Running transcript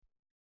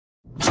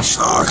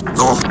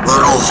Sakto,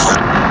 pero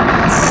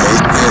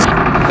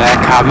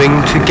They're coming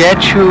to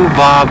get you,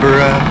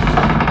 Barbara.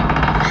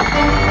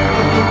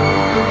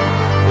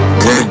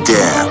 Dead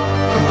Dad,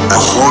 a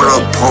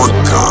horror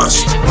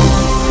podcast.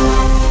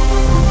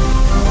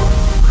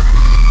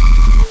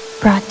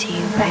 Brought to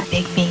you by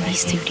Big Baby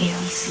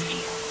Studios.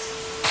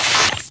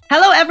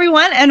 Hello,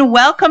 everyone, and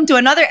welcome to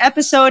another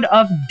episode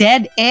of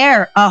Dead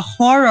Air, a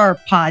horror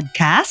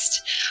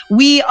podcast.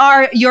 We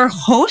are your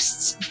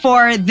hosts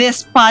for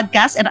this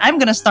podcast, and I'm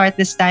going to start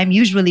this time.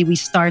 Usually we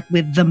start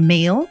with the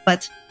male,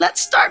 but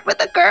let's start with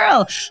the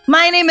girl.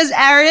 My name is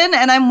Erin,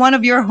 and I'm one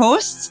of your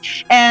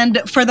hosts.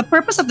 And for the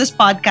purpose of this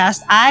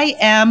podcast, I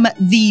am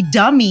the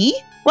dummy.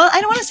 Well,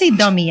 I don't want to say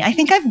dummy. I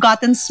think I've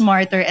gotten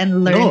smarter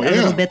and learned a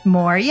little bit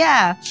more.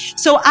 Yeah.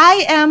 So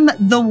I am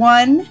the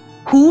one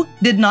who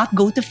did not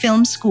go to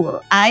film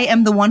school. I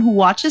am the one who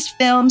watches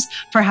films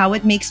for how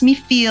it makes me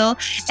feel.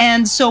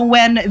 And so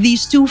when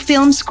these two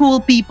film school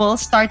people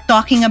start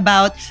talking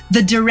about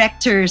the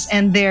directors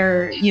and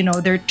their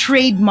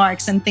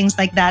trademarks and things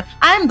like that,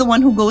 I'm the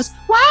one who goes,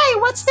 why?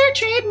 What's their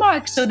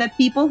trademark? So that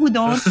people who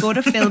don't go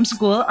to film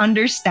school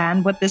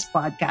understand what this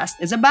podcast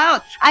is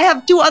about. I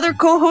have two other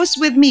co-hosts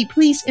with me.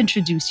 Please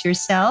introduce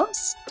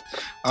yourselves.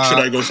 Should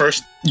I go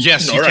first?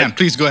 Yes, you can.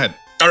 Please go ahead.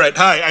 All right.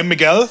 Hi, I'm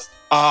Miguel.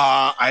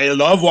 I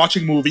love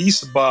watching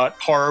movies, but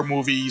horror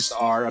movies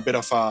are a bit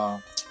of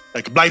a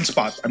blind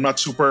spot. I'm not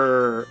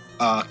super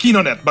keen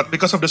on it, but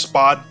because of this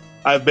pod,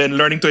 I've been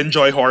learning to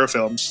enjoy horror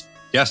films.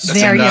 Yes,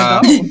 there you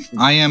go.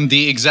 I am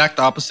the exact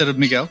opposite of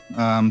Miguel.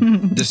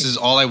 This is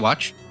all I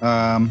watch.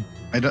 I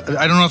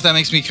don't know if that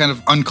makes me kind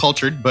of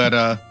uncultured,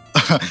 but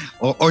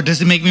or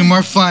does it make me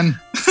more fun?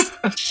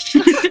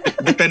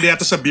 Depende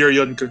yata sa beer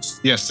yun.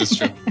 Yes, that's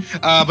true.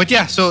 But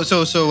yeah, so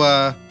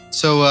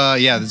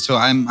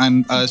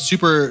I'm a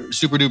super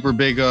duper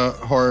big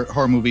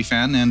horror movie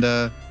fan,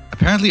 and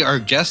apparently our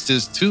guest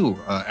is too.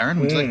 Erin,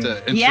 would you like to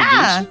introduce?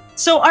 Yeah.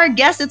 So our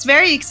guest, it's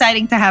very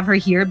exciting to have her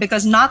here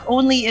because not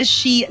only is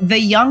she the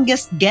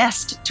youngest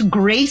guest to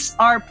grace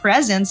our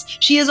presence,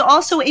 she is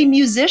also a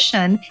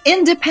musician,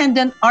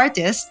 independent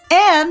artist,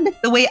 and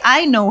the way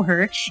I know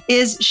her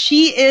is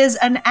she is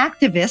an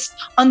activist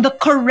on the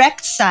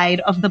correct side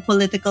of the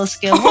political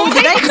scale.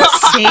 Did I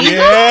just say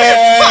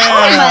that?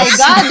 Oh my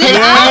God,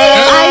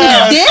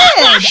 I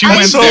did. She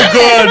went so there.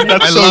 good.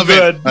 That's so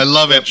good. I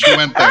love it. She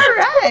went there. All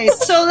right.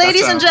 So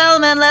ladies and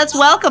gentlemen, let's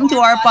welcome to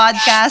our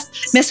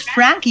podcast, Miss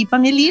Frankie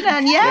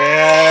Pangilinan.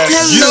 Yes.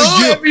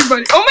 Hello,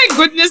 everybody. Oh my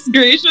goodness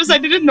gracious. I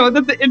didn't know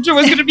that the intro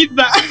was going to be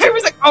that. I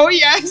was like, oh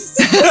yes.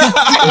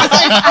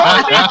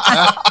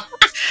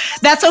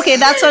 That's okay.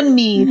 That's on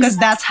me because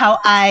that's how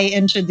I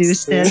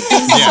introduced it. So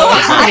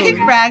hi,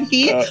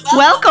 Frankie.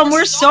 Welcome.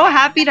 We're so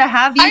happy to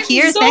have you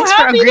here. So Thanks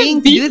for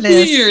agreeing to do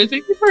this. Here.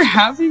 Thank you for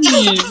having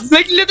me.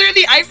 Like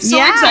literally, I'm so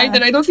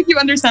excited. I don't think you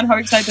understand how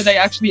excited I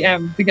actually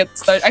am to get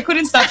started. I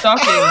couldn't stop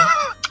talking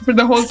for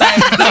the whole time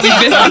that we've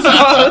been on the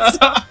call.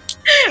 So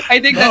I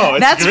think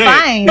that's great.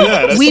 fine.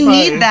 Yeah, that's we fine.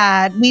 need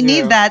that. We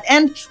need that.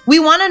 And we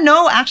want to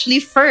know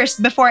actually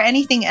first, before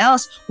anything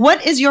else,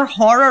 what is your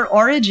horror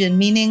origin?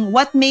 Meaning,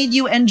 what made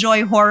you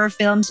enjoy horror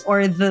films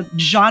or the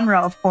genre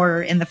of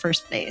horror in the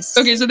first place?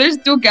 Okay, so there's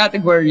two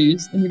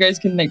categories, and you guys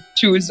can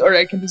choose, or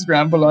I can just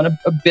ramble on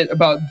a bit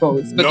about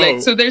both.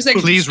 But so there's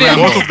please film,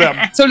 ramble. Both of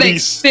them. So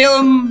please.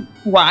 film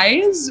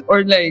wise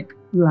or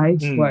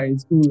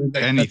life-wise.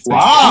 Anything.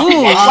 Wow.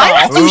 Ooh,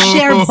 why don't you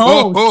share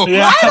both?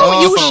 Yeah. Why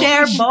don't you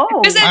share both?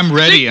 I'm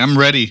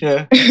ready.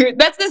 Yeah.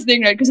 That's the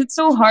thing, right? Because it's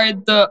so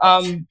hard to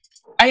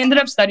I ended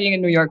up studying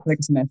in New York for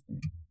a semester.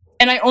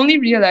 And I only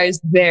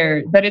realized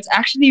there that it's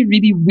actually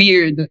really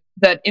weird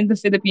that in the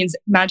Philippines,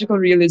 magical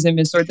realism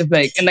is sort of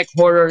and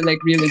horror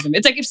realism.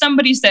 It's like if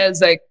somebody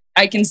says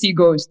I can see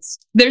ghosts,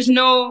 there's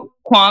no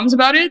qualms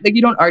about it.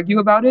 You don't argue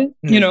about it.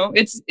 You know,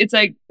 it's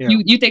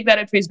you take that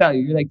at face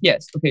value. You're like,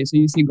 yes, okay, so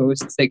you see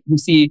ghosts. You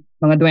see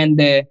mga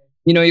duende.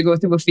 You know, you go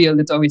through a field,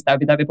 it's always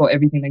tabi-tabi po,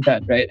 everything like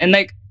that, right? And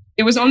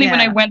it was only when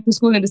I went to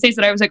school in the States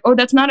that I was like, oh,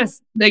 that's not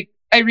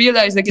I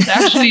realized it's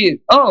actually,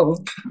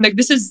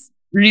 this is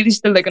really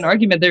still an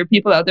argument. There are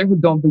people out there who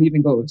don't believe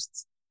in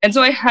ghosts. And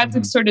so I had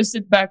to sort of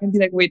sit back and be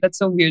like, wait, that's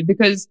so weird.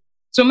 Because,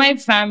 so my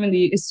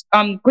family is,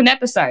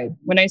 Cuneta side,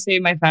 when I say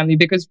my family,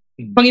 because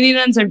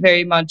Pangilinans are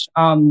very much,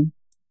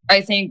 I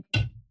think,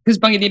 because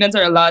Pangilinans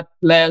are a lot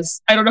less,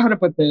 I don't know how to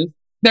put this,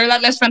 they're a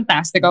lot less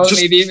fantastical,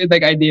 maybe, with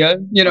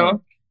ideas, you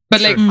know?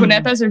 But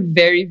Cunetas are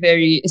very,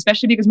 very,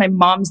 especially because my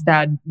mom's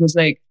dad was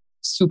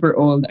super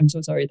old. I'm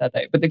so sorry,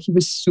 tatay. But he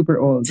was super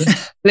old.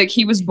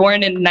 He was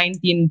born in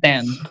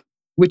 1910.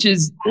 Which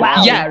is,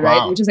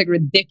 right? Which is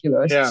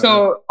ridiculous. Yeah,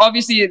 so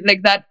obviously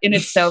that in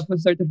itself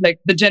was sort of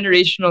the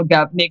generational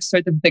gap makes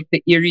sort of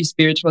the eerie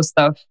spiritual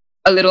stuff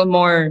a little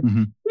more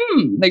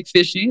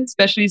fishy,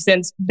 especially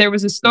since there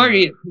was a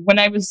story when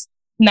I was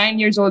 9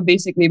 years old,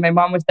 basically, my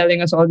mom was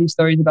telling us all these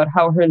stories about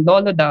how her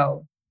lolo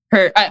daw,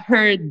 her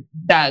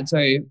dad,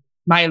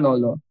 my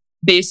lolo,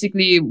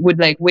 basically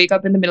would wake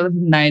up in the middle of the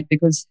night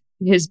because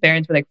his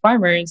parents were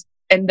farmers.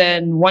 And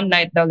then one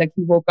night now, he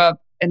woke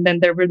up and then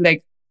there were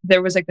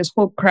there was like this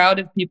whole crowd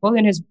of people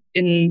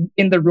in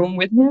the room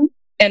with him,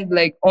 and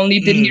like only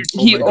did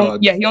he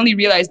only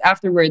realized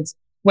afterwards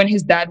when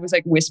his dad was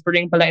like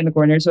whispering pala in the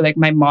corner. So like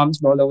my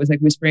mom's lolo was like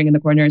whispering in the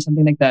corner or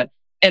something like that,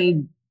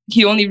 and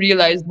he only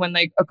realized when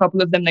like a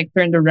couple of them like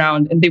turned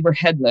around and they were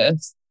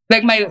headless.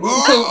 Like my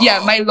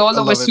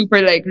lolo was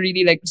super like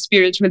really like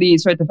spiritually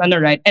sort of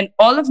right, and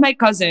all of my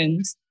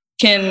cousins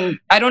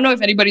I don't know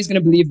if anybody's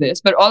gonna believe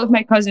this, but all of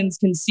my cousins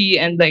can see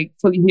and like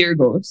fully hear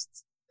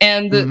ghosts.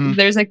 And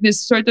there's like this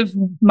sort of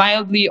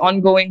mildly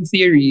ongoing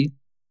theory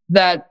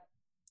that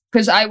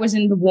because I was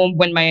in the womb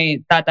when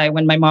my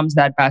mom's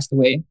dad passed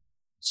away,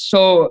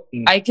 so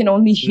I can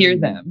only hear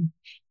them,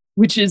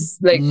 which is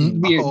like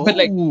weird. But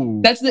like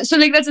that's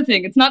the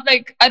thing. It's not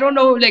like I don't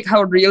know like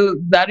how real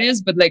that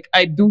is, but like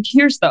I do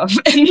hear stuff,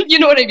 and you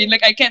know what I mean.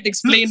 Like I can't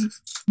explain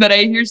that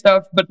I hear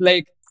stuff, but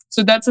like.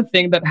 So that's a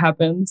thing that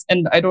happens.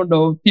 And I don't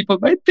know, people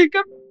might think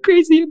I'm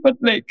crazy, but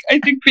like, I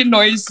think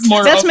Pinoy's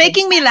more That's often.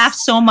 making me laugh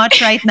so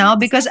much right now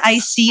because I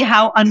see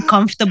how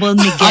uncomfortable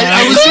Miguel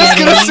I was is just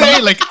getting. gonna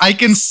say, like, I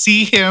can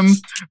see him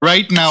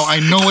right now. I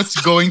know what's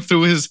going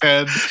through his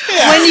head.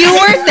 When you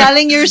were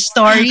telling your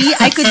story,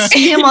 I could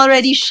see him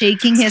already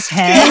shaking his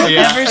head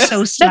ever so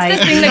That's the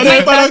slightly.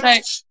 thing,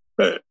 like,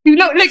 you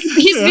know, like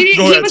he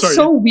was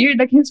so weird.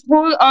 Like his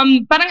whole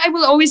parang I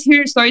will always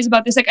hear stories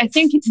about this. Like I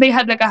think they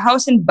had like a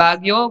house in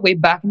Baguio way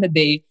back in the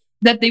day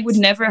that they would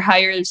never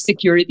hire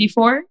security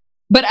for.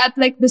 But at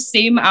like the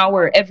same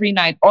hour every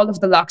night, all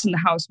of the locks in the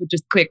house would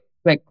just click,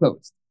 like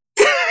closed.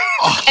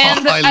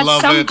 And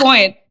at some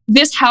point,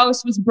 this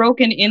house was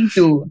broken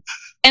into.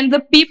 And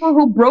the people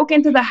who broke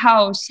into the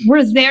house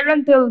were there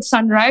until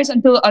sunrise,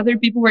 until other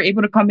people were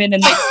able to come in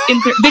and like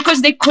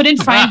because they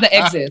couldn't find the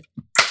exit.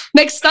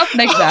 Like stuff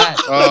like that.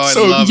 I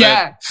love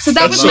it. So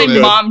that was my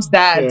mom's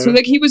dad. Yeah. So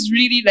like he was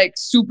really like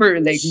super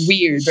like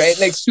weird, right?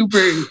 Like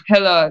super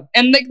hella.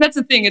 And like that's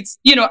the thing. It's,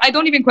 you know, I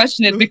don't even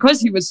question it because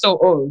he was so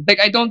old. Like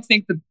I don't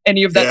think that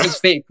any of that was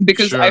fake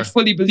because I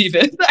fully believe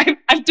it.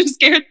 I'm too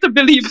scared to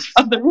believe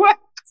otherwise.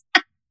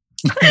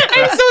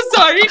 I'm so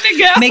sorry,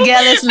 Miguel.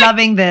 Miguel is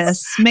loving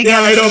this.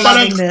 Miguel is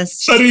loving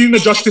this. Sarili na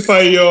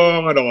justify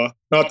yung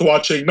not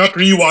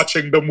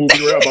rewatching the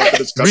movie we're about to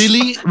discuss.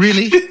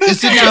 Really?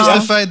 Is it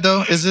justified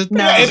though? Is it?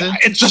 No.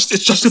 It's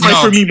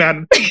justified for me,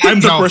 man. I'm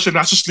the person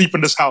that has to sleep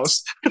in this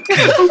house.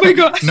 Oh my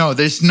god. No,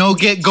 there's no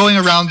going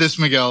around this,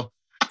 Miguel.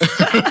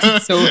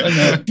 So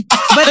annoying.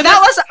 But that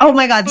was, oh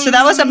my god, so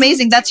that was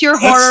amazing. That's your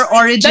horror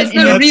origin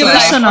in your real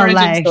personal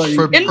life.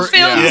 In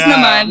films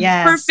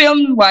naman, for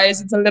film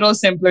wise, it's a little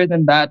simpler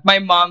than that. My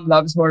mom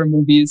loves horror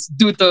movies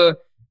due to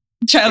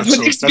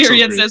childhood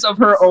experiences of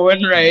her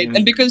own, right?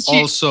 And because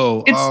she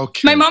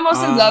my mom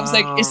also loves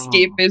like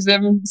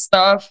escapism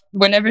stuff.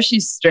 Whenever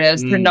she's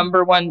stressed, her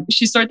number one,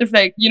 she's sort of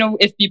like, you know,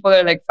 if people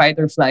are like fight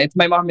or flight,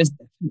 my mom is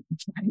definitely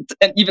flight.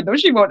 And even though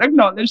she won't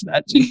acknowledge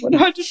that, she's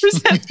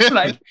 100%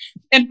 flight.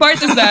 And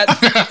part of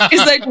that is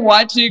like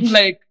watching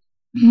like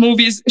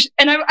movies.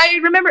 And I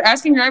remember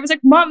asking her, I was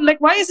like, Mom, like,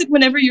 why is it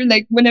whenever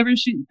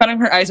she, parang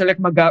her eyes are like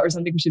maga or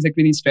something because she's like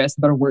really stressed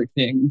about a work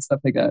thing and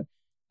stuff like that.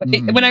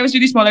 When I was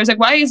really small, I was like,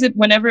 why is it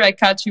whenever I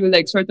catch you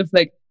like sort of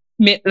like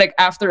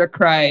after a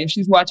cry,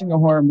 she's watching a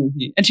horror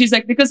movie? And she's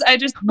like, because I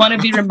just want to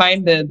be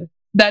reminded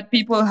that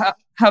people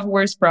have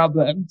worse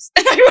problems.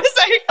 And I was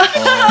like,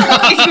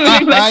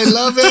 I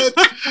love it.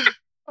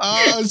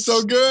 Oh,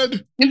 so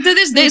good. And to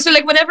this day, so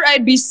like whenever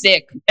I'd be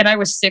sick, and I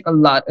was sick a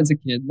lot as a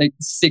kid, like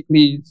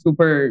sickly,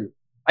 super,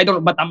 I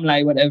don't know,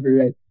 batamlay, whatever,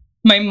 right?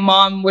 My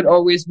mom would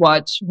always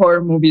watch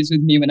horror movies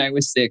with me when I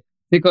was sick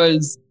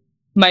because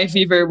my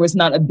fever was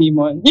not a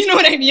demon. You know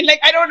what I mean? Like,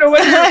 I don't know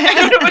what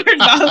her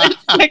knowledge,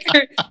 like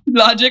her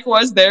logic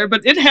was there,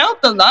 but it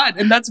helped a lot.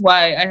 And that's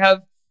why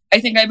I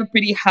think I have a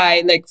pretty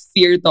high, like,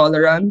 fear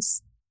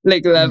tolerance,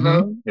 like,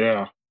 level.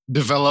 Yeah.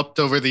 Developed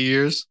over the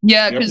years.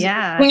 Yeah, because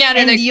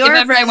and like, your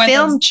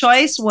film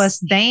choice was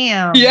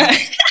damn. Yeah.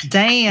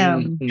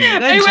 Damn.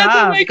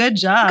 Good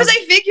job. Because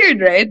I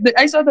figured, right?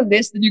 I saw the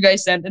list that you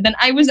guys sent, and then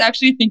I was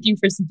actually thinking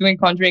for doing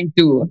Conjuring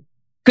 2.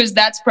 Because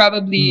that's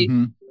probably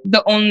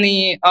the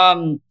only,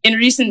 in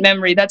recent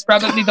memory, that's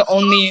probably the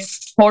only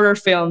horror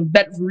film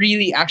that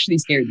really actually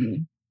scared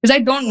me. Because I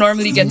don't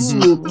normally get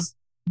spooked.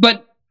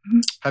 But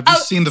have you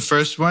seen the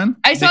first one?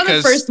 I saw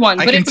the first one.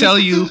 I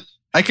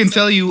can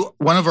tell you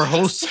one of our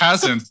hosts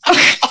hasn't,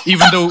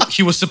 even though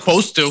he was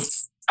supposed to.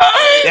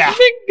 Yeah.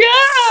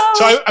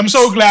 So I'm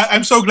so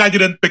glad you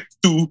didn't pick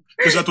 2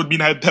 because that would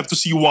mean I'd have to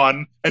see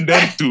 1 and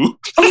then 2.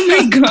 Oh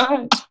my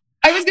god.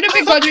 I was gonna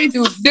pick Conjuring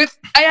 2.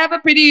 I have a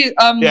pretty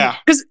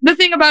because the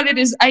thing about it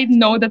is I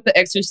know that The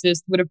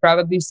Exorcist would have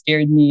probably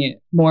scared me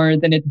more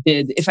than it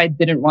did if I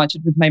didn't watch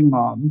it with my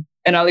mom.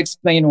 And I'll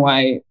explain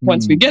why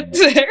once we get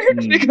there.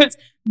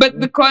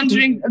 But The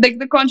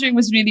Conjuring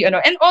was really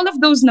annoying. And all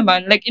of those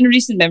naman, like in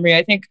recent memory,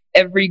 I think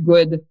every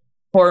good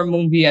horror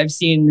movie I've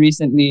seen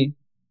recently,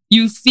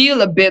 you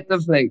feel a bit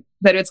of like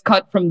that it's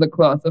cut from the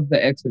cloth of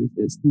The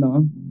Exorcist,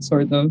 no?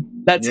 Sort of.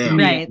 That's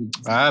right.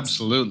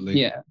 Absolutely.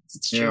 Yeah,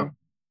 it's true.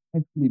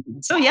 It's sleepy.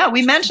 So yeah,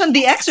 we mentioned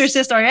The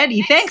Exorcist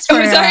already. Thanks Oh,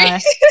 for sorry.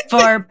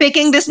 for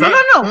picking this. No.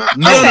 No,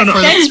 Perfect.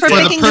 Thanks for for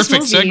the picking this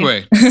perfect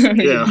movie.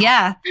 segue. Yeah.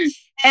 Yeah.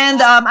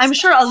 And I'm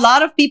sure a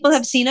lot of people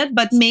have seen it,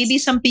 but maybe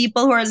some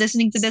people who are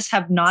listening to this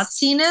have not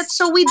seen it.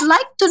 So we'd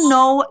like to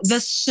know the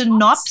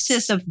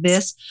synopsis of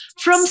this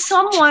from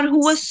someone who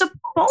was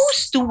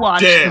supposed to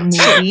watch Yeah,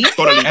 the movie.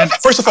 Totally. And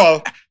first of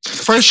all,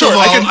 First Sure, of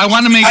all, I can- I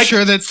want to make I-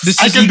 sure that this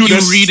I can isn't do you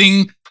this.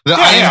 reading the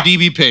Yeah, yeah.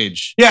 IMDb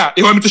page. yeah,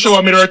 you want me to show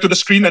a mirror to the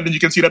screen and then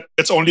you can see that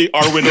it's only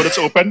our window that's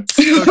open.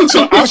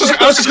 So I was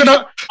just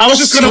gonna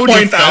So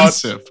point out.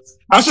 defensive.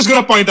 I was just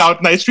gonna point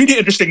out. Now it's really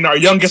interesting. Now our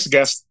youngest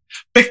guest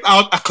picked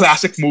out a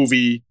classic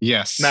movie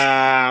Yes.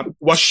 that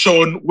was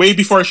shown way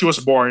before she was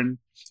born,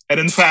 and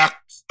in fact,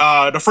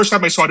 the first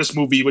time I saw this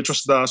movie, which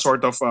was the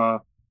sort of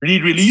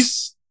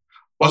re-release,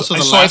 Also, I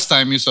the saw last it,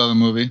 time you saw the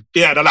movie.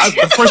 yeah,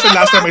 the first and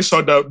last time I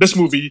saw this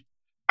movie,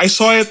 I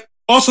saw it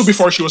also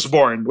before she was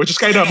born, which is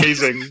kind of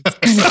amazing.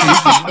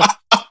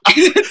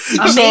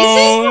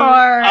 Amazing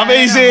or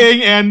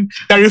amazing and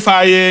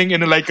terrifying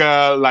in like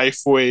a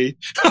life way.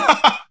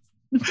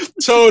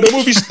 So the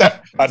movie's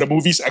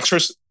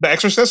The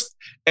Exorcist,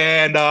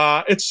 and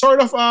it's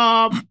sort of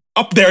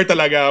up there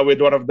talaga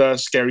with one of the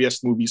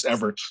scariest movies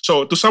ever.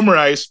 So to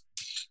summarize,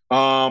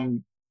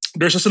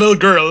 there's this little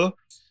girl.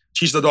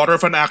 She's the daughter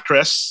of an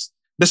actress.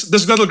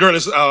 This little girl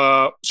is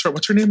sorry,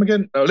 what's her name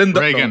again? Linda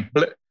Reagan.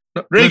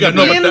 No, Reagan.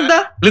 No,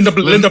 but Linda.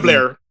 Linda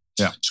Blair.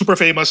 Yeah. Super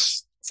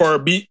famous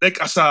for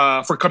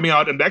for coming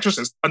out in The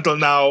Exorcist. Until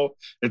now,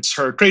 it's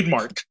her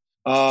trademark.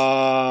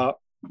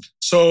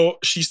 So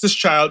she's this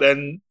child,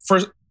 and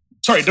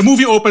the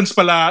movie opens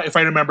pala, if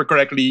I remember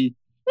correctly,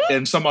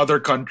 in some other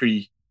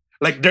country.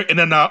 Like they're in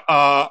an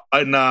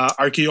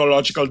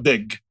archaeological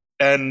dig.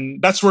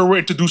 And that's where we're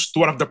introduced to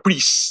one of the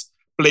priests,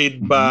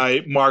 played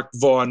by Mark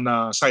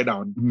von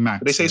Sydow. Max.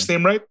 Did I say his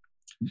name right?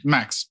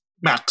 Max.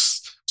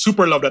 Max.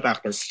 Super love that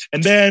actor.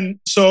 And then,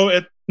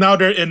 now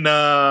they're in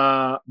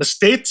the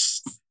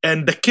States,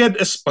 and the kid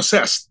is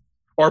possessed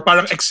or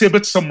parang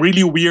exhibits some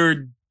really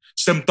weird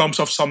symptoms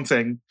of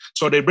something.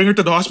 So they bring her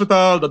to the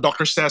hospital. The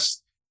doctor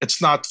says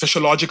it's not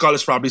physiological,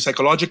 it's probably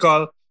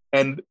psychological.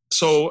 And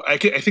so I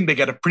think they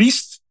get a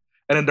priest,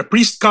 and then the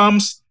priest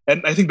comes,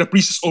 and I think the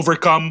priest is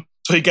overcome.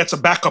 So he gets a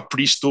backup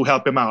priest to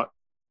help him out.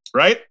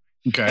 Right?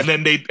 Okay. And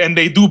then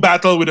they do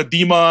battle with a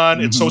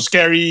demon. It's so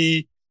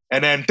scary.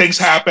 And then things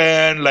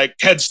happen, like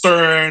heads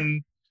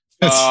turn.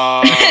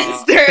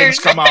 Things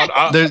come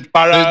out. Heads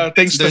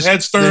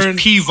turn. There's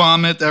pee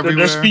vomit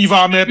everywhere. There's pee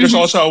vomit. There's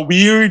also a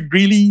weird,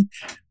 really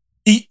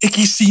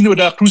icky scene with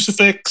a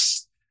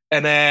crucifix.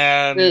 And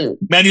then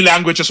many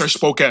languages are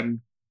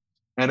spoken.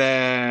 And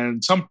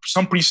then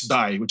some priests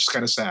die, which is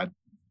kind of sad.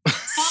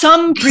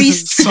 Some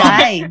priests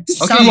died. Okay,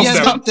 Some of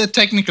yeah, them.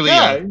 technically,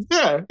 Yeah.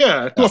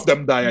 Two of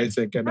them die, I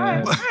think.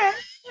 And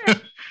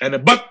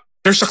but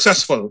they're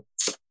successful.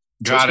 So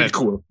Got it's it.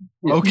 pretty cool.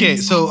 Okay,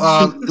 so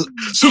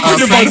Super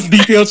Frank- devout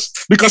details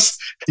because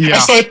I yeah,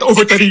 saw it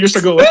over 30 years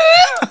ago.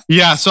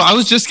 yeah. So I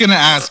was just gonna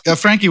ask,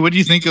 Frankie, what do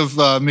you think of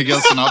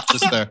Miguel's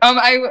synopsis there?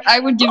 I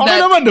would give Okay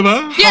that. naman,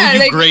 diba? Yeah, How would you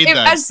like grade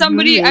that? as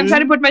somebody, I'm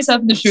trying to put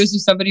myself in the shoes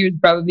of somebody who's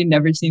probably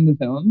never seen the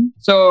film.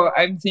 So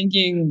I'm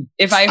thinking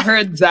if I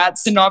heard that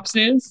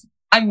synopsis,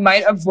 I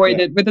might avoid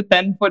it with a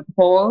 10-foot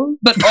pole.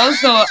 But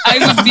also I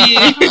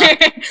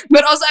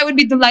would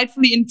be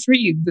delightfully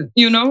intrigued.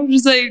 You know,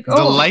 just like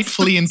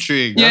Delightfully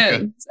intrigued.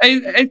 Yeah,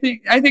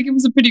 Okay. I think it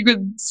was a pretty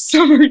good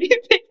summary.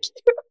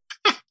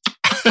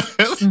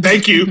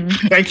 Thank you.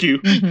 Thank you.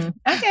 Mhm.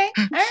 Okay.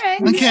 All right.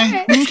 Okay. All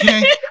right.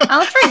 Okay.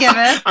 I'll forgive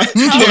it. I'll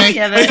Okay.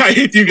 forgive it. I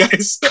hate you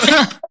guys.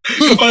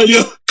 Kapal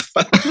nyo.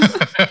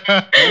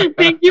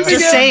 Thank you. Just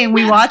Miguel. saying,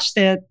 we watched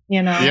it.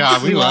 You know.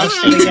 Yeah, we watched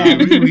it it. again.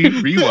 We Yeah,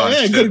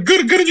 rewatched it.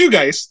 good at you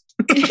guys.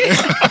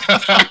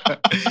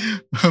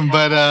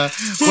 But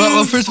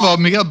well, first of all,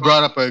 Miguel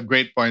brought up a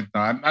great point.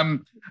 Now,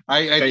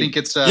 I think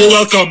it's You're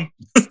welcome.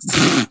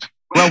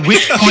 well.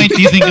 Which point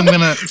do you think I'm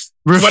gonna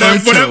refer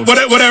to?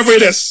 Whatever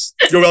it is,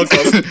 you're welcome.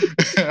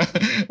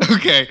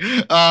 Okay.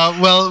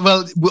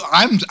 Well.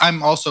 I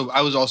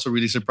was also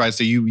really surprised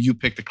that you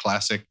picked a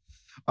classic.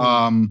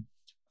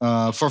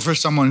 For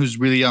someone who's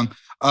really young.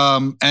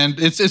 And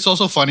it's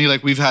also funny.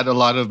 Like we've had a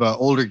lot of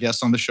older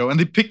guests on the show, and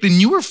they pick the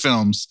newer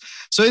films.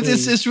 So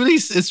it's really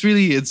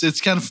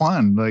kind of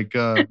fun. Like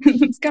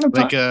It's kind of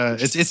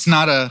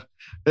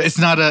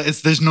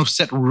there's no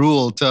set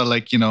rule to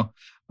like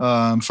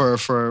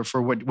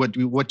for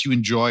what you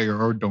enjoy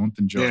or don't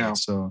enjoy. Yeah.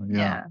 So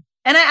yeah.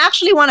 And I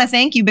actually want to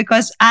thank you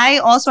because I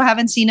also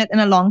haven't seen it in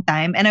a long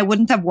time, and I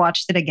wouldn't have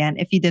watched it again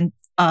if you didn't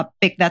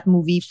pick that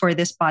movie for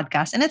this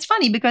podcast. And it's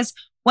funny because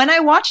when I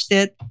watched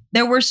it,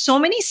 there were so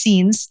many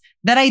scenes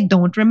that I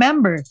don't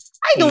remember.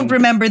 I I don't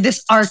remember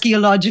this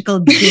archaeological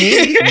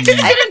dig. I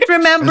didn't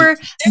remember.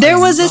 There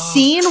was a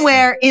scene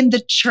where in the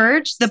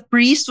church, the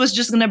priest was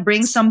just going to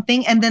bring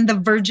something and then the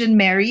Virgin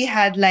Mary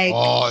had like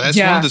Oh, that's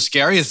one of the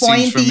scariest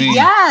scenes for pointy. me.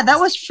 Yeah, that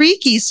was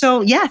freaky.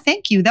 So yeah,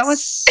 thank you. That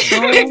was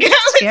so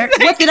scary.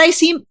 What did I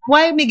see?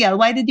 Why, Miguel?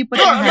 Why did you put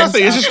your No, hands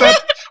nothing. It's up? just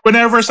that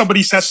whenever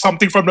somebody says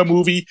something from the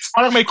movie,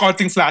 parang may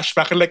konting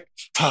flashback and like,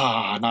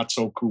 not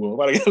so cool.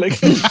 Parang like,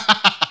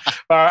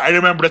 I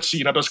remember that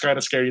scene. That was kind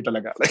of scary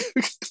talaga. Like,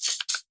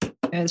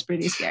 It was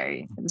pretty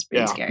scary. It was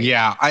pretty Yeah. scary.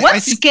 Yeah. What I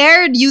think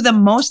scared you the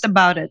most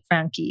about it,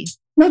 Frankie?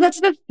 No, that's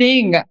the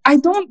thing. I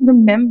don't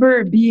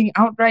remember being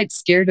outright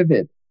scared of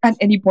it at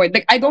any point.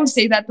 Like, I don't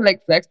say that to like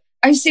flex.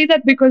 I say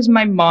that because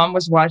my mom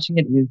was watching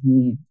it with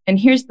me. And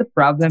here's the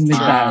problem with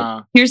that.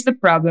 Ah. Here's the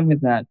problem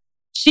with that.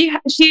 She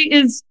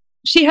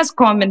has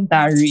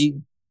commentary.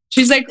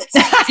 She's like,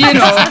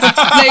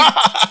 like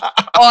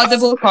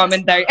audible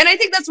commentary. And I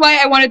think that's why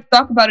I wanted to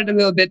talk about it a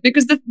little bit,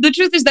 because the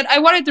truth is that I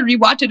wanted to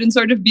rewatch it and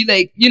sort of be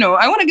like,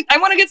 I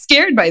want to get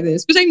scared by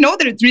this because I know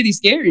that it's really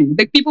scary.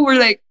 Like people were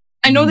like,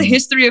 I know the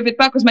history of it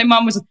because my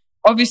mom was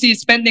obviously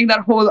spending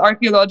that whole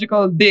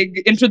archaeological dig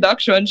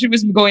introduction. She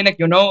was going like,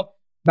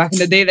 back in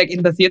the day, like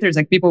in the theaters,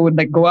 like people would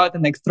like go out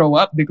and like throw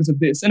up because of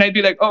this. And I'd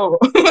be like, oh,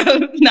 well,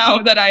 now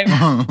that I'm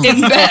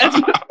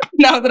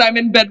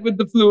in bed with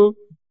the flu,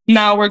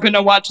 now we're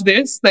gonna watch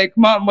this. Like,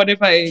 mom, what if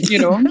I,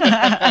 and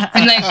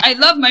like, I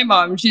love my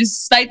mom. She's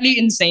slightly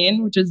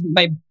insane, which is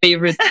my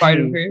favorite part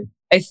of her.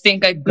 I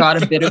think I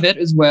got a bit of it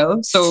as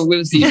well, so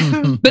we'll see.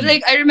 But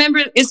like, I remember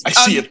I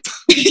see it.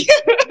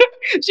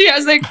 she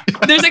has like,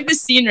 there's like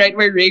this scene, right,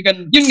 where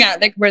Reagan,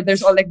 like where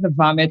there's all like the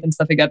vomit and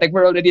stuff like that. Like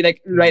we're already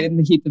like right in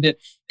the heat of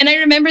it. And I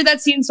remember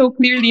that scene so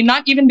clearly,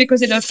 not even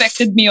because it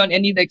affected me on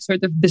any like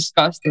sort of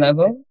disgust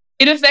level.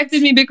 It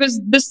affected me because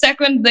the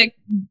second like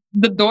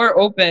the door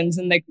opens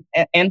and like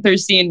enter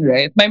scene,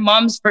 right? My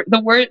mom's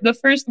the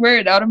first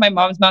word out of my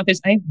mom's mouth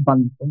is "ay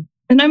banto,"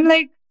 and I'm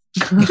like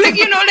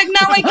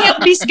now I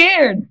can't be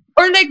scared.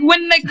 Or like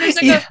when like there's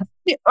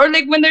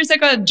like when there's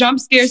like a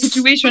jump scare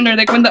situation, or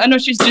like when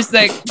she's just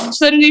like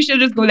suddenly she'll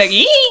just go like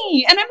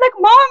 "ee," and I'm like,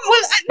 mom,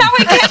 well now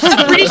I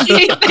can't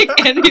appreciate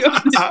like any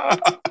of this.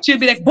 She'll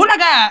be like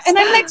 "bulaga," and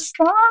I'm like,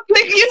 stop,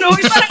 like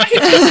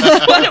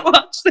I want to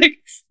watch like.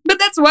 But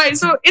that's why.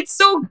 So it's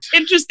so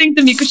interesting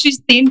to me because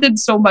she's tainted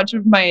so much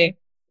of my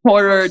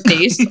horror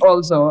taste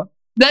also.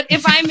 That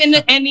if I'm in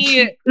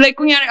any, like,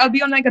 I'll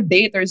be on like a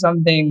date or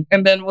something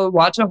and then we'll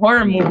watch a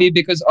horror movie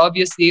because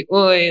obviously,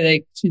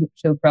 like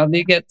she'll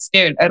probably get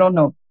scared. I don't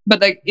know. But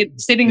like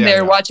sitting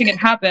there watching it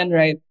happen,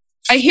 right?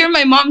 I hear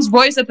my mom's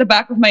voice at the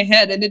back of my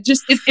head and it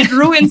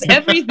ruins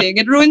everything.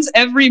 It ruins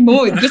every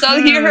mood because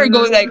I'll hear her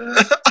go like,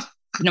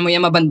 "Tinan mo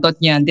yan, mabantot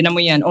yan. Tinan mo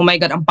yan. Oh my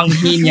God, ang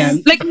panghi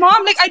niyan." Like,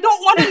 mom, like, I don't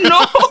want to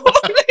know.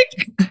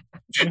 Like,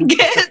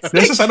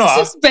 This is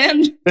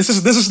suspend. This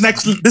is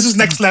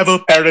next level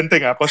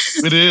parenting.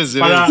 it is.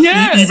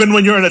 Even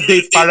when you're on a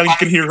date, parang you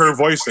can hear her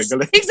voice. Like,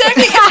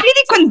 Exactly. It's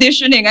really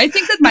conditioning. I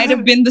think that might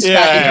have been the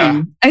strategy.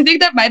 Yeah. I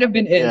think that might have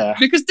been it. Yeah.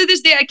 Because to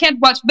this day, I can't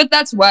watch. But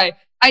that's why.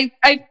 I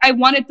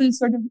wanted to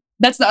sort of...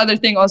 That's the other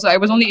thing also. I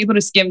was only able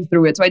to skim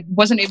through it. So I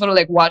wasn't able to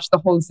like watch the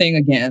whole thing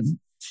again.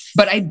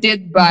 But I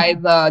did buy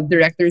the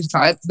director's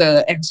cut,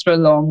 the extra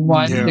long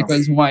one,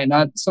 because why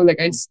not? So like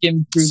I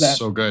skimmed through that.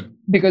 So good.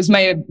 Because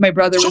my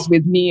brother was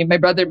with me. My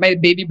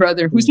baby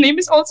brother, whose name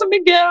is also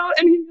Miguel,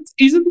 and he was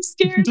easily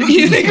scared.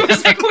 He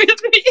was like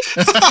with me.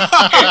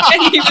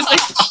 And he was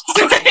like,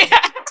 so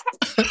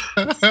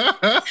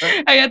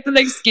I had to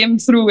like skim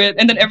through it.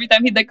 And then every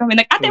time he'd like come in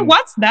like, "Ate,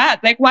 what's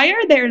that? Like, why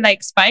are there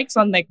like spikes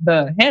on like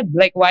the head?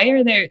 Like, why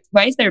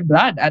is there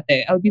blood,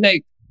 ate?" I'll be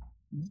like,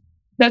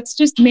 "That's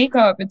just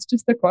makeup. It's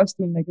just a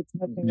costume. Like, it's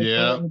nothing."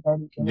 Yeah.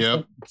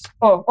 Yep.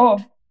 Oh.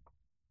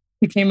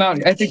 He came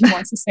out. I think he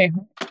wants to say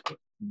hi.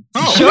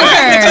 oh, Sure.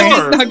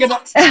 He's not gonna...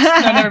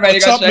 No, never mind.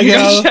 What's up,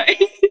 Miguel?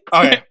 Okay.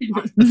 Okay.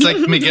 It's like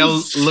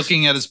Miguel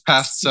looking at his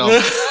past self.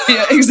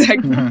 Yeah,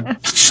 exactly.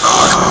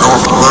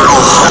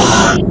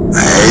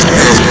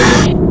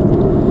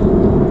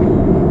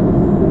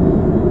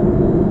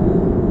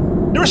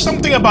 There was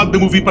something about the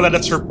movie pala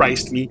that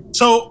surprised me.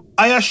 So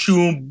I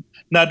assumed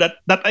that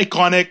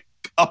iconic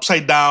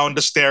upside down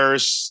the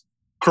stairs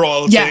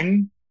crawl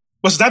thing,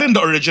 was that in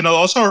the original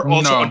also or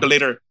also on the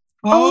later?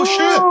 Oh,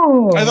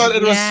 shit. I thought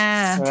it was...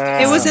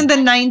 It was in the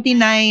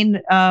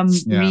 99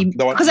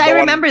 because I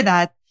remember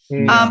that.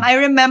 I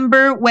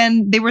remember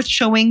when they were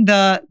showing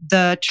the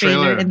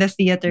trailer in the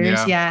theaters.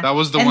 Yeah. That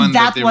was the And one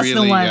that that they was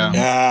really, the one.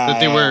 that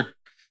they were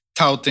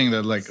touting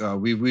that like,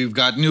 we've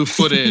got new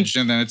footage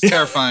and then it's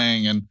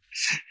terrifying and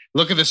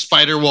look at the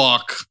spider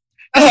walk.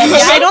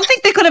 I don't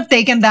think they could have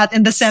taken that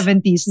in the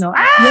 70s. No.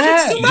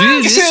 That's too much.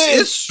 Dude,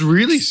 it's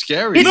really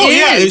scary.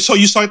 So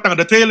you saw it on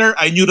the trailer.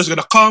 I knew it was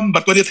gonna come,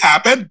 but when it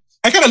happened,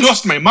 I kind of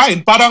lost my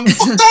mind. Parang,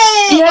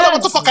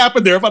 what the fuck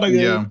happened there? Parang,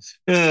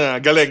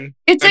 galing.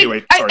 It's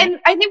anyway, like, sorry. and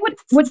I think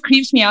what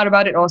creeps me out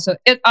about it also,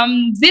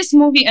 this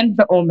movie and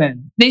The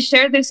Omen, they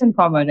share this in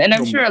common, and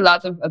I'm sure a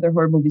lot of other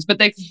horror movies, but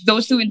like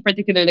those two in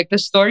particular, like the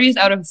stories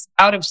out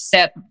of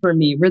set for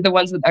me were the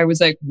ones that I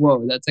was like,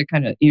 whoa, that's like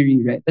kind of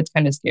eerie, right? That's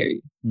kind of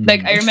scary.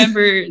 Like I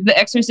remember The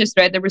Exorcist,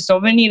 right? There were so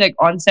many like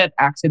on-set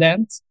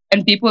accidents,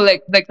 and people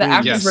like the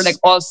actors were like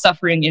all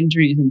suffering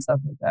injuries and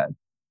stuff like that.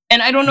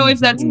 And I don't know if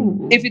that's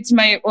if it's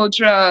my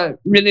ultra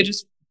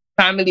religious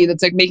family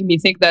that's like making me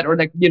think that, or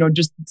like, you know,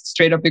 just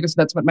straight up because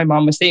that's what my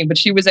mom was saying. But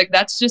she was like,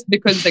 that's just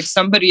because like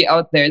somebody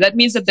out there, that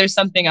means that there's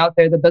something out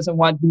there that doesn't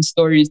want these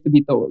stories to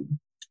be told.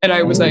 And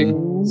I was like,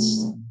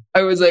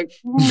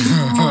 that's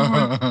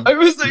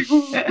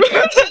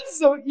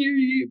so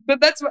eerie.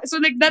 But that's why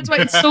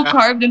it's so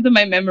carved into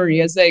my memory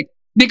as like,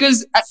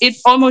 because it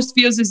almost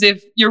feels as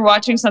if you're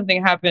watching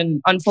something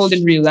unfold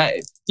in real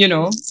life, you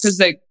know? Because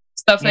like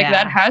stuff like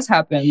that has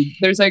happened.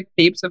 There's like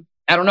tapes of,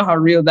 I don't know how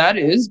real that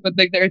is, but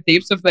like there are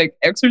tapes of like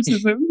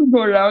exorcisms that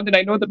go around, and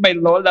I know that my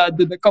Lola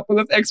did a couple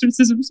of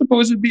exorcisms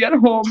supposedly at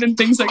home and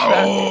things like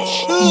that.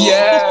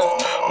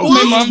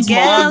 My mom's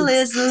mom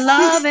is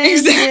loving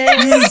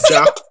exactly.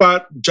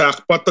 Jackpot.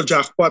 But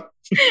that's why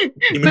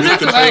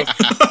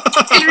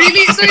it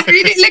really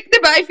like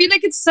I feel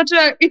like it's such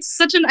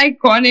an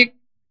iconic.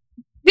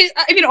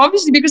 I mean,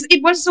 obviously, because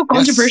it was so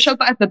controversial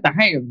at the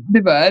time,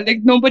 diba?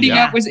 Like nobody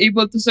was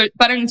able to search.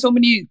 Parang so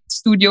many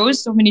studio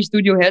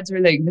heads were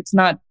like, let's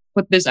not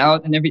put this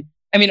out and I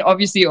mean,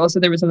 obviously, also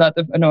there was a lot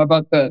of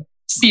about the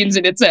scenes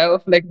in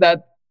itself, like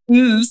that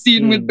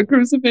scene with the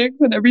crucifix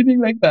and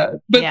everything like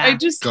that. But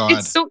it's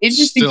so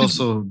interesting. Still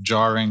so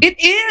jarring. It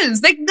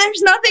is like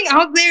there's nothing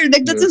out there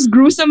like that's as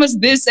gruesome as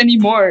this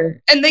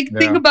anymore. And like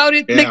think about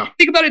it,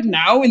 think about it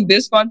now in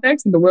this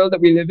context in the world that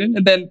we live in,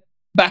 and then.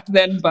 Back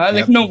then,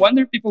 no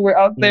wonder people were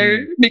out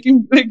there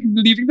making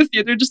leaving the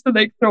theater just to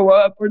like throw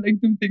up or like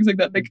do things like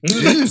that. Like,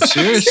 dude,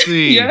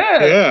 seriously,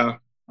 yeah,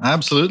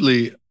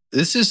 absolutely.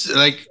 This is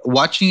like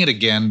watching it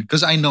again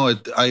because I know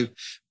it.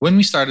 When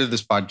we started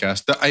this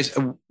podcast,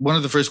 one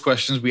of the first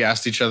questions we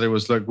asked each other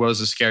was like, "What was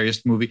the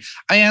scariest movie?"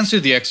 I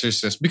answered The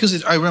Exorcist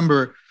because I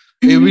remember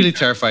it really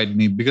terrified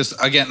me because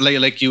again,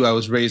 like you, I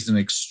was raised in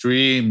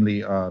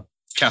extremely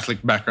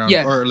Catholic background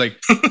or like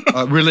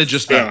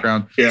religious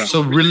background. Yeah.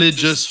 So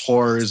religious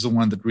horror is the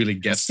one that really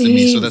gets to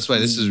me. So that's why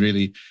this is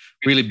really,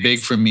 really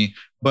big for me.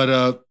 But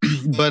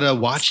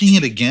watching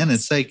it again,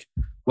 it's like,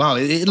 wow,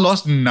 it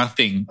lost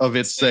nothing of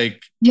its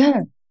like.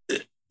 Yeah.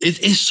 It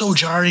is so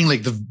jarring.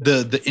 Like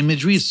the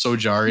imagery is so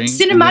jarring.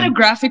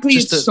 Cinematographically,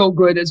 it's so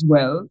good as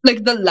well.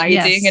 Like the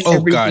lighting and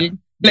everything.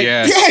 God. Like,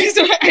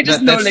 I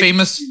just know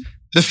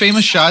the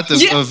famous shot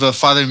of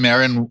Father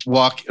Marin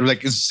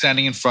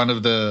standing in front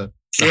of the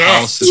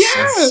house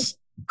is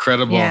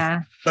incredible.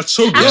 Yeah. That's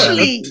so good.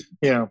 Actually,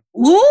 Go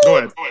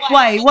ahead.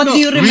 Why? What do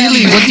you remember?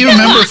 Really? What do you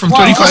remember from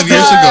 25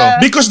 years ago?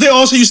 Because they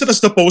also used it as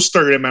the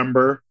poster,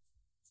 remember?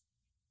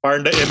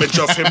 Parang the image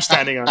of him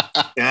standing on.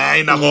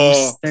 Ay,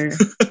 nako.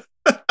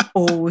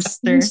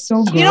 Poster.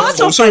 So good. You know what's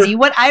so funny?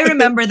 What I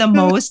remember the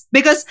most,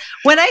 because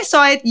when I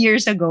saw it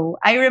years ago,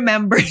 I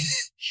remember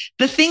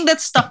the thing that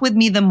stuck with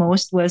me the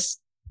most was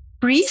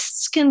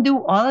priests can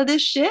do all of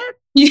this shit.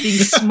 They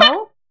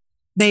smoke.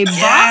 They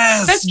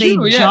box, they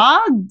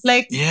jog.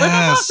 Like, what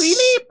the fuck?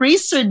 Really?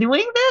 Priests are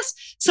doing this?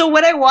 So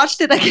when I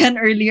watched it again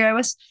earlier,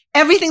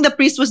 everything the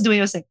priest was doing,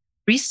 I was like,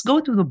 priests go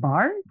to the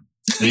bar?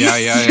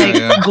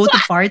 Go to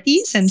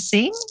parties and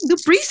sing? Do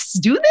priests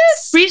do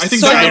this? Priests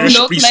sort of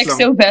look like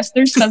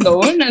Sylvester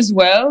Stallone as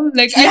well.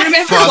 Like, I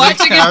remember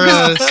watching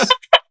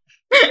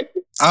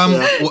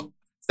it.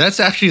 That's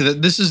actually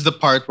this is the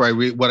part where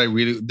what I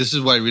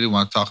really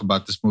want to talk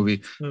about this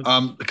movie,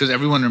 because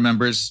everyone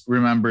remembers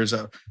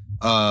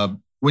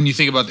when you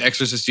think about The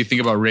Exorcist, you think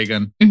about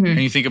Reagan, and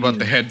you think about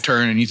the head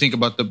turn, and you think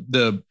about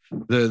the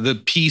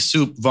pea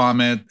soup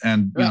vomit,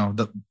 and you know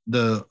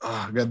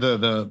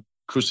the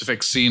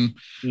crucifix scene.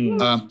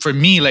 For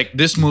me, like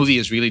this movie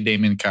is really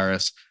Damien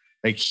Karras.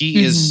 Like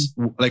he is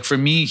like for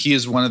me, he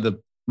is one of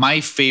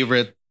my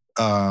favorite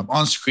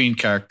on-screen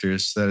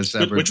characters that has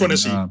ever. Which one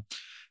is he?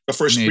 The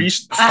first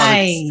priest?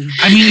 I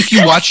mean, if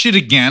you watched it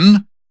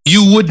again,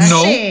 you would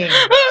know.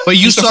 But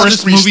you saw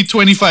this movie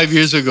 25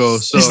 years ago.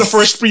 So he's the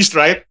first priest,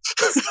 right?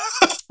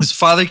 It's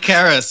Father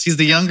Karras. He's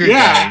the younger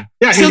guy.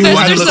 Yeah, he looks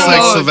like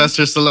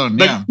Sylvester Stallone.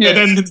 And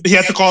then he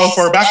had to call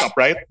for backup,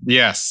 right?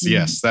 Yes,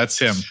 that's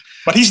him.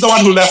 But he's the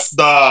one who left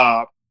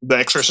the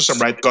exorcism,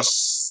 right?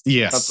 Because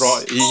he left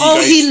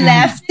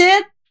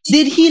it?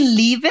 Did he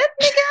leave it,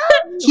 Miguel?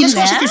 He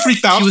left?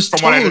 Freaked out. He was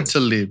told to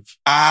leave.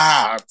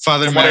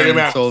 Father Marin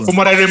told him. From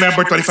what I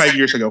remember 25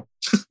 years ago.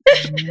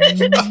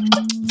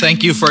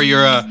 Thank you for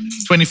your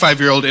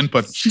 25-year-old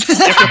input.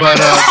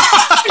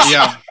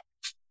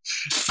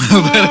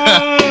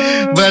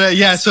 But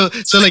yeah. So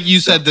like you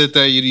said that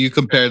you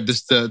compared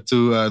this to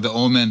The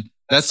Omen.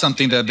 That's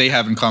something that they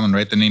have in common,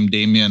 right? The name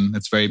Damien.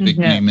 It's a very big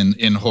name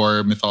in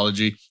horror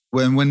mythology.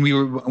 When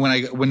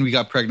we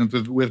got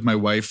pregnant with my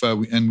wife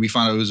and we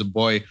found out it was a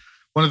boy,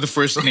 one of the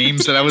first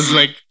names that I was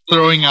like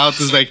throwing out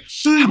was like,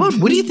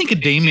 what do you think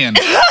of Damien?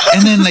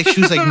 And then like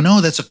she was like,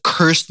 no, that's a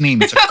cursed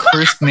name. It's a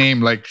cursed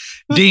name. Like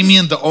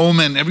Damien the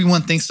Omen.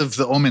 Everyone thinks of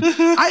the Omen.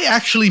 I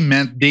actually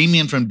meant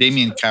Damien from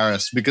Damien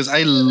Karras because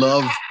I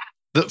love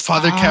the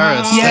Father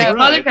Karras. Yeah, Like,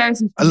 Father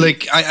Karras is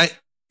like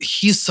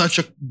he's such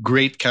a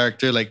great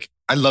character. Like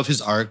I love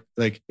his arc.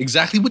 Like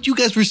exactly what you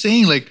guys were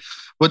saying. Like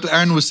what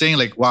Aaron was saying.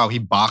 Like wow, he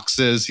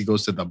boxes. He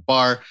goes to the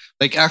bar.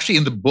 Like actually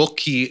in the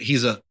book,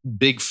 he's a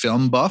big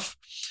film buff.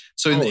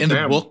 So in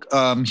the book,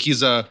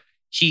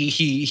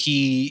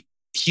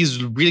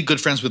 he's really good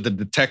friends with the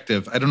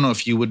detective. I don't know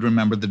if you would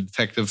remember the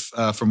detective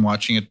from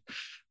watching it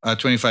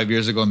 25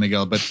 years ago,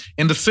 Miguel. But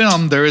in the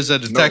film, there is a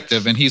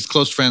detective, and he's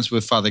close friends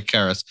with Father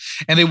Karras,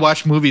 and they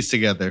watch movies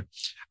together.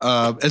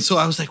 And so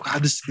I was like, wow,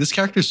 this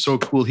character is so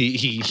cool.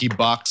 He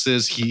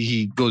boxes.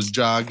 He goes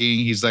jogging.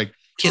 He's like.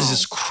 He has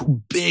this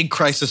big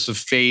crisis of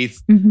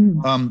faith.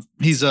 But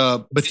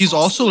he's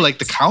also like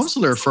the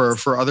counselor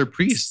for other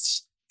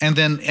priests. And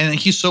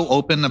he's so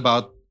open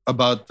about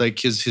like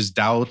his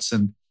doubts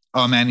and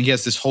he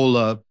has this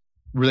whole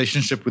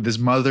relationship with his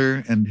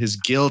mother and his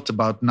guilt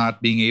about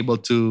not being able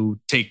to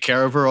take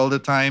care of her all the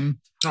time.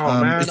 Oh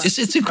man, it's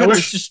incredible.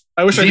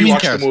 I wish I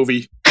rewatched the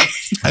movie.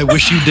 I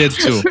wish you did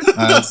too.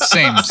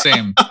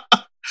 Same.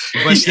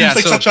 But He's like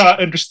such an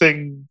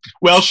interesting,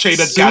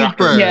 well-shaded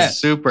character. Yeah.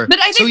 Super. But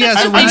I think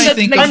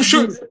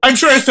I'm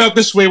sure I felt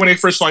this way when I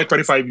first saw it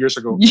 25 years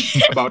ago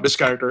about this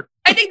character.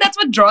 I think that's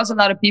what draws a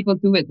lot of people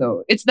to it,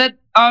 though. It's that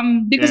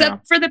because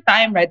that, for the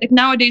time, right? Like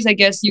nowadays, I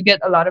guess you get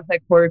a lot of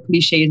like horror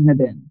cliches in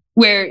it,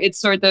 where it's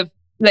sort of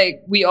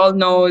like we all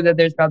know that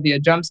there's probably a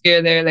jump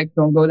scare there. Like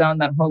don't go down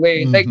that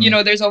hallway. Like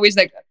there's always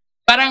like,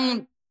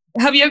 parang.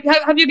 Have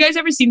you guys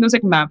ever seen those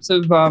like maps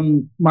of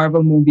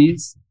Marvel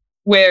movies?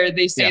 Where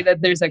they say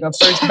that there's like a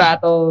first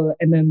battle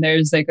and then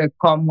there's like a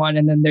calm one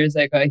and then there's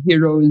like a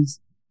hero's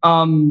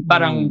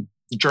parang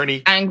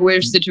journey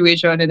anguish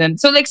situation, and then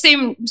so like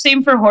same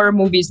for horror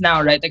movies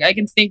now, right? Like I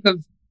can think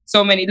of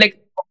so many, like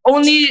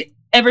only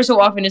ever so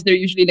often is there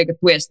usually like a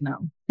twist now.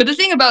 But the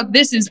thing about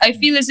this is I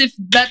feel as if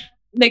that,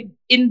 like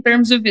in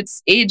terms of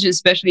its age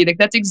especially, like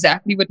that's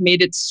exactly what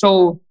made it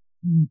so,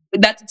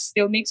 that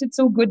still makes it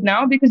so good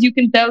now, because you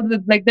can tell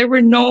that like there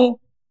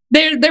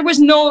was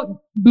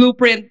no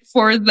blueprint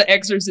for The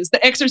Exorcist.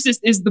 The Exorcist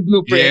is the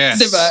blueprint,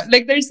 diba?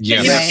 Like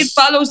it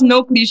follows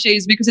no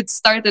cliches because it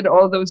started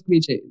all those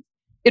cliches.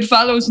 It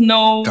follows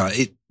no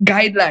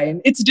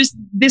guideline. It's just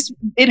this.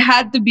 It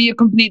had to be a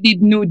completely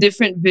new,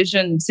 different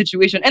vision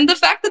situation. And the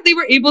fact that they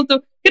were able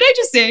to, can I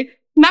just say,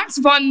 Max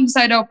von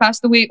Sydow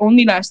passed away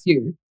only last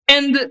year.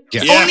 And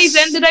only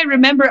then did I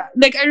remember,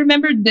 like I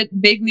remembered that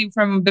vaguely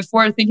from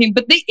before, thinking,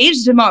 but they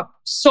aged him up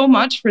so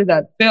much for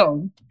that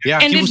film. Yeah,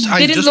 and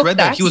I just read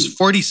that he was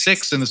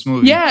 46 in this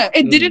movie. Yeah,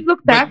 it didn't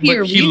look tacky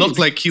or he weird. looked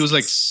like he was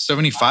like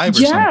 75 or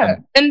something. Yeah,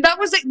 and that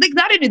was like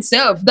that in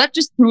itself. That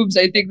just proves,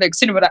 I think, like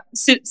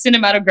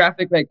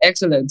cinematographic like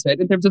excellence, right?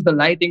 In terms of the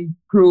lighting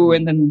crew,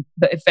 and then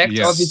the effects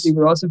obviously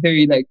were also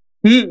very like.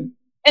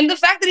 And the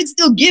fact that it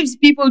still gives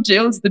people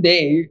chills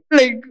today,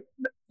 like.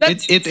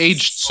 It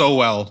aged so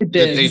well. It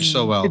did. It aged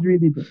so well. It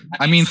really did.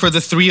 I mean, for the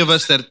three of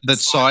us that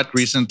saw it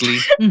recently,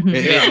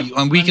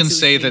 and we can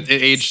say that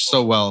it aged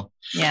so well.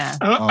 Yeah.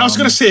 I was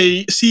gonna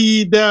say,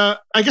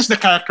 I guess the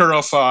character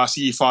of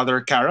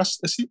Father Karras,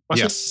 is he?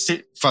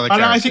 Father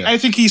Karras. I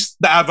think he's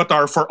the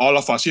avatar for all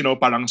of us.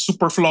 Parang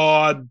super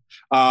flawed.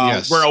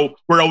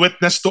 We're a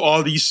witness to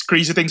all these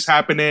crazy things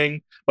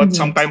happening, but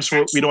sometimes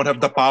we don't have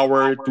the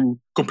power to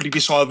completely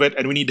solve it,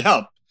 and we need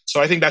help.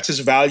 So I think that's his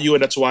value,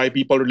 and that's why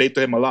people relate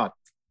to him a lot.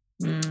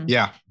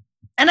 Yeah.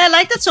 And I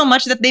liked it so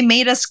much that they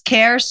made us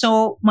care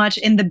so much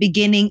in the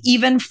beginning,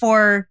 even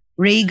for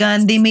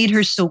Regan. They made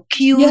her so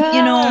cute,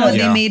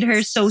 They made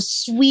her so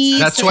sweet.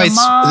 That's why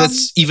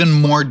that's even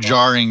more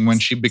jarring when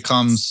she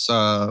becomes,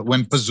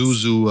 when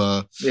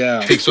Pazuzu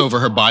takes over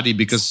her body,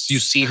 because you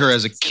see her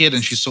as a kid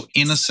and she's so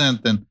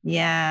innocent. And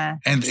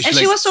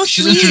she was so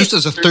she's sweet. Introduced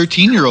as a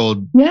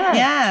 13-year-old.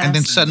 Yeah. And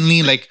then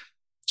suddenly like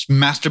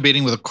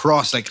masturbating with a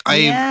cross. Like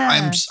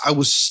I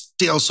was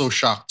still so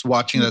shocked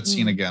watching that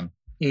scene again.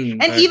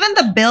 And even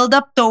the build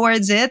up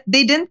towards it,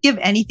 they didn't give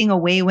anything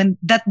away. When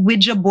that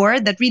Ouija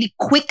board, that really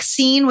quick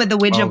scene with the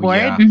Ouija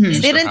board, they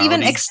didn't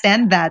even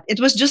extend that. It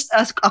was just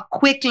a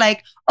quick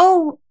like,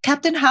 oh,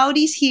 Captain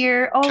Howdy's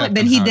here. Oh, Captain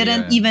then he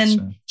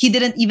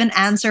didn't even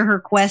answer her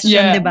question,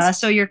 diba?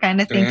 So you're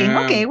kind of thinking,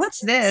 okay,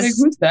 what's this? Like,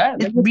 who's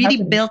that? It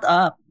really built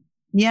up.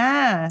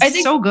 Yeah, I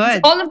think so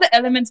good. All of the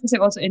elements kasi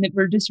also in it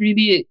were just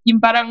really,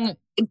 yung parang,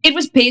 it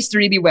was paced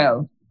really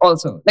well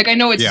also. Like I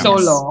know it's so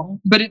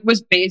long, but it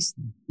was paced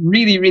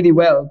really, really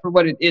well for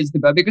what it is,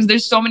 diba? Because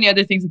there's so many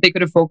other things that they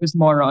could have focused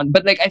more on.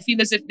 But like I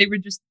feel as if they were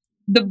just,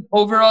 the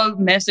overall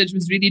message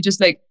was really just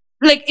like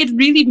it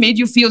really made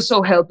you feel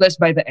so helpless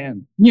by the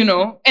end,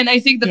 And I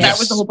think that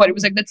was the whole point. It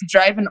was like, let's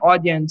drive an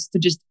audience to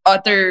just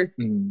utter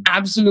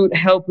absolute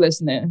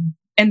helplessness.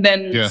 And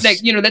then,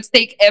 let's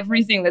take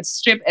everything, let's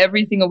strip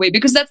everything away.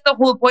 Because that's the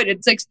whole point.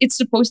 It's like, it's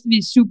supposed to be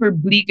super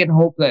bleak and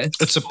hopeless.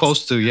 It's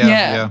supposed to,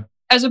 yeah.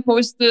 as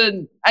opposed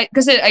to,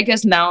 because I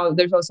guess now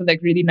there's also like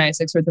really nice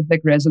like sort of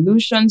like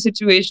resolution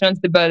situations,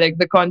 diba? Like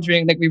The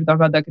Conjuring, like we were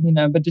talking about that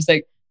kanina, but just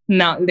like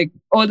now like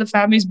all the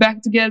family's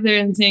back together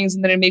and things,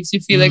 and then it makes you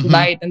feel like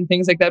light and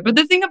things like that. But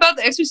the thing about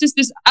The Exorcist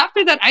is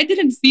after that I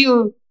didn't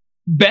feel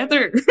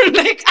better.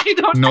 Like I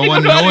don't No know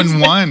one how to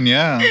explain. won.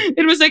 Yeah.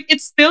 It was like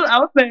it's still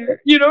out there,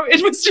 you know.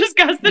 It was just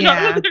casted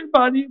out Yeah. of their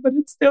body, but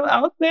it's still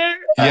out there.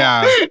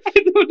 Yeah. I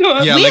don't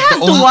know. Yeah, we like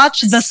had the to only-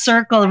 watch The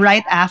Circle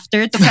right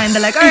after to kind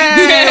of like,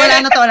 alright,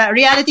 wala na to, wala.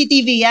 Reality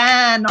TV,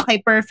 yan. Okay,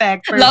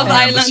 perfect. Love Yeah, The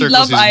Island, Circle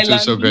Love season 2 Island.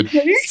 is so good.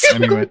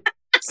 Anyway.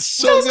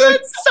 So So good.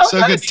 good, so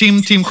So good.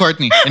 Team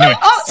Courtney. Anyway.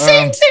 Oh,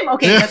 same.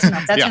 Okay, yeah. that's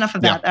enough. That's Yeah, enough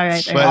of yeah. that. All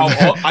right.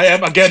 Wow, I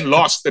am again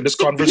lost in this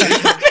conversation.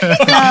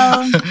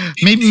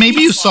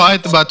 Maybe you saw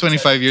it about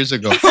 25 years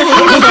ago.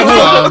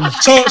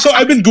 So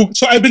I've been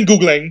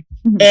googling,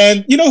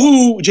 and you know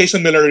who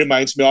Jason Miller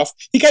reminds me of?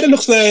 He kind of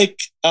looks like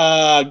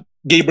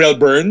Gabriel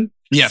Byrne,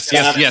 Yes.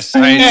 Yeah.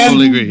 I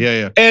totally agree.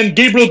 Yeah. and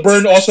Gabriel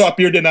Byrne also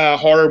appeared in a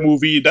horror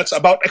movie that's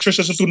about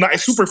exorcism too. It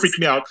super freaked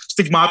me out.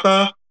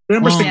 Stigmata.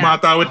 Remember Oh.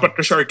 Stigmata with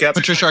Patricia Arquette?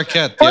 Patricia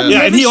Arquette. Oh, Yeah.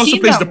 Yeah, and he Never also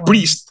seen plays that the one.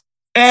 priest.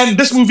 And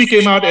this movie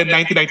came out in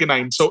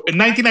 1999. So in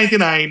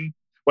 1999,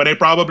 when I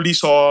probably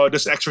saw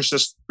this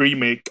Exorcist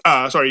reboot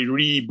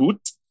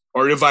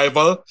or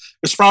revival,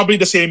 it's probably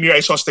the same year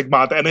I saw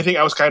Stigmata, and I think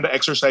I was kind of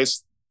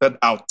exorcised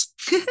out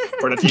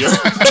for that year.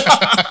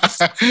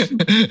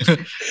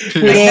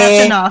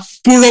 That's enough.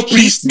 Puro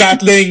priest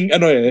battling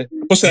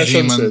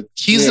possessions. Demon.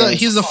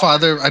 He's the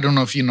father. I don't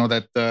know if you know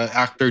that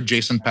actor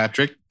Jason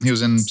Patrick. He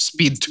was in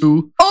Speed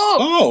 2.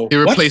 Oh, He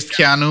what? replaced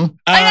Keanu.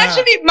 I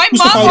actually, my who's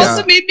the mom father?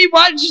 also made me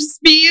watch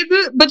Speed,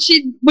 but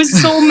she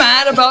was so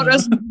mad about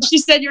us. She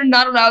said you're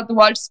not allowed to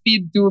watch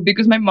Speed 2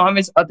 because my mom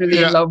is utterly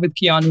Yeah. in love with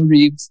Keanu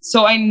Reeves.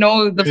 So I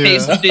know the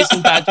face Yeah. of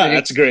Jason Patrick.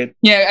 That's great.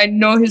 Yeah, I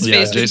know his Yeah,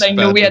 face because Jason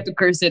I know we Patrick. had to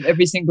curse it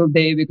every single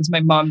day because my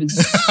mom is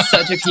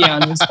such a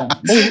Keanu stan.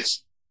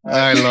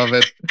 I love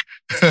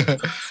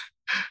it.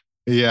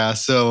 Yeah.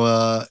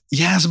 So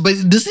yes, but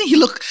doesn't he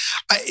look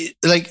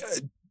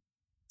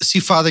see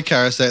Father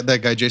Karras,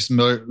 that guy Jason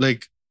Miller,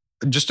 like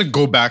just to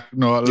go back,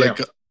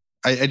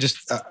 I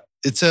just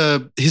it's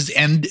his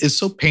end is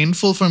so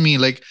painful for me.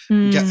 Like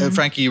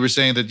Frankie, you were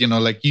saying that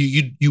like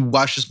you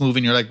watch this movie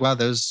and you're like, wow,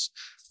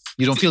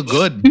 you don't feel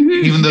good,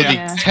 even though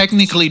Yeah. they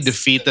technically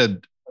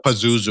defeated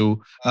Pazuzu.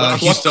 But at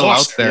He's what still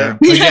cost? out there.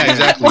 Yeah. Yeah,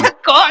 exactly.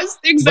 What cost?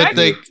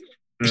 Exactly.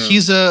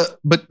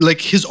 But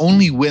like his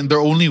only win, their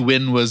only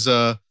win was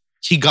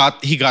he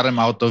got him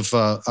out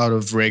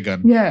of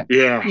Reagan. Yeah.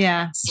 Yeah.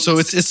 Yeah. So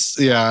it's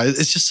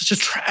just such a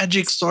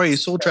tragic story.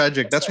 It's so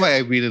tragic. That's why I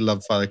really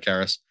love Father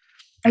Karras.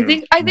 I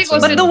think So-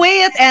 also But the way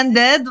it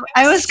ended,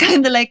 I was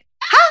kind of like,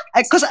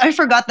 because I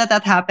forgot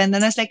that happened.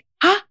 And I was like,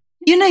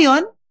 yun na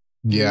yun?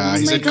 Yeah,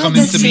 he my said, God, "Come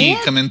that's into me,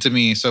 it? come into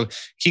me." So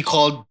he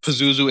called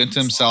Pazuzu into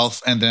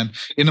himself, and then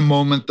in a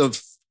moment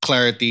of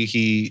clarity,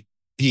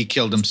 he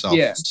killed himself.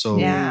 Yeah. So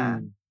Yeah.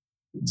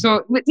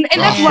 So, and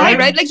that's Wow. why,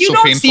 right? Like, you So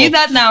don't see painful.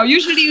 that now.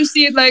 Usually you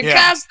see it like, Yeah.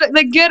 cast,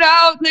 like, get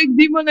out, like,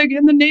 demon, like,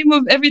 in the name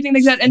of everything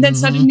like that. And then Mhm.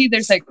 suddenly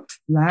there's like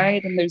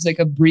light and there's like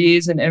a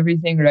breeze and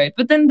everything, right?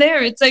 But then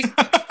there, it's like,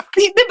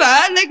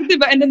 diba? Like,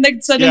 diba? And then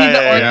like suddenly Yeah, the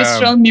yeah, yeah.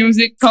 orchestral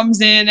music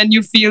comes in and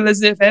you feel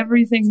as if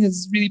everything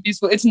is really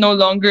peaceful. It's no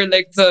longer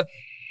like the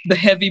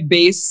heavy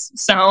bass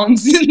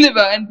sounds,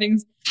 diba? And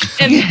things.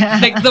 And Yeah.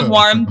 like the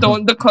warm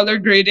tone, the color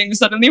grading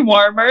suddenly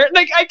warmer.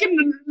 Like I can,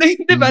 like,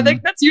 diba? Mhm.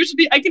 Like that's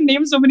usually I can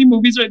name so many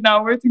movies right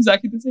now where it's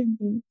exactly the same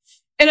thing.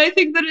 And I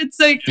think that it's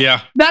like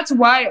yeah, that's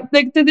why,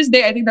 like to this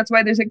day, I think that's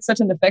why there's like such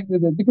an effect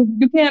with it because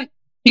you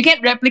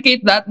can't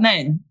replicate that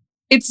name.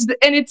 It's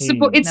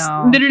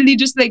No. literally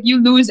just like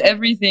you lose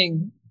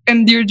everything,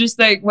 and you're just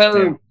like, well,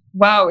 Yeah.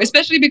 wow.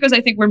 Especially because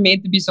I think we're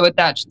made to be so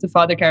attached to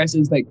Father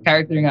Karras' like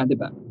character nga,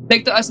 diba?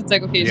 Like to us, it's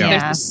like okay, so Yeah.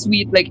 there's this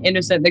sweet, like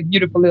innocent, like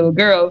beautiful little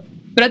girl,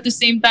 but at the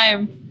same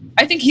time,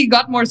 I think he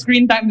got more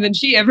screen time than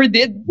she ever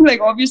did, like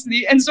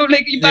obviously. And so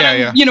like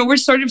Yeah. we're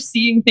sort of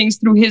seeing things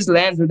through his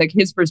lens or like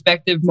his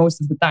perspective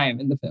most of the time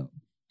in the film.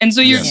 And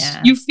so Yes.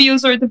 you feel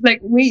sort of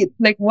like, wait,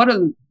 like what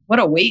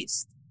a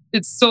waste.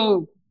 It's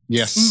so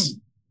yes,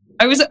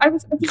 I was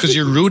because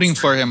you're rooting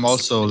for him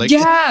also. Like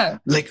yeah.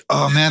 like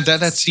oh man,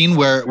 that scene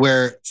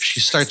where she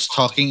starts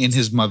talking in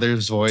his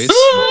mother's voice.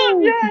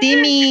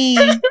 Demi,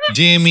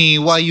 Jimmy,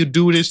 why you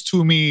do this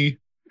to me?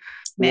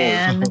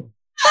 man. But,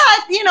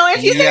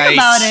 if you think Yikes.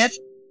 about it,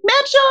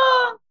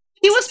 medyo,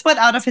 he was put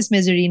out of his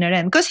misery na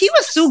rin. Because he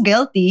was so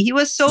guilty. He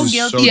was so He was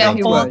guilty so Yeah, the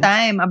he whole was.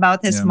 time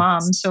about his Yeah.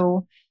 mom.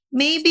 So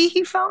maybe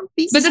he found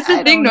peace. But that's the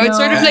I thing, don't though. It's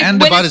sort of know. like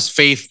and when about it's- his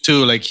faith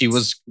too. Like he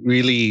was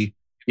really,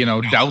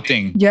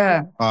 doubting.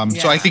 yeah.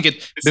 So I Yeah. think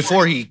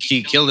before he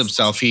killed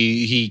himself,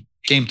 he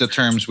came to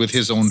terms with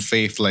his own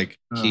faith. Like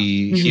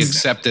he Mhm.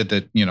 accepted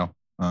that,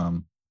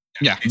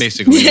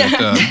 basically, Yeah.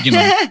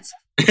 that,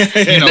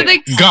 But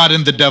like- God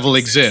and the devil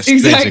exist.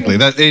 Exactly. Basically,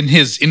 that in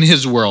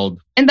his world.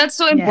 And that's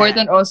so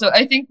important also.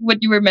 I think what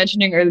you were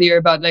mentioning earlier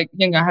about like,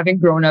 having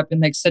grown up in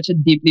like such a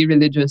deeply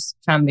religious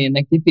family and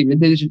like deeply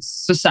religious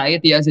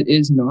society as it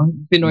is, no?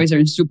 Pinoys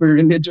are super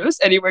religious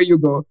anywhere you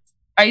go.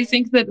 I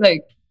think that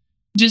like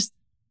just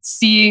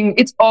seeing,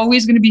 it's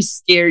always going to be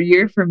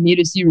scarier for me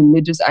to see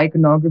religious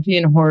iconography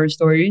in horror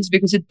stories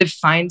because it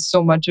defines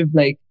so much of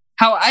like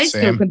how I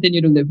still Same.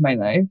 continue to live my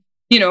life.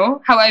 You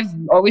know, how I've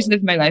always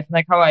lived my life, and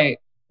like how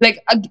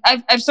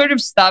I've sort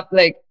of stopped.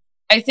 Like,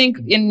 I think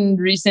in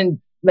recent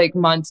like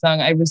months now,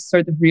 I was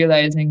sort of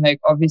realizing like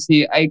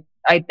obviously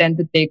I tend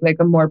to take like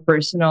a more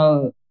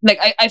personal, like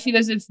I feel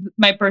as if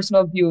my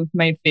personal view of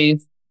my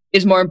faith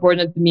is more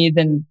important to me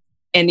than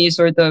any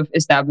sort of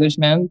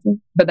establishment.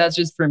 But that's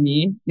just for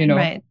me, you know.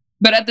 Right.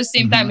 But at the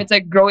same time, it's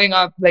like growing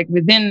up like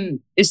within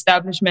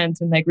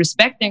establishments and like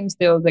respecting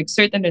still like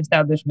certain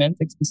establishments,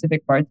 like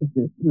specific parts of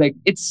it. Like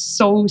it's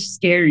so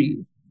scary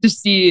to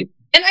see.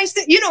 And I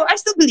still, I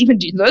still believe in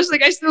Jesus.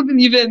 Like I still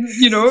believe in,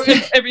 in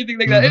everything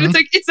like that. And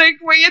it's like,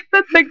 wait,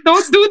 like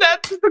don't do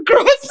that to the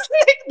cross.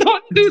 Like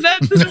don't do that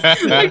to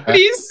the, like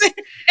please.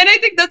 And I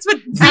think that's what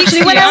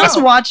Actually, when freaks me I was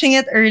out. watching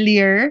it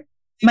earlier,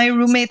 my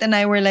roommate and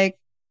I were like,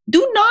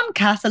 do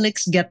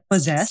non-Catholics get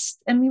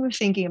possessed? And we were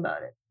thinking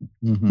about it.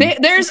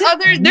 There's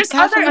other ano,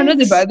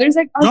 Catholics? diba? There's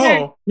like other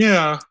No,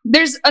 yeah.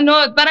 there's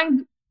ano,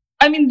 parang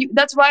I mean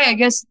that's why I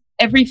guess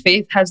every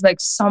faith has like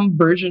some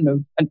version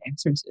of an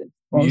exorcist.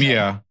 Also,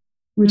 Yeah.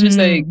 which is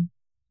like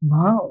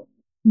wow.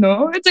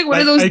 No, it's like one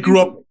of those I grew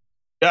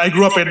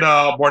up in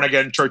a born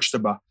again church,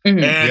 diba? Mhm.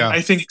 And Yeah.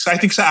 I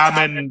think sa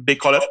amin they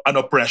call it an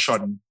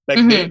oppression. Like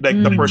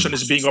Mhm. the person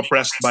is being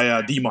oppressed by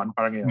a demon,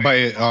 parang yun.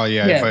 By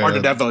Yeah. by Or the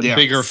a devil, yeah.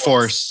 bigger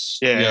force.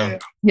 Yeah.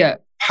 Yeah.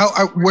 How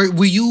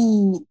were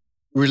you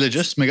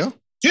religious, Miguel?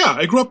 Yeah,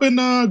 I grew up in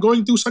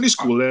going to Sunday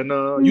school and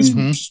youth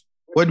Mhm. groups.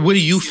 What do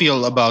you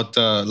feel about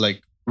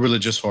like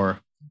religious horror?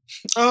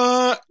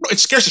 It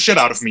scares the shit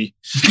out of me.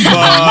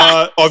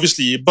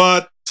 Obviously,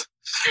 but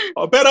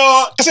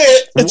pero kasi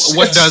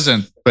What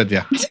doesn't? But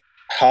yeah.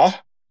 Huh?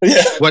 Yeah.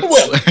 What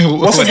Well,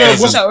 what wasn't there,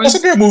 doesn't?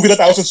 wasn't there a movie that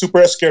I was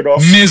super scared of?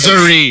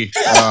 Misery.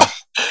 Oh,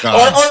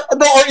 God.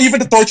 Or even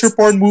the torture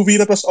porn movie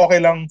that was okay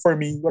lang for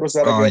me. What was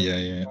that Oh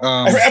again?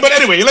 yeah. But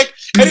anyway, like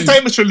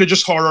anytime it's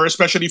religious horror,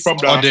 especially from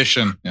the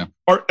Audition. Yeah.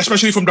 or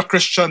especially from the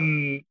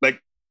Christian like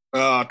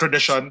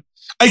tradition.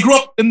 I grew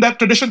up in that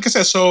tradition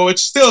kasi, so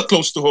it's still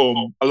close to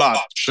home a lot.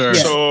 Sure.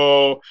 Yeah.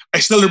 So I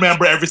still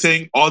remember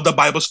everything. All the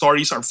Bible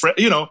stories are,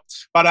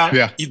 parang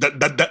Yeah.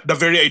 the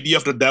very idea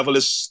of the devil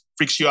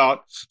freaks you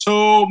out.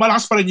 So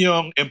malakas pa rin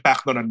yung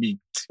impact nun on me.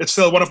 It's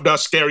still one of the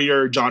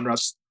scarier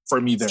genres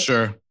for me there.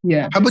 Sure.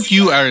 Yeah. How about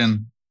you,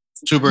 Aaron?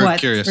 Super What?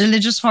 curious.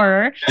 Religious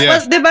horror? Yeah.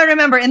 Well, diba,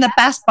 remember in the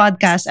past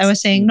podcast, I was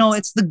saying, no,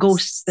 it's the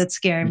ghosts that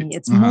scare me.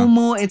 It's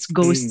Mumu, it's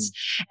ghosts.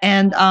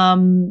 And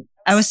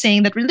I was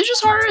saying that religious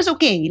horror is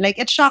okay. Like,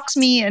 it shocks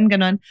me and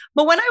ganon.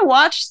 But when I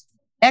watched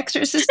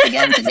Exorcist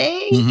again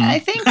today, Mhm. I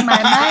think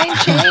my mind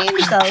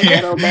changed a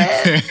little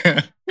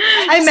bit.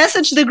 I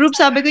messaged the group,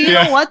 sabi ko, you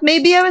Yeah. know what?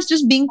 Maybe I was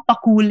just being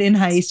pa-cool in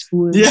high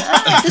school. Yeah.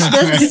 This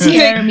doesn't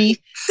scare me.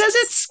 Because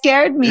it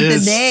scared me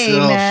It's today,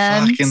 so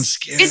man. fucking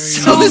scary.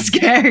 It's So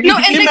scary. No,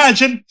 and like,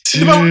 Imagine.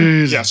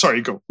 Dude. Yeah, sorry,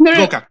 go. No,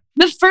 no. Go, Kat.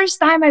 the first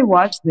time I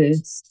watched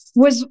this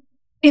was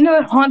in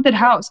a haunted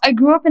house. I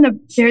grew up in a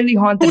fairly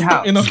haunted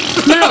house. You know?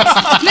 No,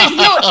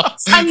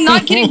 I'm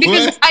not kidding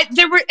because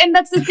and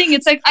that's the thing.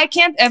 It's like I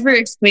can't ever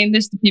explain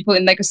this to people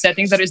in like a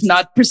setting that is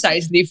not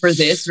precisely for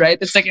this, right?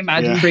 It's like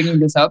imagine Yeah. bringing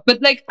this up,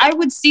 but like I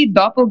would see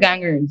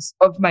doppelgangers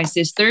of my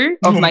sister,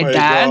 of Oh my my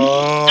dad.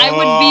 I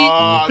would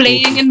God. be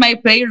playing in my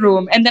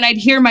playroom, and then I'd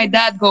hear my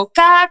dad go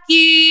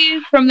 "Kaki"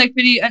 from like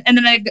pretty, and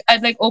then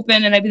I'd like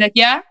open and I'd be like,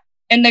 "Yeah,"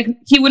 and like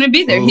he wouldn't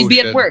be there. Oh, He'd be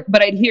shit. at work,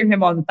 but I'd hear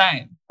him all the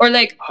time. Or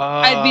like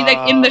I'd be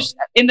like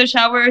in the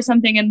shower or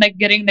something and like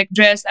getting like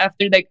dressed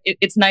after like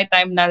it's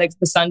nighttime now, like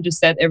the sun just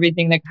set,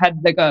 everything, like had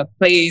like a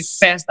play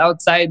fest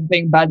outside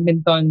playing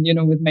badminton,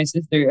 with my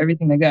sister,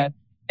 everything like that.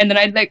 And then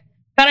I'd like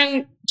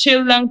parang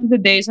chill lang to the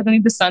day, suddenly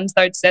the sun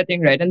starts setting,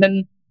 right? And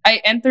then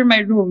I enter my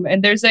room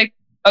and there's like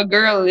a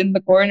girl in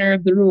the corner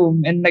of the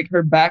room and like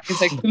her back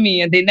is like to me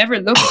and they never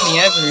look at me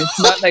ever.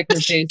 It's not like her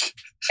face.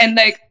 And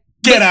like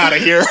Get out of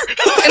here.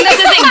 and that's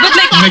the thing, but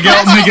like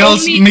that's the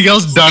only-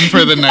 Miguel's done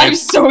for the I'm night.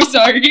 so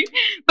sorry.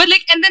 But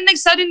like, and then like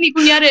suddenly,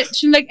 kunyari,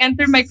 she'll like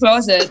enter my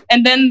closet,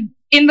 and then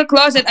in the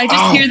closet, I just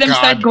Oh, hear them God.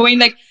 start going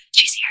like,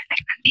 "She's here, like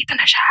nandito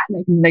na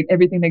siya," like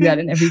everything like that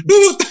and everything.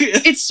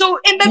 It's so,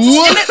 and that's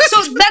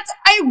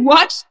I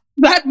watched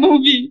that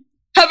movie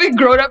having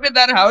grown up in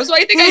that house. So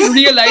I think I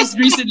realized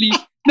recently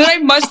that I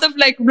must have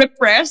like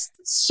repressed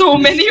so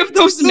many of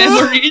those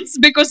memories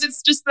because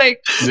it's just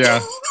like, Yeah.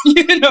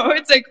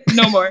 it's like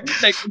no more.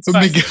 Like it's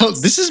fine. Miguel,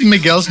 this is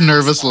Miguel's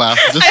nervous laugh.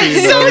 Just so I'm you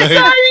so know, like,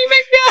 sorry,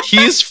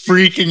 Miguel. he's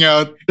freaking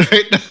out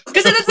right now.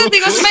 Because that's the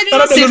thing. Also, my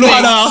Parang little naluluha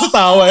sibling. na ako sa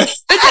tawa eh.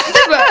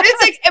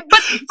 It's like,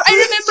 but I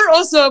remember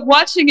also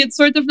watching it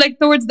sort of like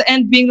towards the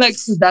end being like,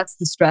 so that's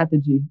the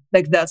strategy.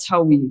 Like, that's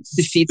how we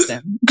defeat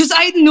them. Because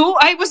I knew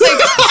I was like,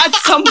 at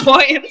some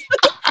point,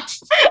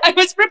 I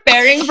was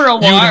preparing for a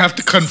war. You would have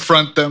to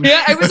confront them.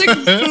 Yeah, I was like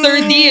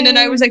 30 and then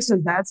I was like, so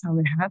that's how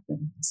it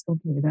happens.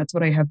 Okay, that's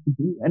what I have to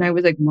do. And I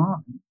was like,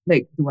 Mom,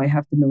 like, do I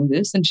have to know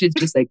this? And she's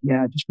just like,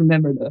 yeah, just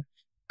remember the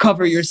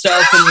cover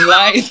yourself in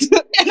light.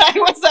 And I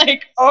was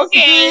like,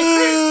 okay.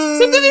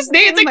 So to this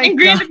day, it's Oh like my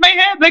ingrained God. in my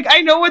head. Like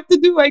I know what to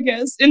do, I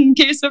guess, in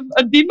case of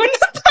a demon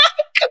attack,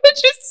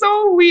 which is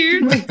so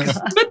weird.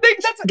 But like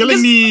that's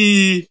Galing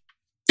ni...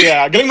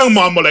 Yeah, galing ng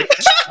mom mo, like,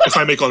 if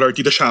I may call her,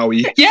 Tita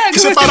Shawi. yeah.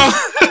 Kasi parang...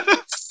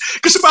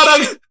 kasi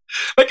parang...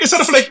 Like, instead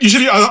of like,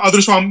 usually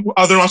other moms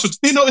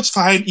would, it's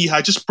fine,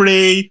 Iha, just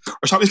pray.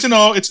 Or something,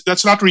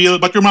 that's not real.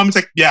 But your mom is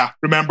like, yeah,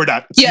 remember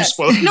that. It's Yeah.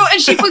 useful. No, and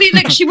she fully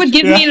like she would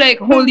give me like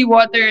holy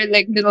water,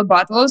 like little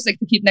bottles, like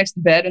to keep next to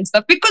bed and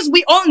stuff. Because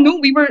we all knew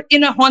we were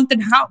in a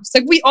haunted house.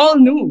 Like we all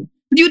knew.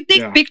 You'd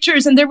take Yeah.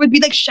 pictures and there would be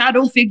like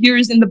shadow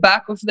figures in the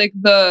back of like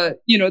the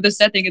the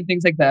setting and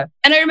things like that.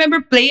 And I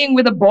remember playing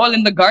with a ball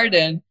in the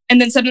garden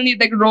and then suddenly it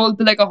like rolled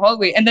to like a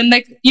hallway. And then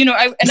like,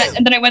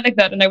 and then I went like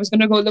that and I was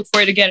gonna go look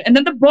for it again. And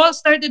then the ball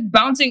started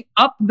bouncing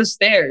up the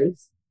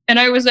stairs. And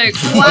I was like,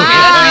 okay,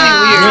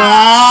 that's really weird.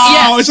 Wow!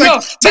 Yeah, It's no,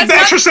 like, it's like The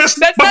that's Exorcist,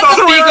 That's but not the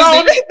the other way peak around.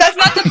 of this. That's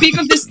not the peak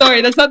of this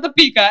story. That's not the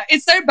peak.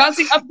 It started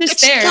bouncing up the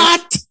stairs.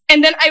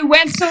 And then I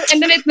went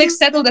and then it like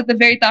settled at the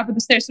very top of the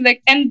stairs. So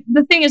like, and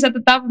the thing is, at the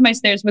top of my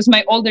stairs was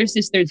my older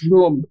sister's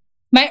room.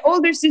 My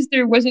older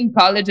sister was in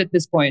college at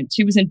this point.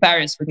 She was in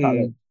Paris for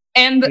college.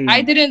 And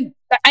I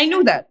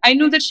knew that. I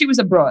knew that she was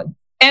abroad.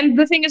 And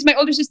the thing is, my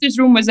older sister's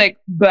room was like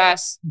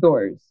glass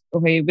doors.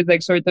 Okay, with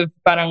like sort of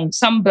parang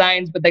some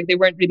blinds, but like they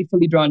weren't really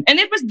fully drawn. And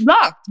it was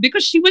locked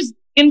because she was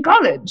in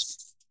college.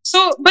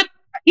 So, but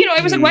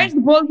I was like, why is the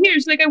ball here?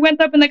 So like I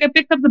went up and like I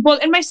picked up the ball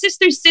and my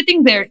sister's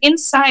sitting there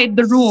inside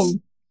the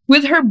room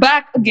with her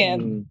back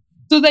again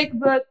to like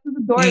to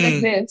the door like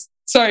this.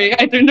 Sorry,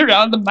 I turned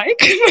around the mic.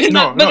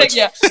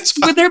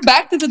 With her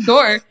back to the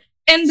door.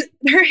 And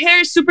her hair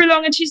is super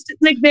long and she's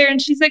like there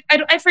and she's like,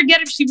 I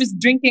forget if she was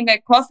drinking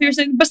like coffee or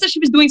something, but she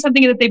was doing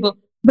something at the table,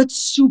 but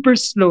super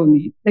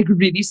slowly, like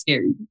really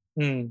scary.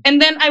 And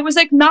then I was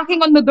like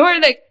knocking on the door,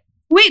 like,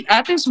 wait,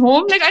 Ate's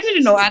home? Like, I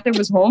didn't know Ate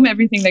was home,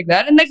 everything like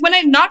that. And like when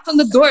I knocked on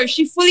the door,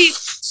 she fully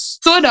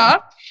stood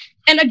up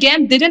and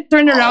again didn't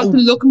turn around to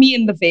look me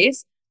in the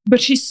face,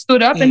 but she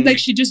stood up and like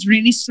she just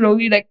really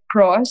slowly like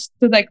crossed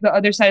to like the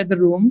other side of the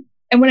room.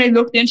 And when I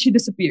looked in, she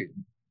disappeared.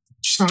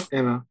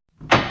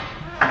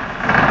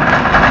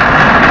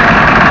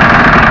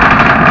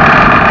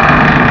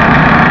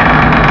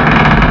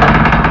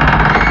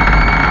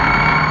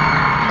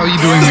 How are you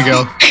doing,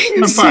 Miguel?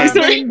 I'm fine.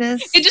 Sorry.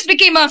 It just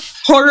became a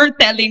horror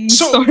telling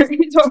story.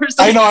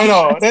 I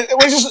know.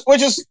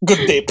 Which is good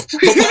tape.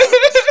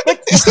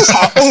 But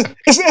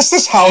is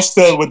this house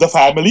still with the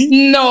family?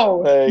 No,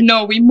 Like,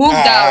 no, we moved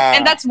out,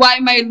 and that's why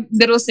my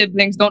little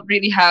siblings don't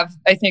really have,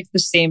 I think, the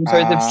same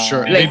sort of.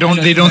 Sure. Like,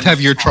 They don't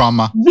have your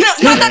trauma.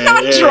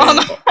 not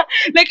trauma.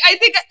 Like I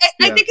think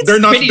it's they're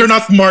pretty.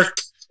 not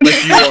marked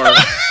like you are.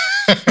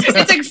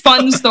 It's like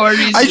fun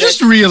stories. I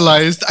just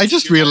realized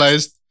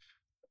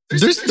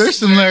there's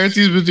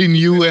similarities between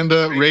you and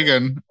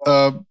Reagan.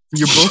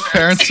 You're both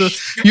parents.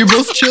 You're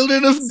both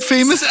children of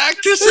famous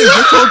actresses.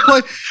 That's the whole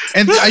point.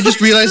 And I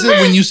just realized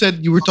that when you said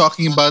you were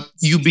talking about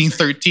you being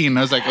 13, I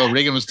was like, oh,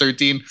 Reagan was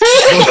 13.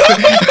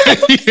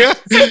 Yeah.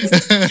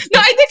 No,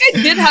 I think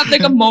I did have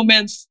like a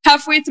moment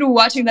halfway through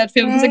watching that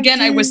film because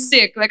again I was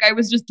sick. Like I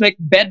was just like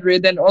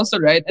bedridden also,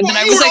 right? And then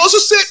I You was were like, also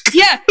sick.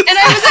 yeah, and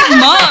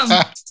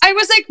I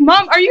was like,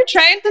 Mom, are you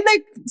trying to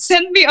like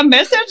send me a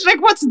message?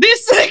 Like, what's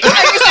this? Like, I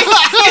was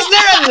like, is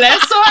there a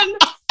lesson?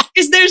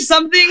 Is there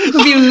something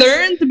to be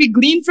learned, to be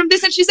gleaned from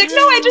this? And she's like, no,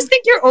 I just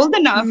think you're old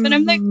enough. And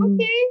I'm like,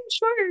 okay,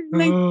 sure.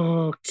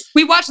 Like,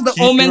 we watched The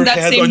Keep Omen your that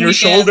head same on your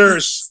weekend.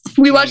 shoulders.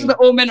 We watched The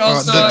Omen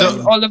also, the-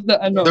 and all of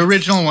the The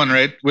original one,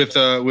 right? With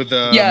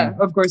yeah,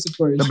 of course.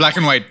 the black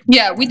and white.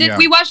 Yeah, we did. Yeah.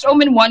 We watched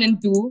Omen 1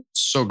 and 2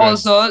 So good.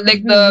 also,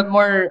 like the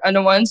more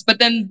ones. But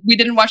then we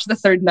didn't watch the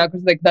third now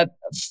because like that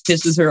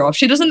pisses her off.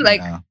 She doesn't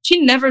like. Yeah. She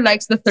never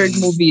likes the third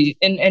movie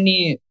in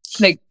any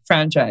like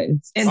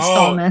franchise.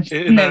 Installment.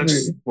 Never.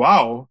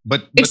 Wow.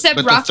 But Except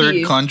the Rocky.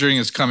 third Conjuring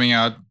is coming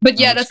out. But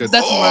yeah, Looks that's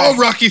good. why.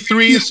 Rocky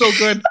 3 is so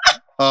good.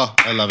 Oh,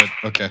 I love it.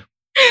 Okay.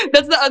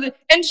 That's the other.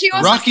 And she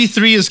also. Rocky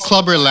 3 is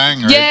Clubber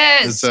Lang, right?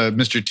 Yes. It's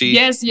Mr. T.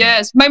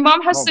 Yes. My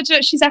mom has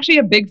Oh. she's actually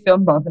a big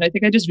film buff, and I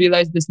think I just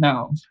realized this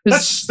now.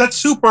 'Cause, That's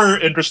super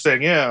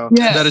interesting. Yeah.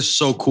 yeah. That is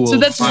so cool. So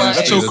that's why-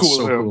 That's so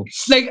cool,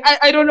 yeah. Like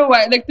I don't know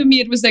why. Like to me,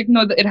 it was like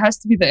no, it has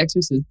to be The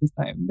Exorcist this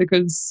time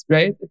because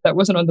right, if that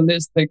wasn't on the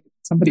list, like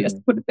somebody has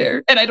to put it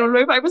there, and I don't know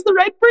if I was the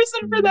right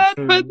person for that,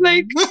 but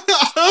like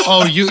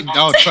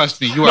Oh, trust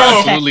me, you are No.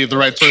 absolutely the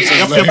right person.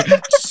 Yep, Like,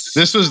 yep.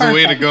 This was the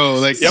way to go.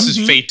 Like this is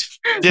fate.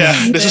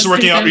 Yeah, this is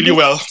working out really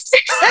well.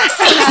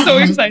 I'm so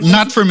excited.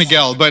 Not for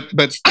Miguel, but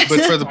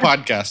for the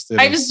podcast. it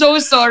I'm is. so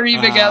sorry,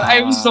 Miguel.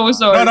 I'm so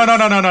sorry.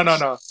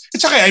 No.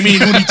 It's okay. I mean,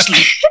 who needs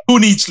sleep? Who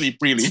needs sleep,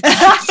 really?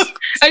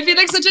 I feel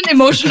like such an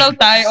emotional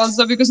tie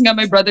also because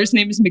my brother's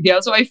name is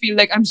Miguel, so I feel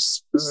like I'm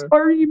so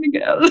sorry,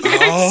 Miguel.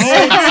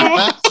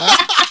 Oh.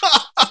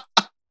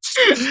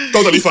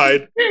 Totally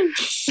fine.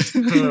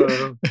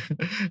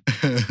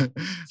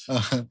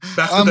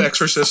 Back to The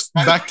Exorcist.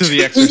 Back to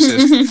The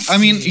Exorcist. I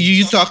mean,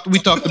 we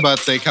talked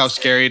about like how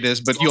scary it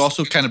is, but you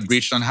also kind of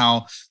breached on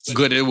how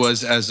good it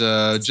was as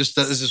a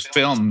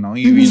film. No,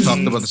 you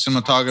talked about the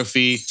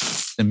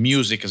cinematography, the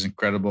music is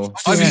incredible.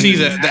 Obviously,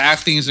 the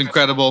acting is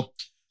incredible.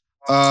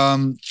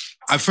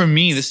 For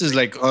me, this is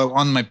like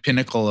on my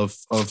pinnacle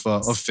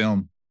of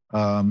film.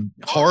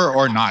 Horror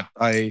or not,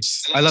 I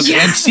love it.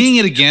 And seeing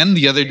it again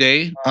the other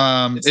day,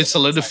 it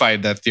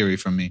solidified that theory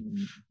for me.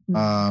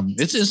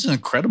 It's an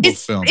incredible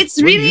film. It's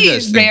What do you really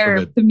guys think of rare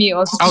it? to me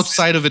also.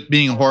 Outside of it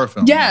being a horror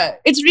film. Yeah,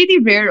 it's really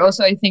rare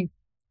also, I think,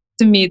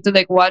 to me to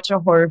like watch a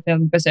horror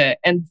film kasi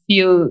and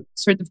feel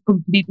sort of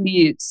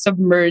completely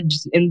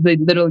submerged in the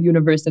little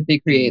universe that they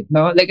create.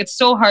 No, like it's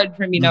so hard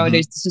for me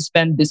nowadays to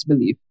suspend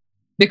disbelief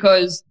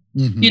because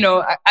you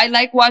know I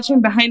like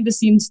watching behind the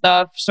scenes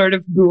stuff. Sort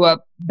of grew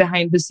up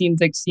behind the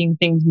scenes, like seeing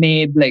things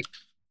made. Like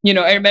you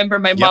know, I remember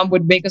my mom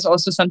would make us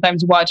also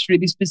sometimes watch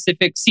really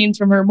specific scenes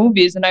from her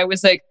movies, and I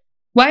was like,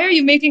 why are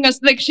you making us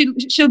like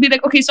she'll be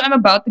like, okay, so I'm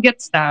about to get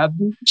stabbed.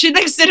 She'd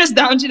like sit us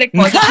down, she'd like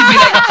pause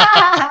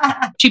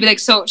it, she'd be like,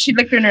 so she'd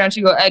like turn around,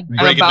 she'd go, I'm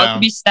Break it about down. to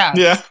be stabbed.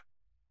 Yeah.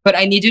 But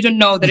I need you to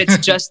know that it's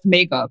just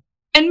makeup.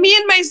 And me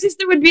and my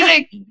sister would be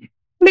like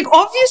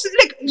obviously,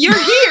 like you're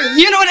here.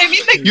 You know what I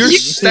mean? Like You're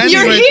standing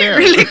you're right here.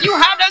 there. Like you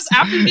had us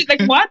after this.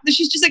 Like what?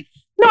 She's just like,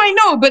 no, I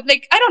know, but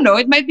like I don't know.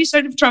 It might be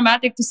sort of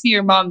traumatic to see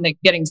your mom like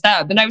getting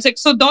stabbed. And I was like,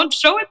 so don't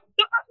show it.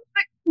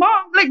 Like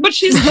mom, like, but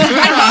she's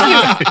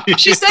I love you.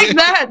 She's like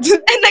that.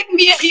 And like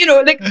me, you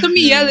know, like to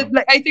me,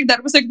 like I think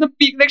that was like the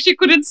peak. Like she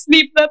couldn't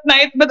sleep that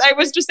night, but I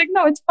was just like,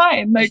 no, it's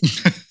fine. Like,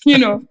 you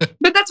know.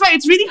 But that's why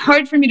it's really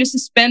hard for me to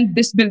suspend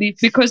disbelief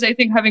because I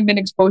think having been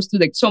exposed to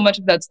like so much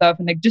of that stuff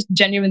and like just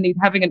genuinely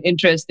having an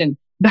interest in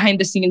behind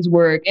the scenes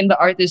work and the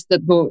artists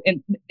that go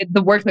in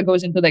the work that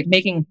goes into like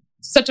making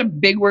such a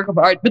big work of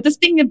art. But the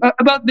thing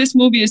about this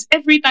movie is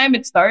every time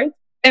it starts,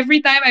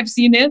 every time I've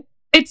seen it,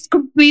 it's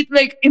complete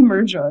like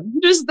immersion.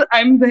 Just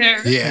I'm there.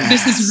 Yes.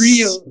 This is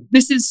real.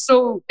 This is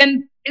so,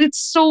 and it's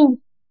so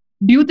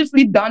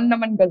beautifully done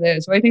naman kasi.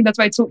 So I think that's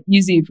why it's so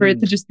easy for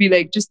it to just be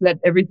like, just let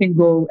everything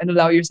go and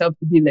allow yourself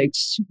to be like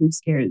super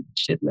scared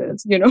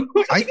shitless, you know?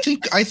 I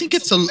think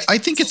it's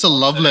a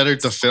love letter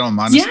to film,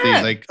 honestly.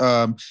 Yeah. Like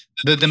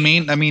the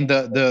main, I mean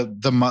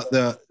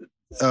the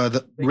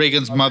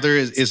Reagan's mother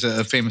is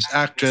a famous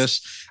actress.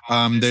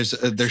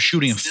 They're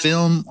shooting a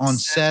film on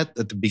set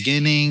at the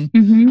beginning.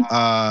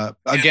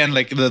 Again,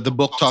 like the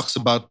book talks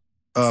about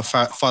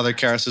Father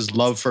Karras's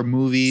love for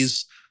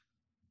movies.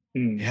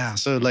 Yeah,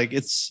 so like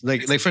it's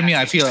like for me,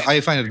 I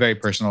find it very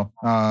personal.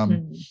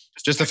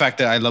 Just the fact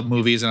that I love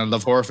movies and I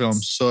love horror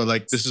films. So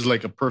like this is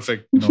like a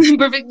perfect,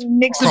 Perfect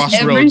mix of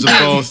crossroads everything. of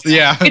both.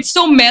 Yeah. It's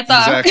so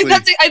meta.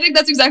 Exactly. I think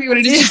that's exactly what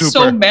it is. It's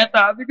so Super.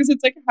 meta because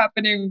it's like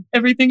happening.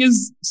 Everything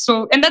is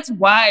so, and that's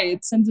why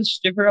it sends a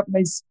shiver up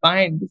my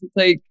spine because it's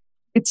like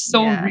it's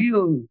so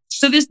real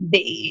to this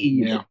day.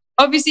 Yeah.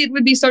 Obviously, it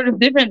would be sort of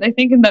different. I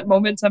think in that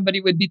moment, somebody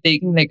would be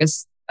taking like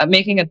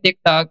making a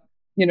TikTok,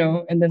 you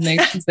know, and then like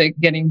she's like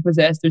getting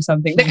possessed or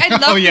something. Like I'd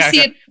love to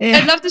see it.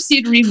 I'd love to see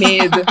it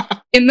remade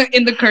in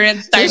the current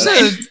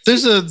timeline.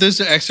 There's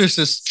an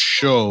Exorcist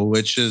show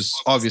which is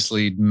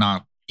obviously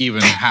not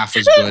even half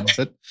as good,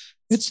 but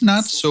it's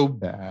not so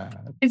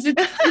bad Is it?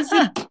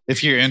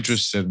 if you're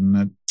interested in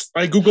it.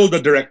 I googled the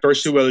director,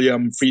 si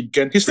William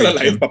Friedkin. He's still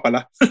alive pa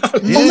pala.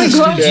 Oh my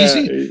God.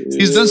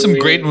 He's done some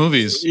great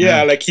movies.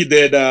 Yeah, like he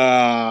did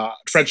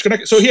French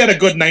Connection. So he had a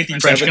good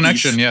 1970s. French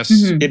Connection, yes.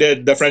 He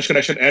did the French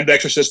Connection and The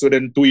Exorcist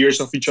within 2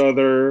 years of each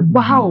other.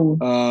 Wow.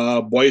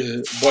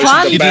 Boys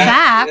Fun in the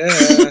Back.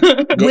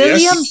 fact, Yeah.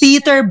 William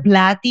Peter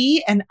Blatty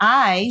and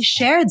I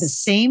share the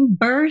same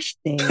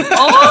birthday.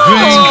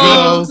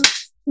 Oh. Bingo.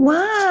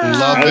 Wow.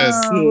 Love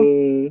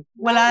it.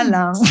 Wala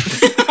lang.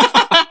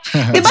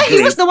 Diba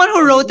he was the one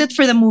who wrote it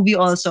for the movie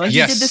also. He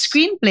Yes. did the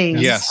screenplay.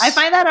 Yes. I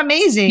find that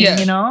amazing, Yeah.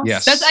 you know?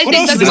 Yes. I What think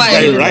else that's did this why.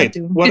 guy did write? that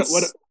too.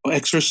 What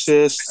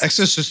Exorcist?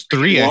 Exorcist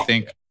 3, I Wa-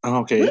 think.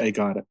 Okay, I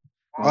got it.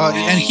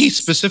 And he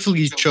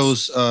specifically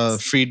chose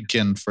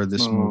Friedkin for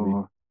this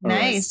movie.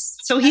 Nice.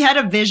 So he had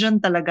a vision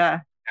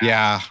talaga.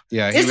 Yeah. He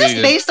Is really this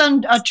did. based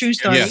on a true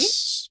story?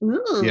 Yes.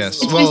 Ooh.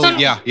 Yes. It's Well, based on-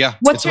 yeah.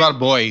 What's It's about a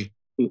boy.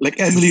 Like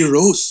Emily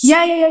Rose.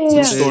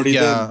 Yeah. Story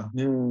Yeah.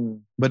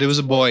 then. But it was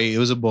a boy. It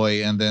was a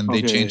boy. And then they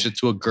Okay. changed it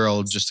to a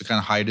girl just to kind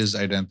of hide his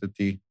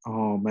identity.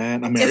 Oh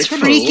man, It's American.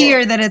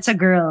 freakier that it's a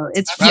girl.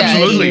 It's Yeah,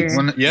 Absolutely.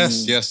 freakier.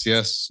 Yes.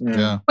 Yeah.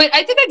 Yeah. Wait,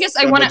 I guess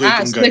I Yeah, want to but they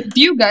ask, can like, do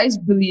you guys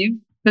believe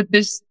that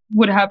this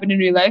would happen in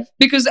real life?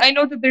 Because I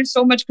know that there's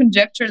so much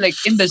conjecture, like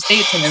in the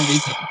States and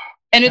everything.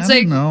 And it's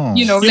like, know.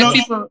 you know, You like know-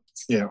 people,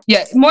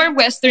 Yeah. more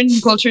Western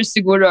cultures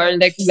siguro are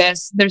like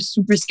they're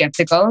super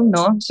skeptical,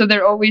 no? So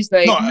they're always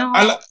like,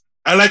 no.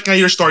 I like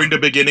your story in the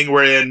beginning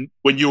wherein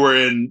when you were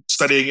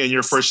studying in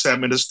your first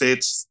sem in the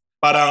States,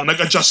 parang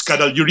nag-adjust ka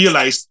dahil you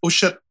realized, oh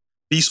shit,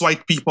 these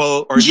white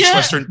people or these Yeah.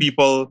 Western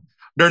people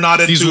They're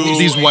not into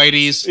these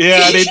whiteys.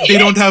 Yeah, they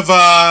don't have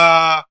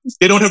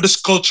this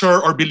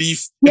culture or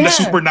belief in the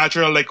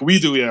supernatural like we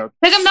do. Yeah,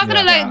 like I'm not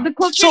gonna lie, the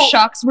culture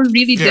shocks were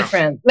really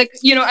different. Like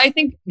I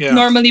think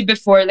normally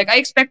before, like I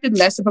expected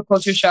less of a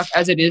culture shock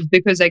as it is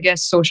because I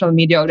guess social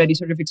media already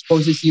sort of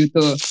exposes you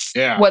to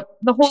what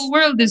the whole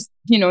world is,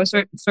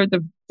 sort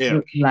of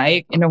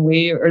like in a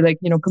way, or like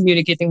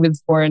communicating with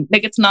foreign.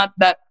 Like it's not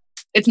that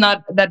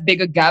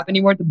big a gap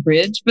anymore to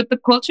bridge. But the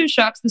culture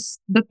shocks,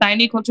 the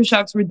tiny culture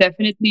shocks were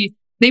definitely,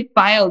 they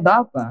piled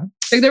up.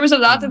 Like there was a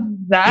lot of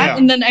that.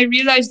 And then I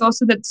realized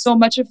also that so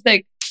much of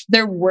like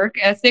their work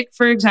ethic,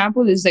 for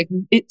example, is like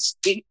it's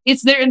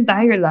their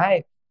entire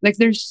life. Like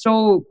they're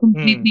so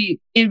completely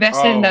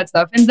invested in that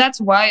stuff. And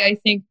that's why I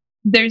think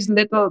there's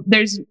little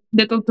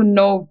to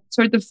no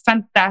sort of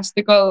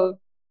fantastical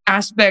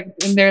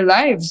aspect in their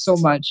lives so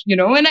much, and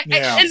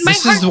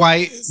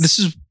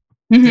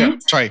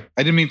sorry,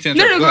 I didn't mean to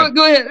interrupt. No,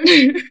 go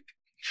ahead.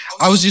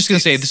 I was just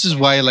gonna say this is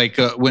why, like,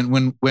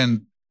 when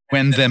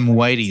them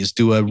whiteys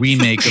do a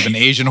remake of an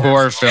Asian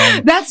horror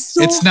film,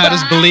 it's not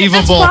as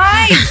believable.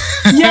 That's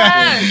right.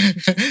 Yeah,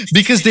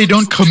 because they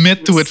don't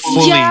commit to it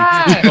fully.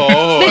 Yeah,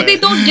 like they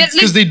don't get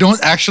because they don't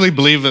actually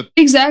believe it.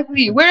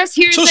 Exactly. Whereas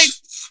here, it's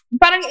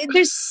like, parang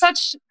there's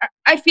such.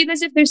 I feel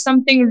as if there's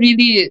something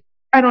really.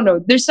 I don't know.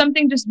 There's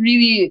something just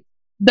really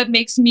that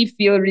makes me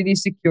feel really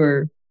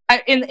secure.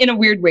 In a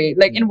weird way,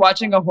 like in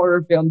watching a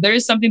horror film, there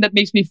is something that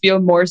makes me feel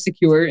more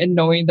secure in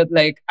knowing that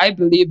like I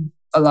believe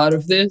a lot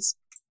of this,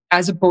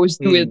 as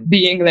opposed to it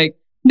being like,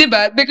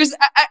 diba? Because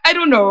I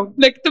don't know.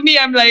 Like to me,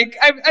 I'm like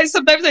I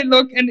sometimes I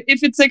look, and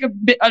if it's like a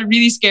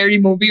really scary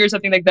movie or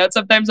something like that,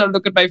 sometimes I'll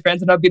look at my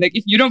friends and I'll be like,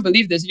 if you don't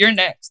believe this, you're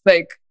next.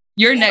 Like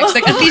you're next.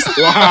 Like at least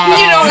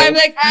I'm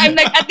like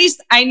at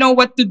least I know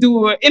what to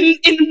do in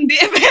the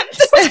event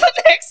of an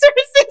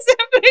exorcism.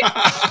 Like,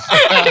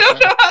 I don't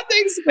know how to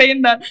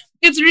explain that.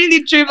 It's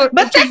really trivial.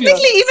 But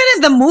technically, even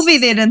in the movie,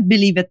 they didn't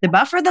believe it,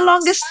 diba? For the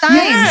longest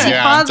time.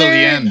 Father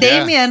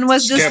Damien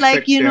was just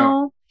skeptic,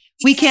 like,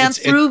 we can't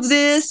prove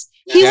this.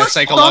 He was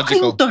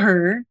talking to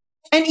her.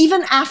 And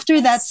even after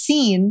that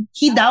scene,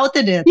 he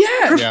doubted it.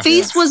 Yeah. Her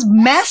face was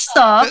messed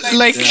up.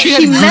 Like she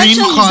had green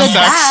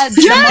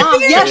contacts. She had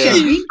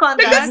green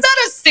contacts. Like, that's not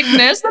a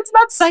sickness. That's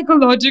not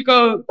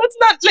psychological. That's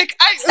not like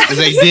I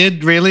like,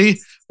 did really?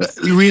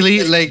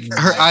 Really? Like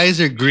her eyes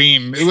are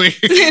green.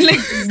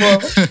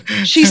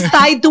 She's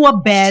tied to a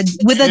bed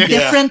with a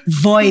different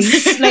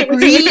voice. Like,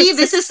 really?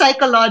 This is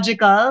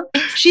psychological?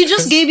 She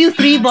just gave you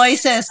 3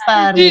 voices,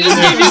 pare. She just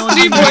gave you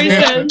 3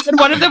 voices. And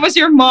one of them was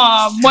your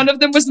mom. One of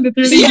them was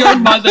literally your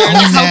mother.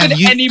 How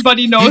could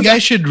anybody know You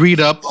guys should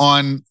read up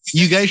on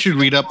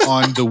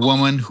the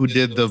woman who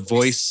did the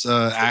voice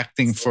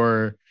acting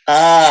for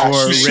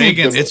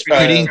Reagan. It's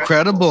pretty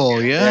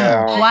incredible.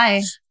 Yeah.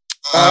 Why?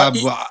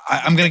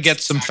 I'm gonna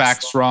get some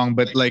facts wrong,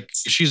 but like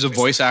she's a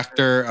voice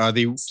actor.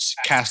 They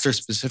cast her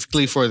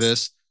specifically for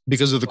this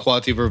because of the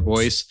quality of her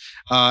voice.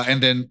 And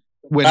then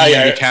when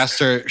they cast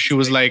her, she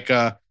was like,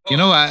 I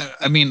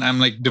mean, I'm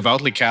like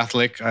devoutly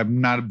Catholic. I'm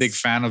not a big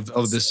fan of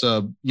this,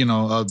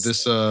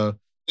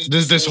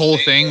 this whole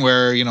thing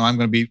where I'm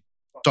gonna be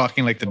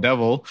talking like the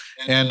devil,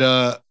 and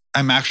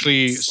I'm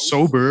actually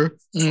sober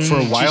for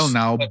a while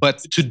now. But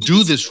to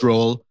do this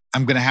role,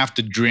 I'm gonna have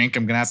to drink.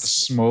 I'm gonna have to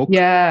smoke.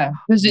 Yeah.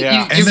 And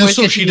then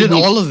so she did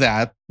all of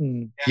that.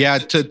 Yeah,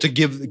 to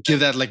give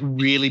that like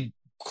really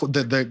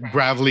the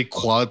gravelly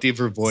quality of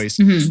her voice.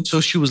 So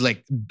she was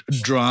like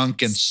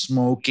drunk and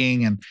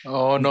smoking, and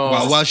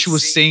while she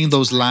was saying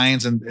those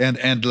lines,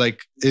 and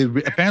like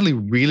it apparently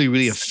really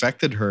really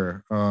affected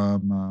her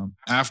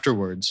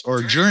afterwards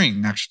or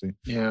during actually.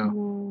 Yeah.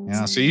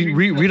 So you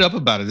read up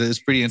about it. It's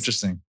pretty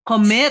interesting.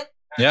 Commit.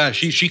 Yeah,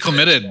 she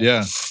committed.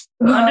 Yeah.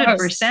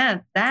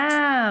 100%.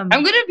 Damn.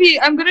 I'm gonna be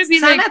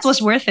Sana, like, it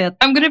was worth it.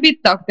 I'm gonna be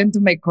tucked into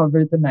my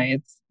cover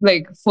tonight,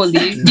 like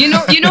fully. You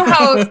know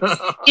how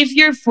if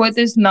your foot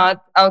is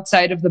not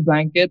outside of the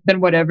blanket,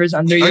 then whatever's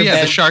under your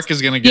bed. The shark is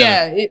gonna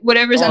get it.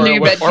 Whatever's under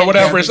your bed, or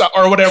whatever's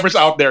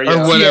out there,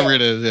 or whatever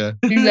it is. Yeah,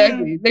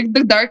 exactly. Like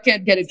the dark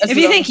can't get it. If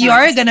you think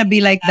you're gonna be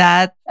like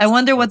that, I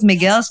wonder what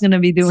Miguel's gonna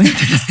be doing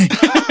tonight.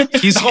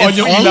 He's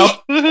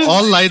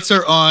all lights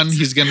are on.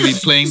 He's gonna be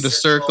playing the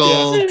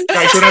circle.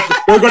 Guys,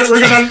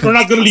 we're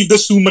not gonna leave the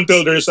Zoom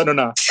until there's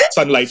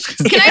sunlight.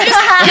 Can I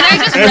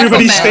just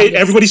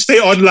everybody stay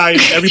online.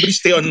 Everybody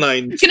stay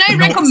online. Can I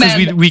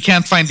recommend? We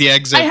can't find the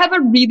exit. I have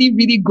a really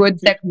really good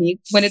technique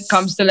when it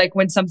comes to like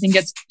when something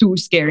gets too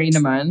scary,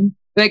 naman.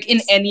 Like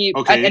at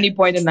any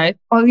point in life,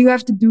 all you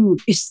have to do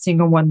is sing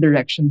a One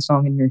Direction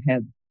song in your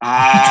head.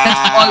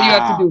 That's all you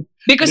have to do.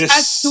 Because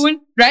as soon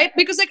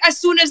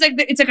as like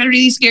it's like a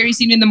really scary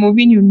scene in the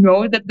movie, and you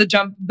know that the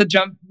jump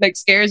like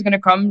scare is gonna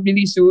come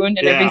really soon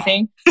and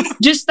everything,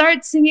 just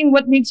start singing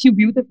What Makes You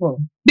Beautiful.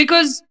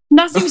 Because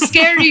nothing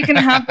scary can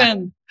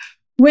happen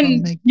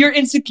when you're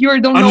insecure,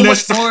 don't know what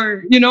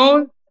for,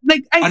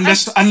 Like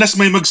unless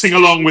may mag-sing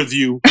along with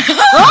you. And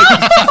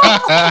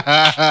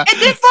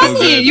it's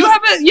funny. You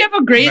have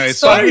a great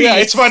story. Yeah,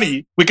 it's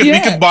funny. We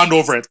can bond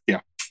over it. Yeah.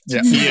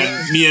 Yeah.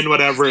 Me and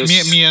whatever is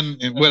Me and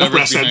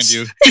whatever's behind presents.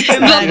 you.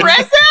 The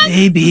present.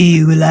 Baby,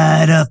 you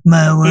light up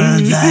my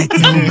world like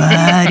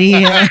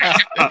nobody else.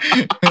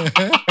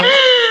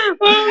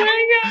 Oh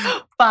my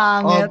god.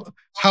 Pangit.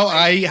 How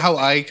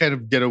I kind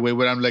of get away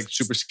when I'm like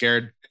super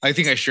scared. I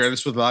think I share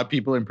this with a lot of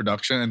people in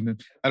production,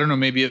 and I don't know,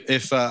 maybe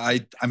if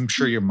I'm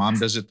sure your mom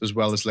does it as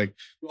well. It's like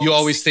you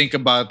always think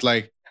about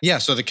like, yeah,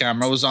 so the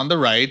camera was on the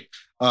right.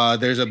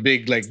 There's a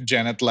big like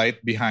Janet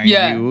light behind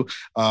Yeah. you.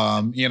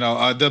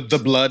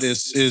 The blood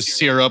is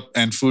syrup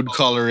and food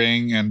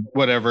coloring and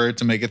whatever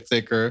to make it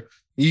thicker.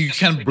 You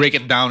can break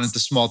it down into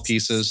small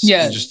pieces,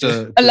 Yeah. just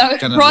to Allow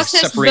kind of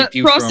process separate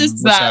you from process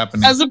what's that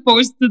happening. as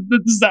opposed to the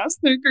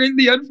disaster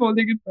currently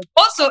unfolding in front.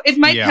 Also, it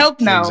might Yeah, help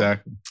now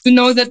Exactly. to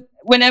know that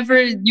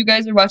whenever you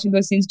guys are watching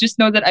those scenes, just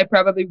know that I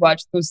probably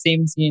watched those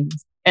same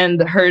scenes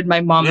and heard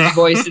my mom's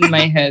voice in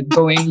my head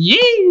going,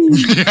 "Yee!"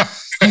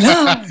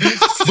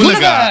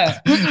 Bulaga.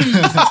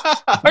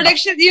 Or like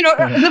shit,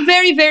 the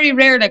very, very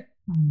rare like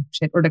oh,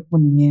 shit, or like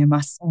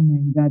punyemas. Oh my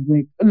god,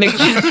 like and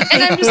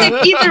I'm just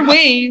like, either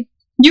way,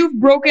 you've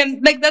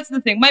broken. Like that's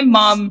the thing. My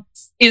mom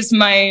is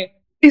my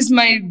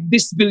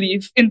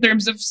disbelief in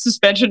terms of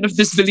suspension of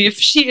disbelief.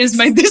 She is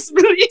my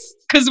disbelief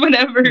because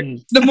whenever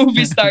the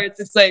movie starts,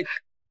 it's like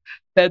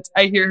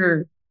I hear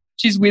her.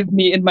 She's with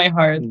me in my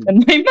heart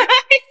and my mind.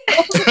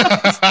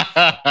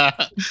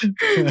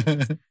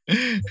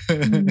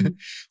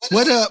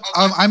 What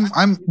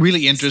I'm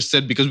really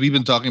interested because we've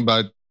been talking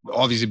about,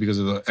 obviously because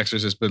of The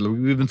Exorcist, but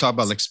we've been talking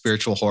about like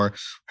spiritual horror.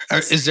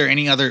 Is there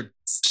any other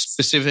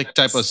specific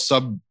type of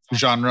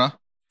sub-genre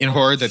in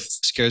horror that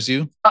scares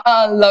you? Or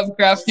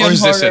Lovecraftian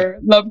is this horror.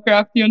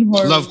 Lovecraftian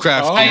horror.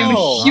 Lovecraft. Oh. I am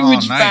a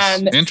huge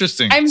fan.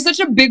 Interesting. I'm such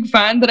a big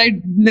fan that I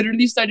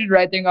literally started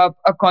writing up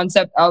a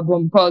concept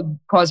album called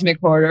Cosmic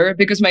Horror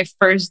because my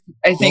first,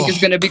 I think, is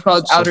going to be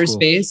called so Outer cool.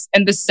 Space.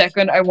 And the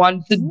second, I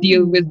want to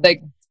deal with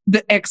like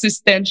the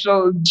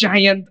existential,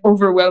 giant,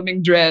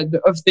 overwhelming dread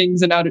of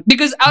things in outer...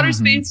 Because outer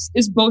space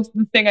is both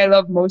the thing I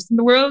love most in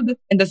the world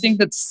and the thing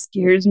that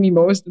scares me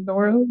most in the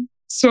world.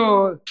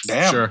 So...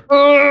 Damn.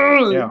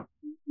 Sure. Yeah.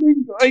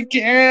 I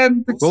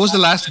can't. What was the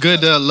last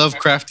good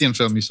Lovecraftian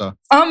film you saw?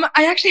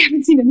 I actually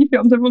haven't seen any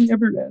films. I've only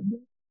ever read.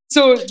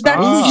 So that's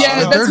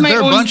There my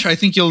are a own bunch I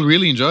think you'll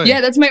really enjoy. Yeah,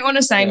 that's my own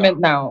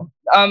assignment now.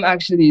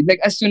 Actually, like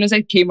as soon as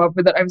I came up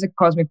with it, I was like,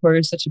 Cosmic Horror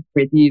is such a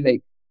pretty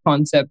like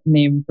concept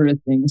name for a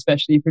thing,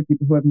 especially for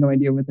people who have no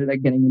idea what they're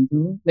like getting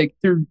into. Like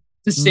to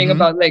sing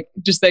about like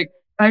just like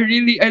I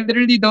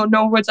literally don't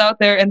know what's out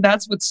there, and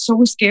that's what's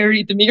so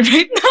scary to me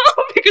right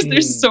now because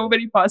there's so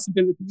many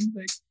possibilities.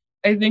 Like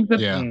I think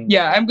that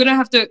I'm gonna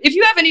have to. If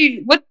you have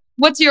any,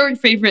 what's your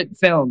favorite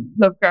film,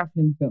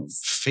 Lovecraftian film?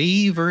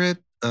 Favorite,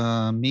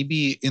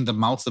 maybe In the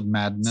Mouth of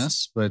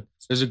Madness, but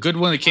there's a good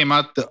one that came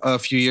out a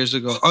few years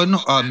ago. Oh no,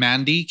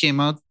 Mandy came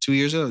out 2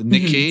 years ago.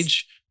 Nick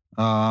Cage,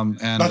 and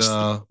That's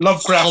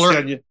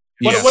Lovecraftian.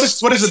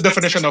 What is the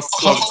definition of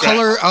Lovecraft?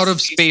 Color Out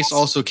of Space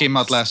also came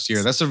out last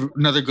year. That's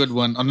another good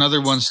one.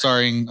 Another one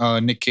starring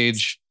Nick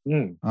Cage.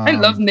 I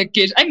love Nick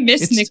Cage. I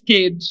miss Nick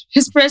Cage.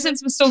 His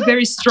presence was so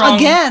very strong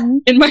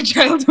Again, in my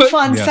childhood.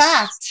 fun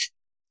fact.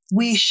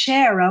 We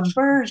share a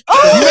birthday.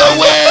 No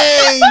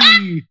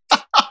way!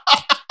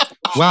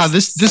 Wow,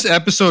 this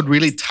episode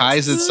really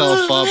ties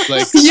itself up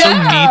like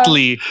so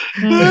neatly.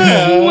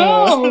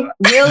 Wow.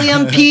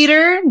 William,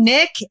 Peter,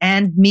 Nick,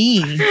 and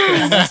me.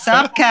 What's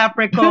up,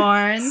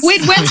 Capricorns?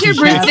 Wait, when's your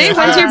birthday?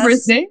 When's your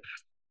birthday?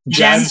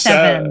 Jan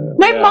 7.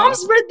 My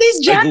mom's birthday is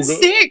Jan Google-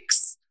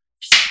 6.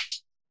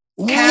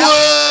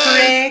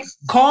 Capricorns.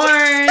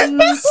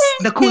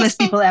 The coolest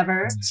people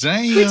ever.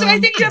 Damn. Wait, so I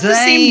think you have the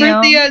same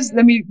Damn. birthday as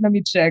let me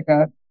check.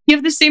 You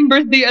have the same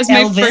birthday as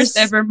Elvis? my first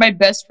ever, my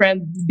best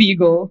friend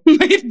Beagle,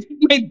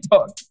 my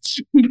dog.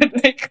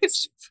 But like,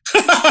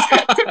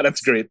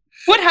 That's great.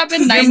 what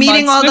happened You're 9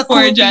 meeting all months the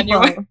before cool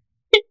January?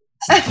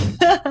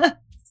 people.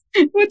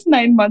 What's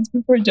 9 months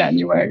before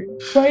January?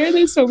 Why are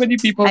there so many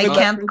people? I with that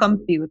can't birthday?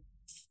 compute.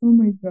 Oh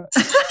my god.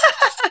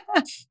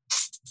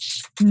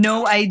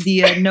 No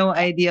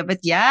idea. But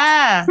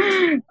yeah,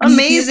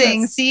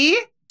 amazing. See?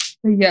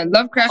 Yeah, All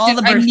Lovecraftian.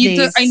 the I need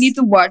birthdays.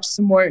 to watch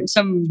some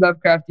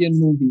Lovecraftian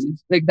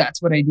movies. Like that's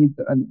what I need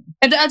to. And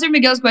to answer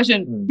Miguel's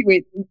question,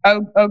 wait,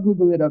 I'll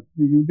Google it up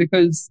for you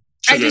because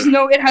I just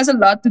know it has a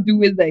lot to do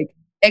with like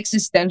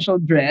existential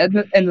dread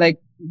and like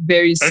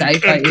very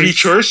sci-fi. And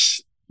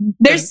creatures.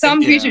 There's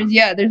some Yeah. creatures.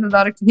 Yeah, there's a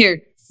lot of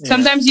here.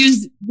 Sometimes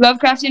used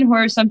Lovecraftian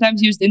horror,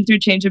 sometimes used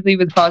interchangeably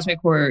with cosmic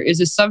horror, is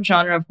a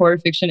subgenre of horror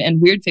fiction and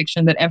weird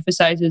fiction that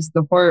emphasizes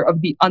the horror of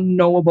the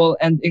unknowable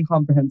and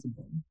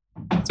incomprehensible.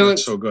 So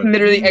That's it's so good.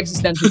 literally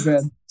existential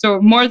dread.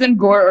 So more than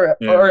gore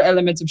or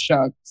elements of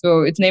shock.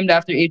 So it's named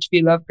after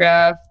H.P.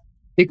 Lovecraft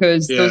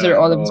because those are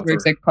all of his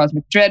works like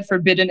cosmic dread,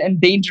 forbidden and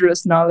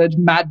dangerous knowledge,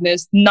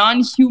 madness,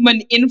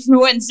 non-human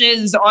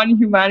influences on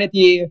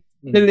humanity,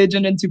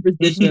 religion and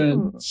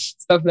superstition,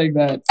 stuff like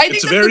that. I think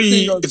It's that's the very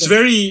thing also. it's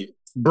very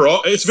bro.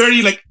 It's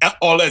very like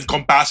all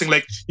encompassing.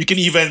 Like you can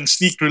even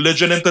sneak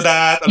religion into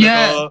that a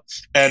little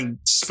and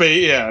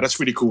yeah, that's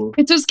really cool.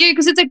 It's so scary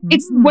because it's like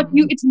it's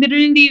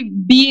literally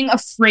being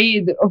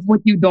afraid of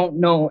what you don't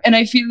know, and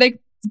I feel like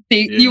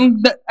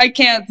I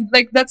can't,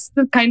 like, that's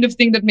the kind of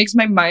thing that makes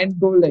my mind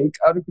go like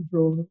out of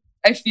control.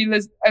 I feel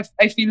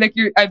like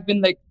I've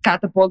been like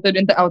catapulted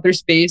into outer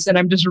space and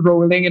I'm just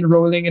rolling and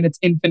rolling and it's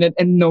infinite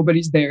and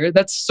nobody's there.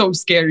 That's so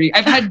scary.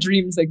 I've had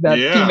dreams like that.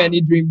 Yeah. Too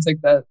many dreams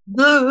like that.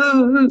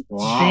 Wow.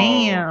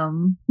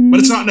 Damn.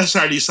 But it's not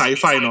necessarily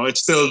sci-fi, no.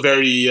 It's still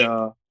very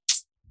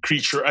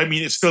creature. I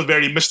mean, it's still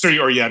very mystery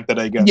oriented,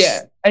 I guess.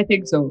 Yeah, I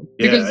think so.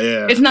 Because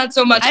it's not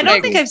so much. I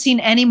don't think I've seen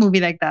any movie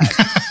like that.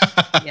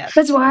 Yeah.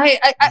 That's why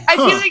I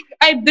feel like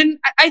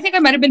I think I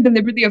might have been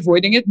deliberately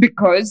avoiding it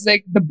because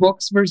like the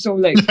books were so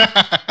like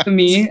to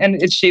me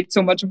and it shaped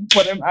so much of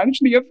what I'm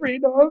actually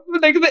afraid of.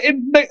 Like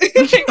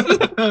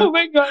oh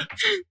my god,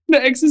 the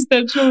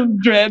existential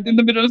dread in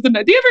the middle of the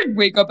night. Do you ever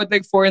wake up at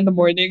like 4 a.m.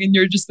 and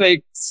you're just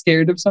like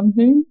scared of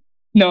something?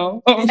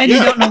 No. Oh, And you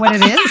don't know what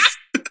it is?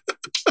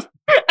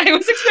 I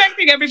was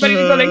expecting everybody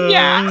to go like,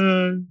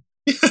 yeah.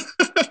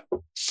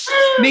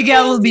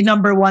 Miguel will be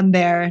number one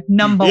there.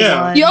 Number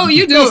one. Yo,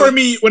 you do. No, for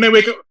me, when I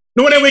wake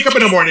up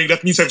in the morning,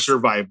 that means I've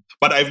survived.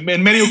 But I've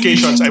in many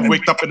occasions I've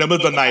waked up in the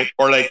middle of the night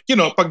or like,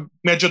 pag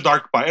medyo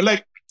dark pa.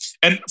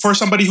 And for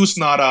somebody who's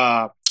not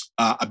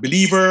a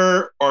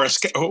believer or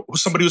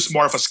somebody who's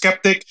more of a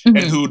skeptic and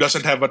who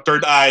doesn't have a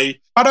third eye,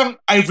 parang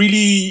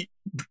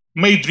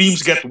my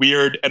dreams get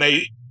weird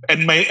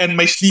and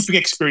my sleeping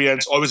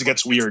experience always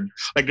gets weird.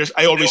 Like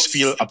I always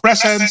feel a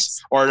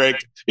presence or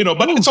like,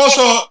 but it's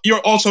also, you're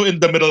also in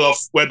the middle of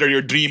whether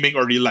you're dreaming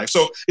or real life.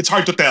 So it's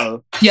hard to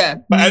tell. Yeah.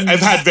 But I've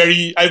had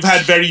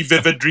very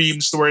vivid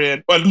dreams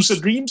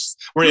lucid dreams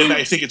wherein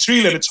I think it's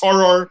real and it's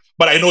horror,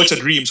 but I know it's a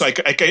dream. So I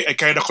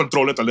kind of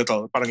control it a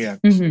little. Parang yan.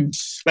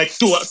 Like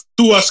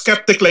to a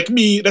skeptic like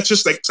me, that's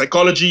just like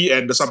psychology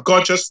and the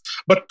subconscious.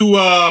 But to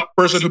a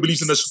person who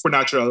believes in the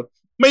supernatural,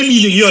 may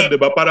meaning yun, di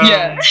ba? Parang,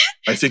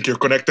 I think you're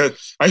connected.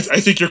 I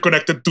think you're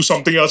connected to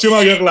something else. Yung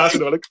mga klase,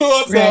 like,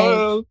 what the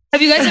hell?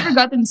 Have you guys ever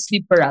gotten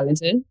sleep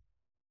paralysis?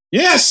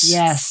 Yes.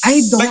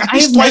 I don't. Like at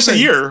least twice a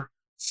year.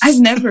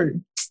 I've never.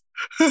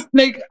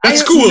 Like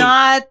that's cool.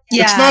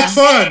 It's not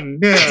fun.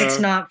 Yeah. It's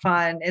not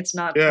fun. It's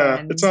not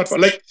fun. It's not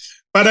fun. Like,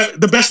 but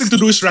the best thing to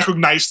do is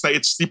recognize that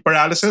it's sleep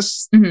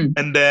paralysis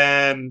and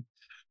then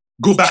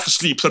go back to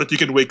sleep so that you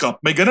can wake up.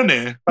 May ganun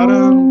eh.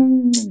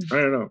 Parang, I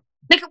don't know.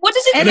 Like, what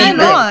does it and feel I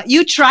know like?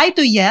 you try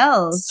to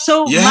yell.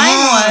 So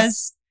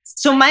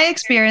my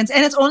experience,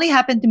 and it's only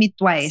happened to me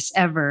twice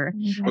ever.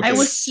 Okay. I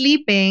was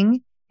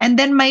sleeping, and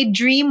then my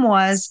dream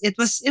was it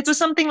was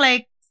something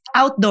like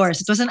outdoors.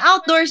 It was an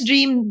outdoors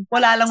dream.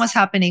 Wala lang was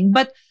happening,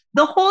 but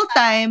the whole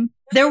time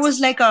there was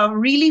like a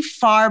really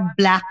far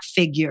black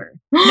figure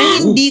na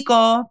hindi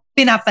ko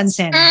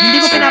pinapansin.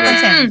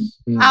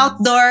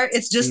 Outdoor,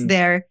 it's just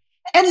there,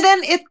 and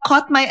then it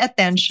caught my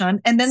attention,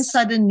 and then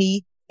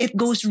suddenly it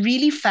goes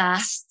really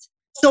fast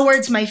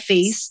towards my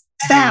face.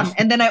 Bam!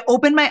 And then I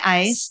open my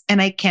eyes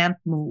and I can't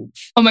move.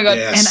 Oh my God.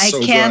 Yes, and I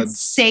so can't good.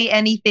 say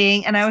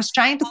anything. And I was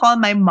trying to call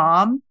my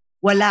mom.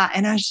 Wala.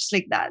 And I was just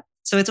like that.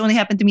 So it's only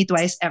happened to me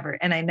twice ever.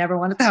 And I never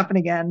want it to happen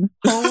again.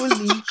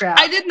 Holy crap.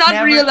 I did not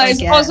Never realize.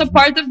 again. Also,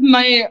 part of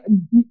me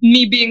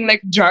being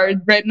like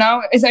jarred right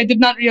now is I did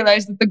not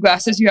realize that the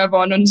glasses you have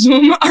on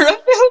Zoom are a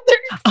filter.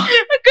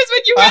 Because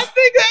when you went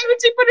like that, when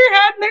she put her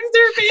hand next to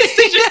her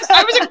face,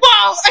 I was like,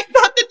 wow, I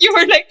thought that you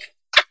were like,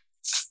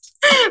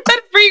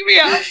 that freaked me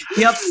out.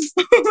 Yep.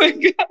 Oh my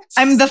God.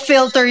 I'm the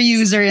filter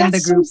user in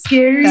That's the group. so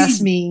scary.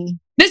 That's me.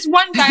 This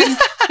one time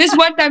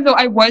though,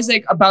 I was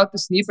like about to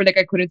sleep or like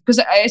I couldn't, because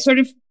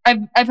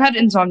I've had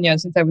insomnia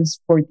since I was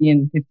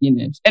 14,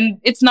 15ish. And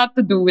it's not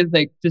to do with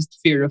like just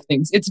fear of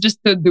things. It's just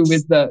to do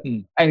with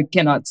I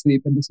cannot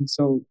sleep and this is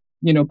so,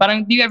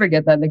 parang do you ever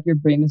get that? Like your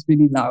brain is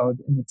really loud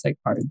and it's like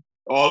hard.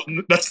 Oh,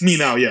 that's me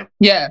now, yeah.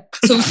 Yeah.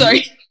 So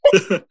sorry.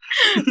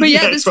 But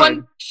yeah, this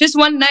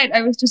one night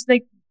I was just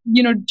like,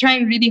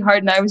 trying really hard.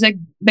 And I was like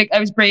I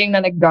was praying na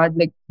like, God,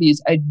 like,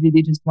 please, I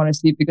really just want to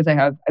sleep because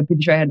I'm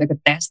pretty sure I had like a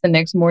test the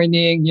next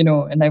morning,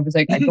 and I was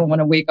like, I don't want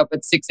to wake up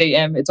at 6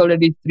 a.m. It's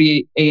already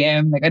 3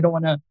 a.m. Like, I don't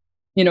want to,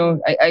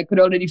 I could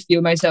already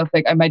feel myself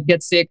like I might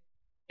get sick.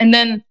 And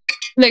then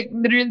like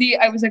literally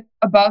I was like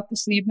about to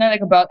sleep now,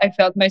 I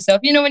felt myself,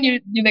 when you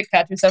like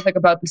catch yourself like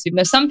about to sleep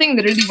now, something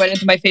literally went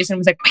into my face and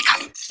was like, wake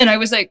up. And I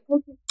was like,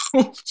 okay.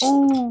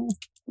 Oh.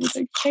 I was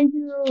like, thank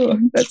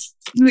you. That's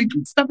like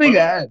stuff like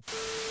that.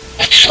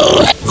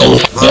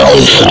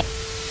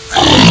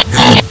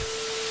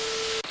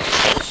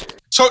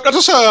 So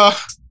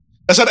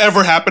does that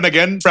ever happen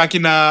again, Frankie?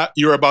 Na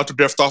you're about to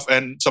drift off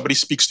and somebody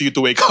speaks to you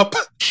to wake up.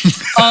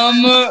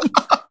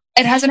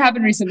 It hasn't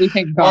happened recently,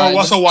 thank God. Or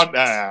was a one?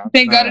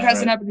 Thank God it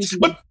hasn't happened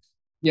recently. But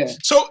yeah.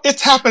 So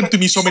it's happened to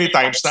me so many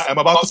times that I'm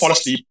about to fall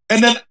asleep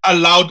and then a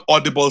loud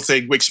audible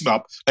thing wakes me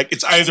up. Like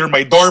it's either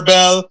my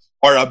doorbell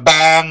or a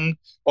bang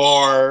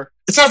or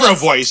it's never a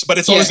voice, but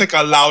it's always like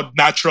a loud,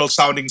 natural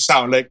sounding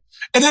sound. Like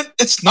And then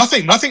it's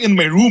nothing. Nothing in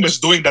my room is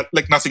doing that.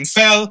 Like nothing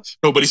fell.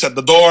 Nobody's at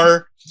the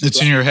door.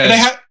 It's in your And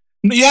head.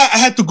 I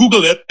had to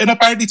Google it, and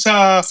apparently it's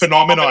a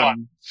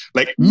phenomenon.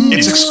 Like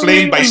it's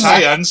explained by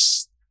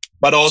science,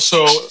 but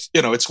also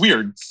it's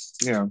weird.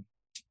 Yeah.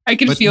 I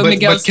can But- feel but-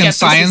 Miguel's but can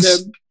skepticism.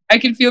 science- I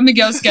can feel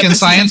Miguel's skepticism. Can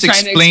science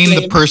trying to explain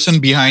the person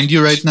behind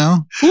you right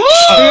now?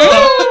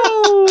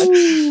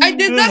 I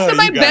did that to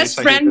my You guys, best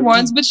I hate friend it.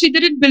 once, but she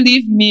didn't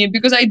believe me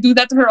because I do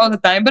that to her all the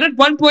time. But at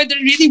one point, there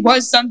really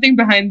was something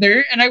behind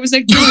her, and I was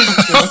like, dude,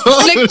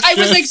 I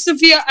was like,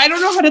 Sophia, I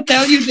don't know how to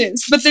tell you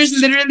this, but there's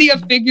literally a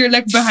figure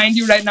like behind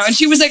you right now, and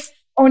she was like,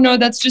 oh no,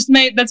 that's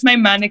my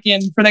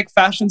mannequin for like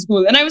fashion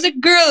school, and I was like,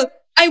 girl,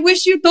 I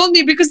wish you told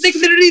me because like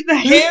literally the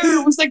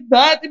hair was like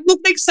that. It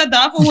looked like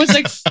Sadako was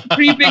like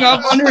creeping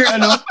up on her,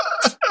 and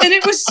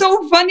it was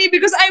so funny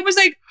because I was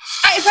like,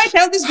 if I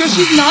tell this girl,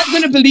 she's not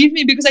gonna believe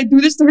me because I do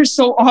this to her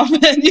so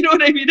often. You know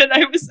what I mean? And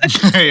I was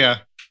like, Yeah.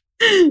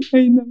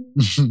 I know.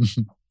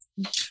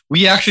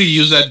 We actually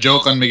use that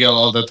joke on Miguel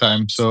all the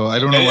time, so I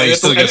don't know why he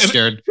still gets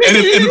scared. And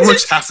it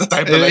works half the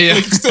time. But Yeah.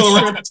 it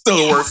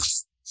still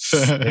works.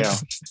 Yeah.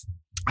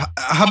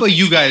 How about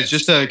you guys?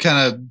 Just to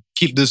kind of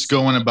keep this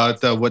going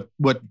about what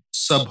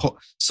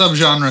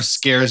subgenre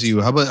scares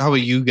you. How about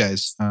you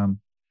guys?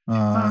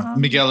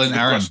 Miguel and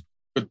Aaron.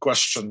 Good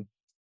question.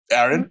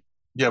 Aaron,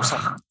 you have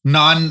something?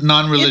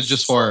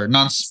 Non-religious It's- horror,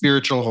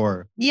 non-spiritual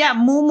horror. Yeah,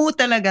 Mumu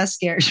talaga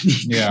scares me.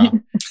 Yeah.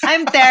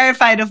 I'm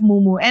terrified of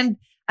Mumu. And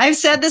I've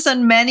said this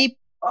on many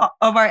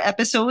of our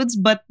episodes,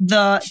 but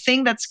the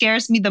thing that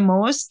scares me the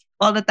most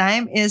all the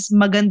time is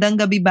Magandang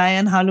Gabi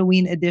Bayan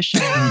Halloween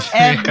edition.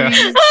 Every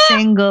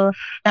single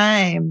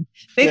time.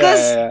 Because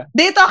Yeah.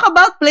 they talk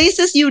about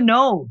places you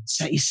know.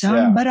 Sa isang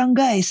Yeah.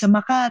 barangay sa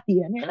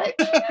Makati. And you're like,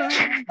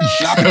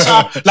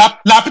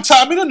 lapit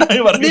sa amin nun.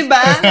 di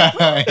ba?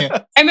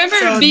 Yeah. I remember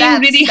So being that's-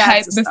 really that's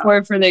hyped the stuff.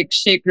 before for like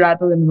Shake,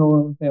 Rattle, and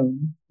Roll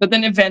film. But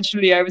then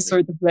eventually I was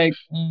sort of like,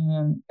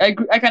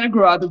 I kind of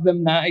grew out of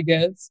them now, I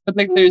guess. But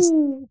like there's...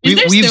 is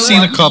there We've still seen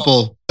one? a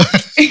couple.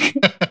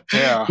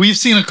 Yeah. We've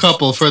seen a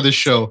couple for the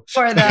show.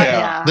 For that,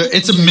 Yeah. yeah.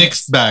 It's a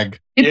mixed bag.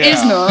 It is,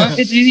 Yeah. no?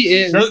 It really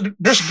is.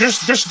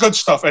 There's good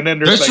stuff, and then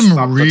There's like some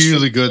not good stuff.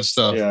 really good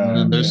stuff. Yeah. And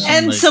then there's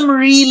And like, some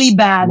really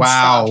bad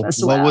wow. stuff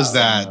as well. What was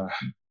that?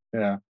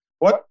 Yeah.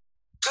 What?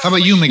 How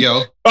about you,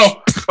 Miguel?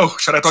 Oh,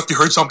 shit! I thought you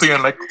heard something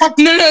and like, what?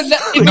 No, it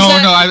was No,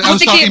 that- I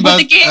was talking about.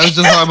 Butike. I was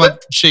just talking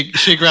about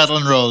shake, rattle,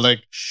 and roll.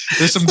 Like,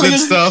 there's some good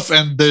stuff,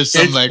 and there's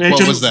some like,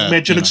 what was that?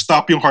 Medyo You know?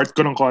 nag-stop yung heart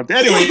ko ng konti.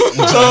 Anyway,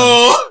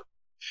 so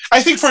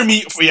I think for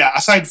me,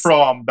 aside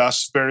from the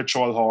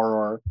spiritual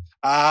horror,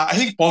 I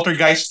think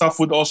poltergeist stuff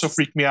would also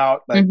freak me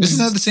out. Like, Mhm. Isn't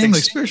that the same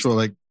like spiritual?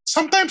 Like,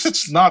 sometimes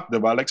it's not,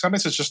 diba? Like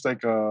sometimes it's just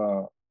like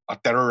a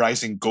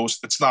terrorizing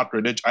ghost. It's not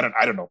religion.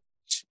 I don't know.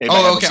 Maybe I oh,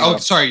 haven't okay. seen Oh,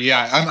 enough. sorry.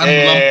 Yeah, I'm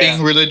Yeah.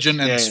 lumping religion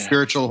and Yeah.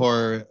 spiritual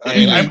horror. I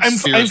Yeah, mean, I'm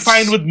spirits.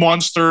 fine with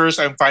monsters.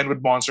 I'm fine with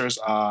monsters.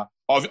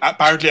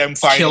 Apparently, I'm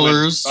fine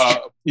Killers.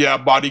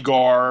 with body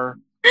gore.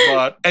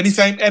 But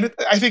anything, and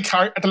I think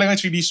talaga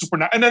it's really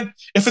supernatural. And then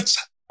if it's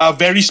a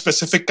very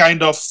specific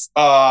kind of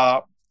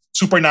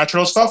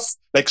supernatural stuff,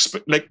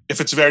 like if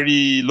it's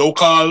very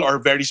local or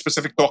very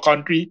specific to a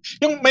country,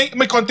 yung may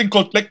konting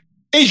cult, like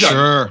Asian.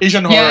 Sure.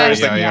 Asian horror Yeah,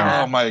 is like,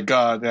 yeah. oh my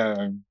god,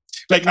 yeah.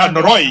 Like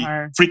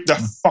Noroi freaked the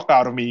fuck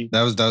out of me.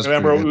 That was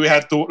Remember, pretty good. we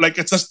had to, like,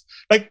 it's just,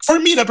 like, for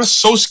me, that was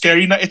so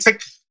scary na it's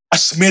like a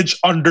smidge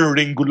under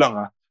Ringo lang,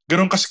 ah.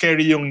 Ganun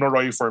ka-scary yung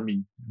Noroi for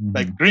me. Mhm.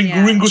 Like,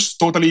 Yeah. Ringo's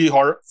totally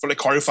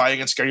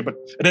horrifying and scary, but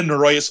and then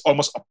Noroi is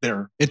almost up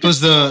there. It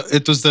was the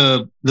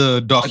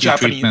docu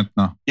Japanese- treatment.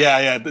 No,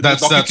 Yeah.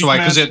 that's why,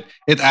 because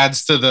it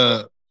adds to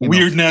the you know,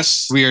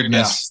 weirdness.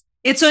 weirdness.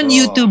 It's on Oh.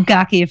 YouTube,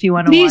 Kaki, if you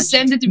want to Please watch.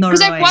 send it to me. Because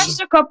I've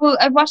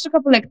Noroi. watched a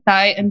couple like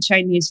Thai and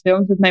Chinese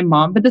films with my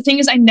mom. But the thing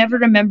is, I never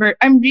remember.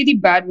 I'm really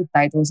bad with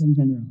titles in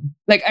general.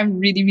 Like, I'm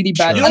really, really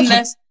bad. Sure.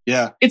 Unless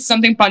Yeah. it's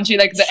something punchy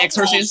like The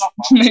Exorcist.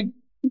 Like,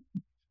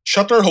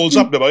 Shutter holds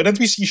up, diba? Didn't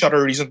we see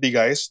Shutter recently,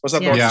 guys? Was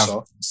that the one Yeah. you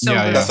saw? So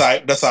Yeah, good. yeah.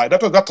 The thigh.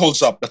 That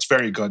holds up. That's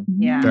very good.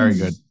 Yeah. Very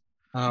good.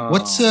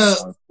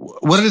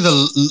 What are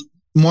the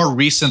more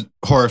recent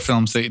horror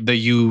films that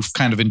you've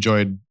kind of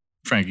enjoyed,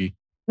 Frankie?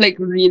 like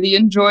really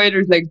enjoyed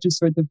or like just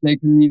sort of like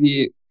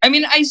really. I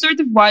mean, I sort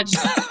of watched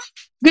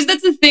because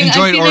that's the thing. I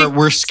Enjoyed feel or like,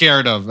 we're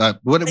scared of?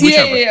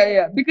 Whichever.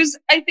 yeah. Because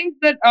I think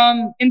that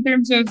in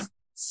terms of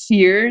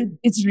fear,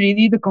 it's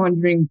really The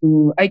Conjuring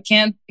 2. I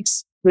can't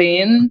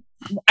explain.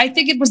 I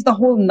think it was the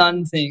whole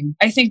nun thing.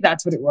 I think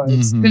that's what it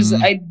was because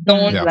Mhm. I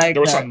don't Yeah. like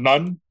There was that. a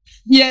nun.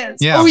 Yes.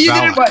 Yeah, Oh, you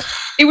Valak. didn't watch.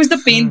 It was the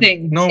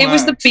painting. No, it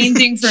was the man.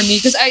 painting for me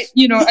because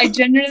I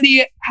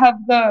generally have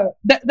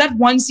that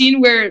one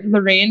scene where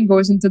Lorraine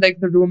goes into like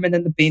the room and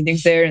then the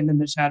painting's there and then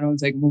the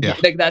shadows like move. Yeah.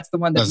 Like that's the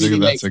one that That's, really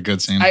that's like a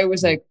good scene. I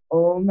was like,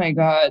 oh my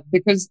god,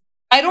 because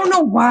I don't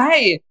know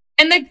why.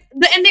 And like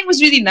the ending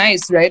was really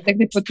nice, right? Like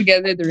they put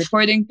together the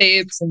recording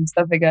tapes and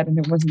stuff like that, and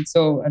it wasn't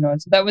so. I know.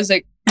 So that was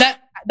like that.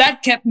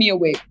 that kept me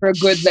awake for a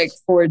good like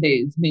 4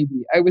 days,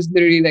 maybe. I was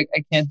literally like,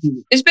 I can't do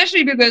it.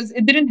 Especially because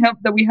it didn't help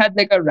that we had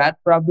like a rat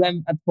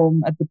problem at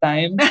home at the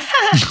time.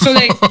 So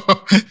like,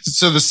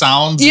 so the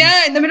sounds.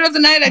 yeah, in the middle of the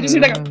night, I just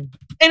hear like,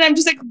 and I'm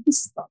just like,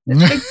 stop it,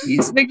 like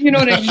please, like you know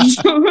what I mean.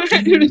 So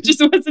it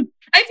just wasn't.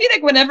 I feel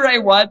like whenever I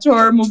watch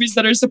horror movies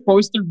that are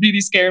supposed to really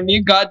scare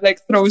me, God like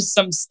throws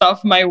some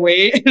stuff my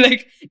way,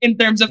 like in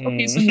terms of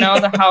okay, so now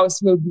the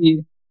house will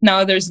be.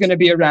 Now there's gonna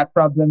be a rat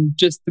problem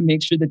just to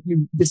make sure that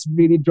this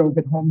really drove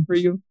it home for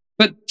you.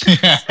 But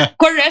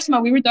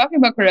Quaresma, we were talking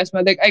about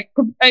Quaresma. Like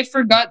I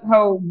forgot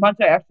how much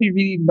I actually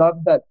really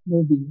loved that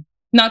movie.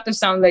 Not to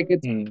sound like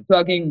it's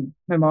plugging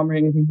my mom or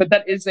anything, but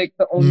that is like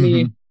the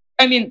only.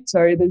 I mean,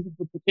 sorry, there's a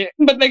duplicate,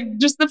 but like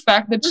just the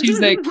fact that she's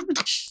like,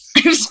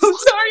 I'm so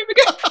sorry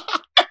because.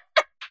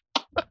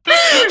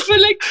 But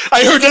like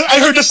I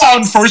heard the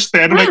sound first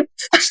then. I'm like,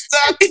 what's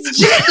that? It's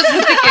just a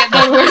duplicate.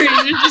 Don't worry,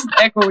 it's just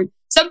echoing.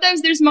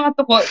 Sometimes there's mga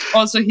tuko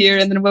also here,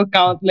 and then we'll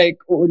count like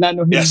uulan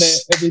o hindi,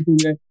 Yes. everything.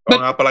 Right? Oh,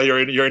 nga pala, you're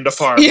in the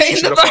farm. Yeah, She's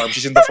in in the the farm. farm.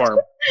 She's in the farm.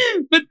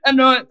 But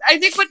I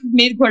think what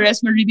made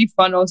Quaresma really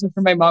fun also for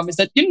my mom is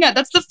that yun nga,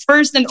 that's the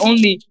first and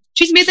only.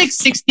 She's made like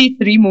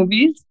 63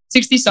 movies,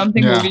 60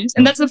 something movies,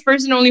 and that's the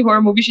first and only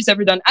horror movie she's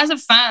ever done as a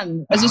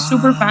fan, as a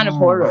super fan of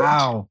horror.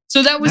 Wow,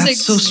 So that was that's like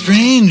so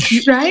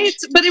strange. right?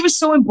 But it was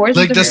so important.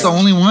 Like to that's her. the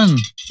only one.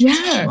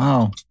 Yeah.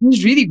 Wow. It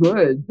was really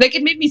good. Like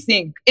it made me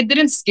think. It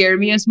didn't scare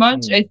me as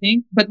much, I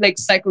think, but like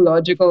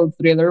psychological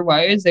thriller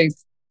wise, like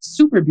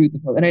super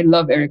beautiful. And I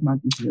love Eric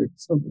Mante's work.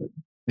 So good.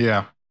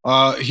 Yeah.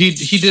 He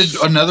did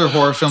another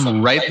horror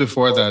film right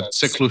before that,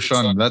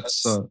 Seclusion.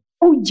 That's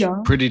Oh yeah.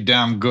 pretty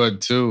damn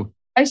good too.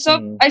 I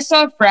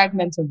saw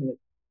fragments of it.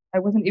 I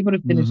wasn't able to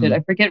finish it. I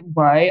forget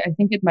why. I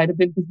think it might have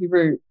been because we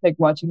were like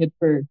watching it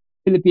for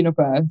Filipino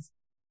class.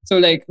 So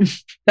like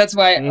that's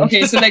why.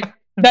 Okay, so like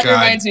that God.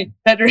 reminds me.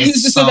 That It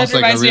so that sounds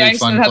like a reminds me. really I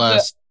still fun have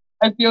class.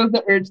 I feel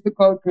the urge to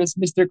call Chris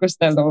Mr.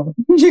 Costello.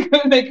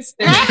 Like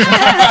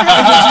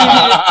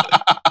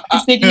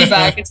it's taking me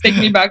back. It's taking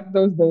me back to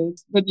those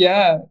days. But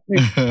yeah,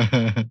 like,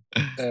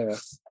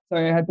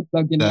 sorry, I had to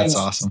plug in. That's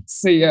my- awesome.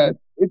 So yeah,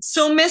 it's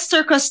So,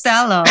 Mr.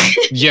 Costello,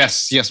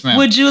 Yes, ma'am.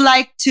 would you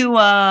like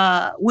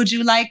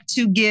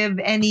to give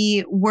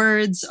any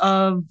words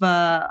of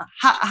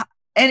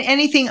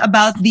anything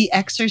about The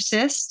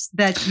Exorcist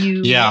that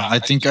you? Yeah, I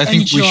think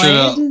we should.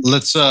 enjoyed?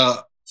 Let's.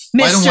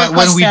 Mr.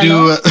 Why don't we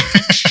Costello.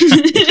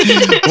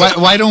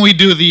 do? Why don't we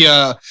do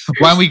the?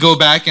 Why don't we go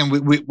back and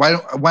why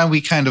don't we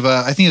kind of?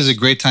 I think it's a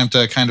great time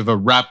to kind of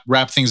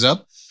wrap things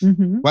up.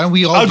 Mhm. Why don't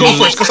we all? I'll do go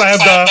first because I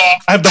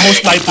have the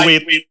most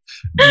lightweight.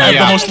 I have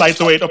the most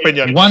lightweight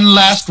opinion. One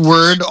last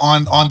word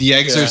on The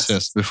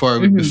Exorcist before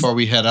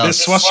we head out.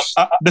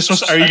 This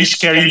was a really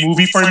scary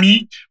movie for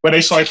me when I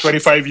saw it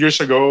 25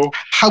 years ago.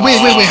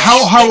 Wait.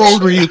 How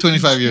old were you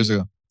 25 years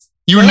ago?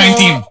 You were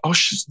 19. Oh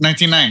shit.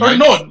 99, Or right?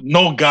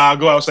 no,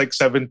 gago. I was like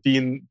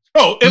 17.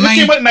 No, it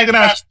came out in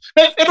 99.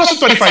 It wasn't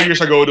 25 years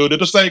ago, dude. It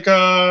was like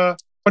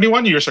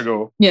 21 years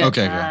ago. yeah.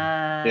 Okay.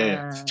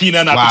 Yeah.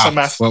 Tina natin sa Wow.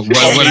 math.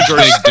 What a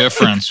big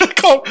difference.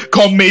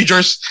 Com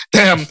majors.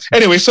 Damn.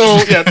 Anyway, so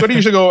yeah, 20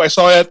 years ago, I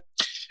saw it.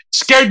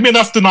 Scared me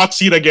enough to not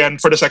see it again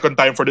for the second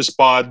time for this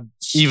pod.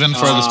 Even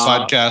for this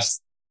podcast.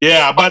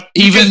 Yeah, but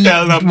you Even can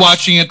tell them,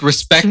 watching it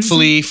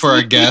respectfully for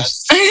our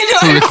guests I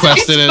know, who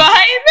requested it's it.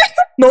 fine.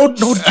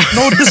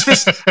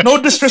 no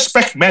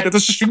disrespect, man. It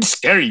was just really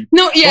scary.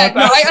 No, yeah, What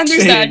no, I I'm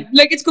understand. saying.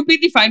 Like it's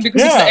completely fine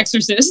because it's Yeah. The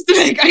Exorcist.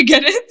 Like I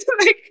get it.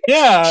 Like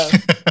Yeah.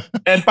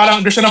 And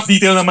parang there's enough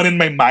detail naman in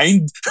my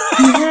mind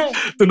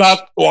to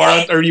not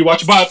warrant a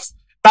rewatch. But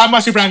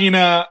tama si Frankie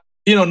na,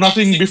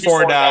 nothing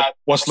before that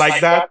was like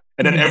that.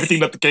 And then everything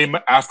that came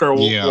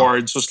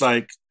afterwards was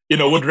like,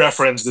 would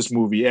reference this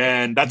movie.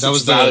 And that's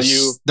its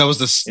value. That was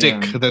the stick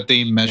Yeah. that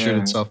they measured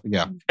Yeah. itself.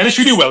 Yeah. And it's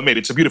really well made.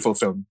 It's a beautiful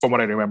film from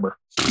what I remember.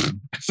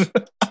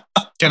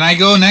 Can I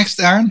go next,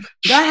 Aaron?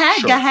 Go ahead.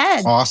 Sure. Go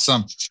ahead.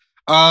 Awesome.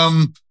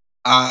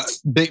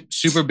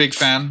 Super big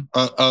fan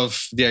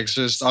of The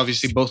Exorcist.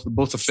 Obviously, both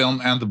the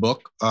film and the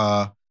book.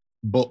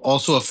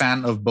 Also a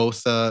fan of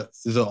both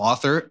the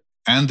author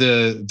and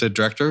the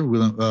director,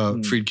 William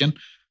Friedkin.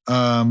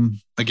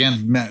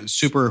 Again,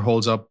 super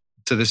holds up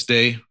to this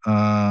day.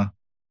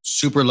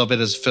 Super love it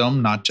as a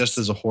film, not just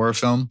as a horror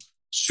film.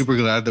 Super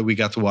glad that we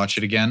got to watch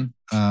it again.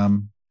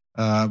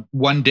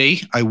 One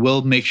day, I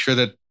will make sure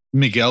that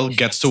Miguel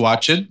gets to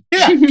watch it.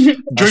 Yeah.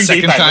 During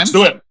second daytime. time? Let's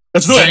do it.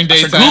 During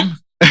As a daytime.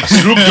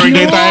 group during No.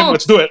 daytime.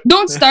 Let's do it.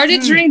 don't start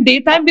it during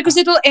daytime because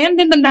it'll end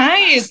in the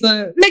night.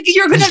 Like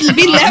you're gonna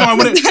be No, left I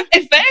with wouldn't- that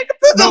effect.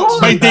 The No,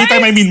 whole by night.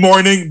 daytime, I mean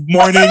morning.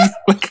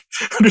 Like,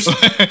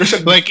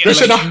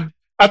 there's enough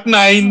at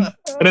 9,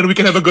 and then we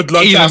can have a good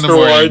lunch 8 in the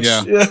morning, afterwards.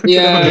 Yeah. We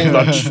can have a good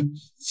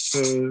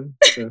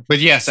lunch. But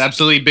yes,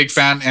 absolutely big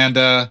fan.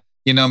 And,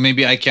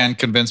 maybe I can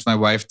convince my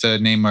wife to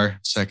name our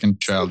second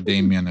child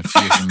Damien if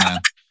she's a man.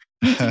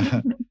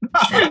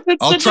 That's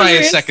I'll such try a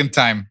risk. second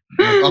time.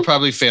 I'll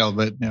probably fail,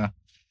 but yeah.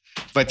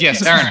 But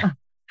yes, Aaron,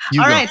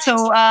 you All go. right.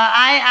 So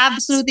I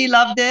absolutely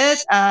loved it.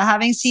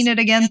 Having seen it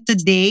again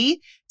today,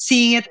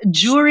 seeing it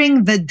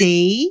during the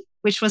day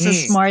which was a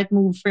smart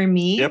move for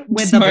me Yep.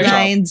 with Smart the job.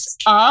 blinds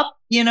up.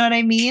 You know what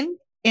I mean?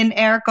 In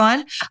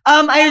aircon.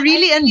 I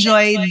really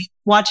enjoyed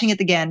watching it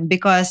again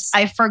because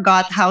I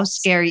forgot how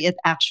scary it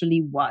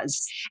actually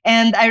was.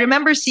 And I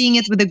remember seeing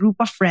it with a group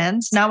of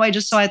friends. Now I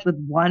just saw it with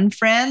one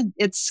friend.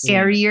 It's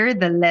scarier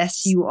the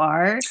less you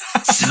are.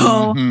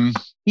 So Mhm.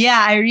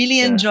 yeah, I really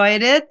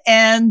enjoyed it.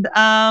 And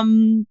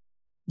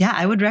yeah,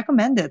 I would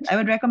recommend it. I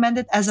would recommend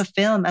it as a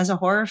film, as a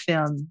horror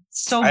film.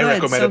 So I good.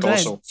 recommend so it good.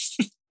 also.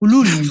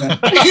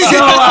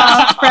 So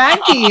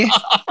Frankie,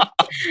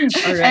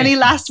 All right. any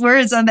last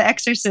words on The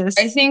Exorcist?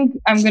 I think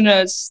I'm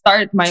gonna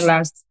start my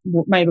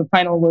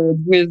final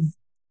word with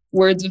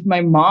words of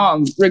my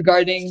mom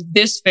regarding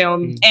this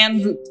film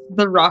and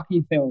the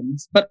Rocky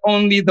films, but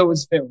only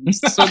those films.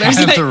 So there's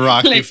And like, the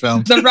Rocky like,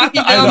 film. the Rocky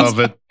I films love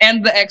it.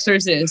 and The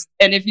Exorcist.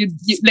 And if you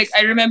like,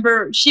 I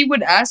remember she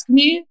would ask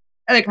me,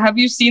 like, have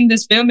you seen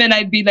this film? And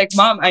I'd be like,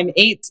 Mom, I'm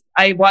 8.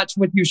 I watch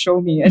what you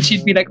show me. And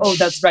she'd be like, oh,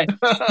 that's right.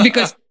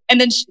 Because,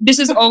 and then this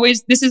is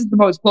the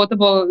most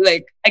quotable,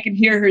 like, I can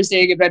hear her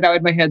saying it right now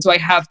in my head. So I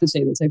have to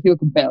say this. I feel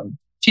compelled.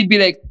 She'd be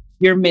like,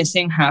 you're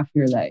missing half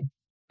your life.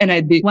 And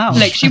I'd be Wow.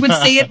 like, she would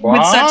say it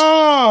with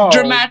such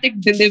dramatic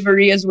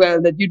delivery as well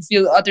that you'd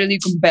feel utterly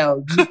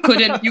compelled.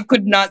 You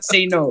could not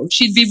say no.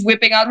 She'd be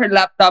whipping out her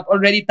laptop,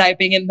 already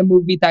typing in the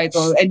movie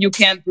title, and you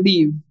can't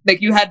leave. Like,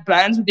 you had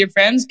plans with your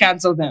friends,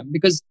 cancel them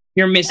because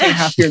you're missing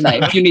half your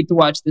life. You need to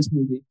watch this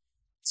movie.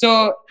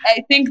 So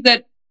I think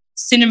that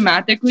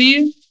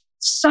cinematically,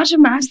 such a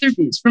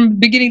masterpiece from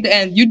beginning to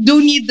end. You do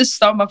need the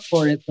stomach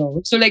for it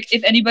though. So like,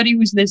 if anybody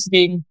who's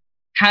listening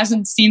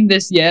hasn't seen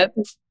this yet,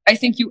 I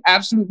think you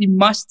absolutely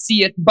must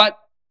see it, but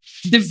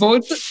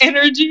devote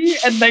energy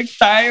and like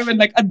time and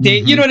like a day.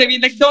 You know what I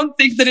mean? Like, don't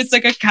think that it's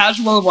like a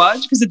casual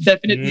watch because it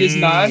definitely is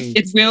not.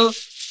 It will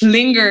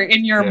linger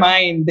in your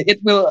mind. It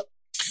will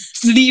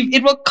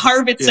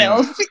carve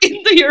itself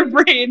into your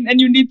brain, and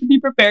you need to be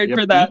prepared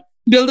for that.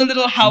 Build a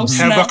little house.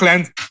 Have now. a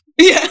cleanse.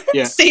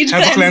 Yeah. Sage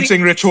Have a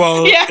cleansing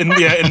ritual Yeah.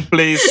 in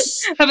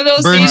place. Have a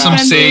little Burn sage some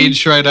cleansing.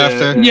 sage right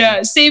after.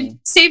 Yeah, save.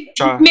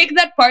 Cha. Make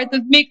that part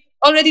of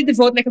already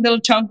devote like a little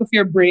chunk of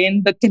your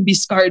brain that can be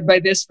scarred by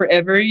this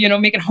forever. You know,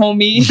 make it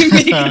homey.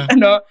 Make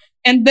it,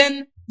 and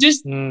then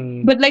just.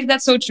 But like,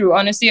 that's so true.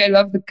 Honestly, I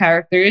love the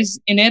characters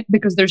in it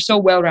because they're so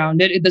well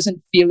rounded. It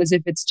doesn't feel as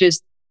if it's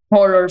just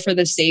horror for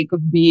the sake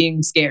of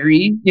being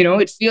scary. You know,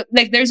 it feels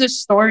like there's a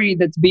story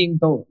that's being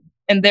told,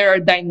 and there are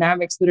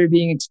dynamics that are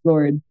being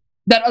explored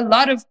that a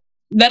lot of,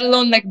 let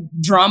alone like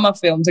drama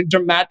films, like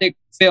dramatic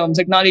films,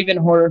 like not even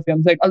horror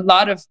films, like a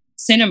lot of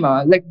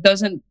cinema like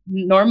doesn't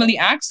normally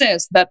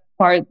access that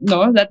part,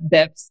 that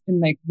depth in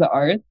like the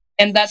art.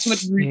 And that's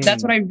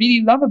what I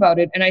really love about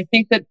it. And I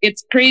think that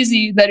it's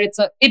crazy that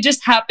it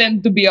just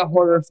happened to be a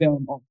horror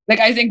film. Like,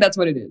 I think that's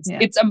what it is. Yeah.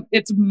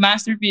 It's a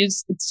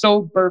masterpiece. It's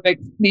so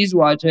perfect. Please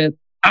watch it.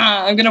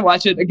 I'm gonna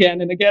watch it again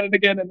and again and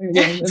again and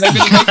again. And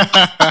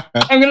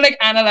I'm gonna like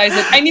analyze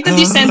it. I need to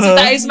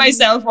desensitize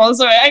myself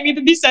also. I need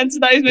to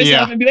desensitize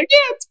myself and be like,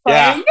 yeah, it's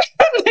fine.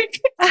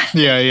 Like,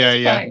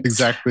 Yeah. Fine.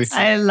 Exactly.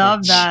 I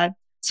love that.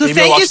 So Maybe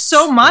thank watch- you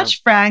so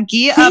much,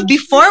 Frankie.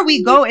 Before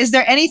we go, is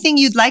there anything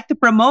you'd like to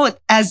promote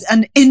as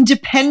an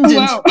independent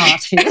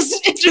artist?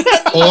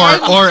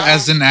 Or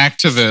as an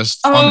activist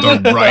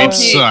on the right Okay.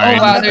 side.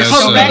 Oh, wow, there's as,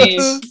 so many.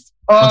 on the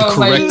Oh,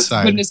 my correct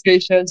side. goodness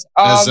gracious.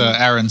 as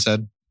Aaron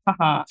said.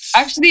 Haha.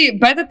 Actually,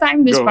 by the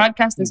time this Go.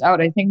 podcast is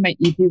out, I think my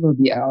EP will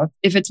be out.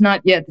 If it's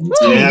not yet, then it's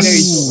gonna be Yes. very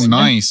Ooh, soon.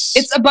 nice.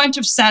 It's a bunch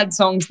of sad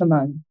songs,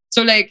 naman.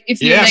 So like,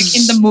 if you're Yes.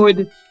 like in the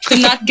mood to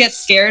not get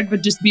scared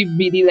but just be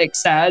really like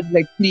sad,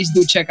 like please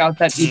do check out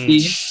that EP.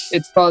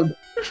 It's called.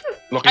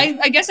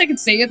 I guess I could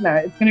say it now.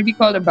 It's gonna be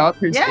called About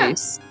Her Yeah.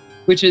 Space,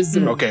 which is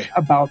Okay.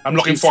 about. I'm her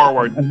looking space.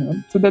 forward. I don't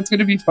know. So that's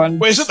gonna be fun.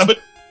 Wait,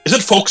 is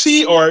it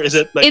folksy or is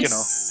it like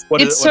It's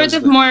what it's is- what sort is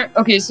of it? more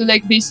okay. So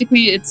like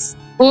basically, it's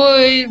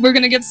we're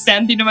gonna get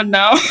sandy naman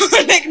now.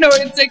 Like no,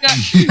 it's like a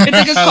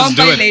Let's do it.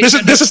 compilation.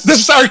 This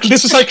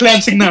is our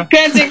cleansing now.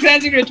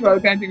 cleansing ritual.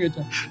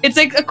 It's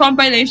like a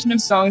compilation of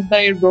songs that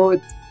I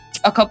wrote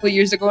a couple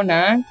years ago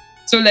now.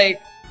 So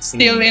like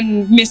still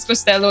in Miss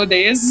Costello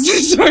days.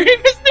 Sorry,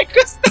 Mr.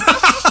 Costello.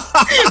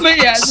 But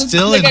yeah, so,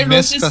 Still like, I in wrote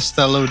Miss this-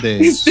 Costello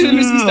days. Still in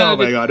Miss Costello Oh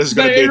my days. god, this is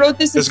But gonna I wrote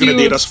this this is gonna few-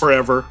 date us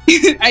forever.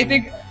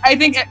 I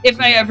think if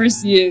I ever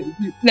see it,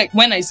 like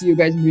when I see you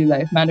guys in real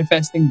life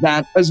manifesting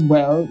that as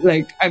well,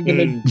 like I'm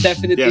gonna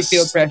definitely Yes.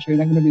 feel pressured.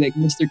 I'm gonna be like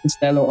Mr.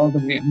 Costello all the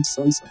way. I'm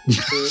so sorry.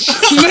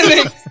 But,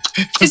 like,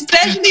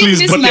 especially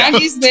Please, if Miss but yeah.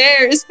 Maggie's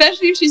there,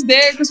 especially if she's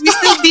there, because we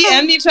still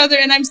DM each other,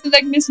 and I'm still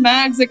like Miss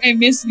Mags, like I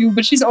miss you,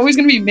 but she's always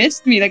gonna be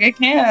missed me. Like I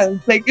can't.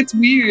 Like it's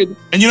weird.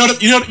 And you know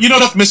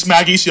that Miss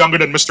Maggie's younger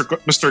than Mr.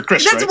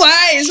 Chris, That's right?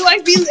 why. So I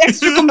feel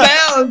extra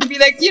compelled to be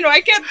like,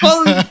 I can't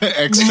call.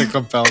 Extra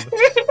compelled.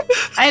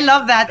 I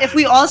love that. If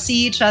we all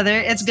see each other,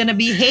 it's gonna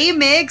be, hey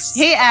Mix,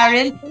 hey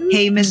Aaron,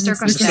 hey Mr.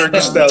 Costello. Mr.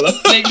 Costello.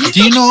 Like,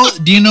 Do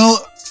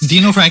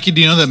you know, Frankie,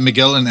 do you know that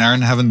Miguel and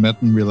Aaron haven't met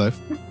in real life?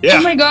 Yeah.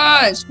 oh my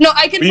gosh! No,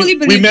 I can fully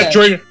we believe met that.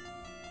 during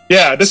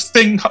Yeah, this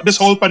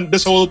whole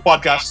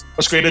podcast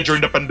was created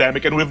during the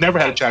pandemic, and we've never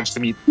had a chance to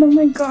meet. Oh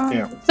my god.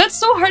 Yeah. That's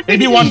so hard to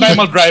Maybe believe. one time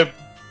I'll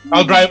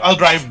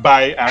drive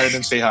by Aaron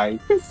and say hi.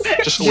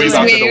 Just wave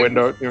out to the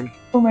window.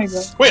 Oh my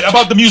god. Wait,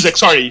 about the music,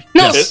 sorry.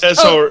 No.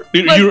 So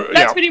But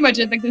that's pretty much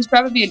it. Like there's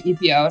probably an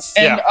EP out.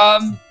 And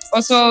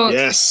also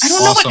yes. I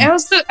don't know Awesome.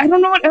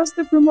 what else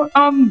to promote.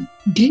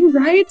 Gay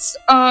rights,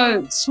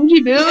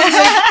 Soji Bill,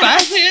 like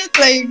Facet,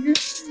 like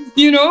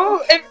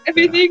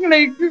everything,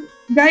 like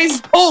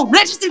guys. Oh,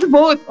 register to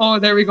vote. Oh,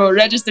 there we go.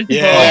 Register to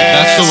Yeah. vote.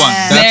 That's the one.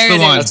 There That's it the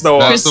is. one. That's the one.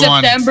 That's Because the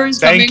one. September's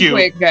Thank coming you.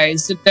 quick,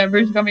 guys.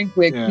 September's coming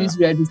quick. Yeah. Please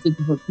register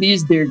to vote.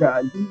 Please, dear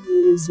God,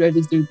 please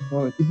register to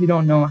vote. If you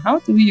don't know how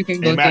to, you can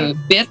go Amen. to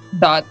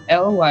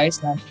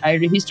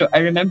bit.ly/iRegistro. I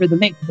remember the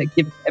link because I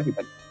give it to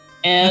everybody.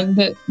 And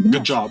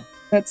Good job.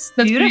 that's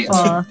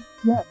Beautiful.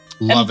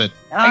 Love it.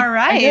 All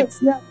right.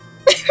 Yeah.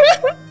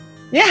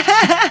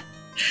 Yeah.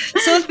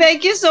 So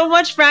thank you so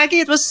much, Frankie.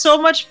 It was so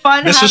much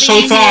fun. This was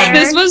having so you fun. here.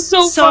 This was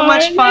so So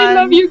much I fun.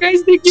 love you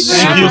guys. Thank you for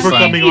Thank having you for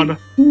fun. coming on.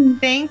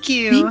 Thank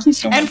you. Thank you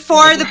so much. And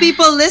for the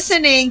people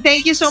listening,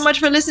 thank you so much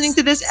for listening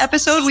to this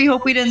episode. We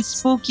hope we didn't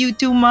spook you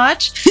too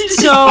much.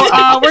 So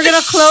we're going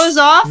to close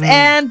off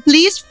and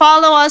please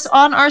follow us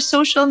on our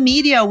social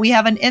media. We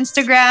have an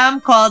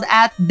Instagram called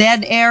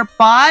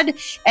 @DeadAirPod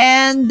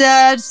and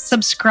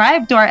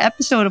subscribe to our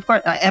episode, of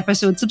course,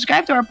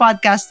 subscribe to our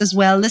podcast as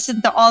well.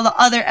 Listen to all the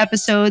other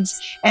episodes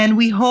and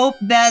we hope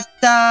that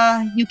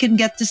you can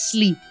get to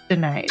sleep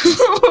tonight.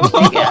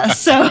 I guess.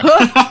 So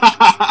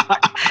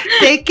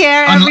take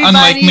care, everybody.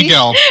 Unlike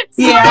Miguel.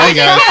 Yeah. Bye,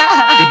 guys.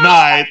 Good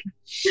night.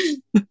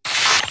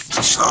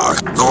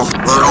 Sakto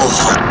little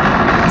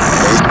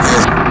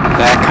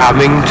They're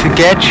coming to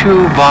get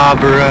you,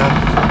 Barbara.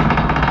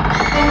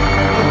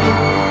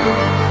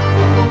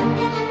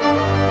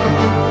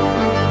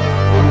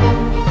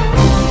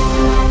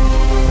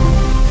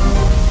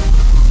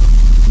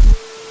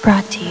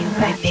 Brought to you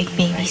by Big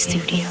Baby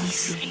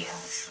Studios.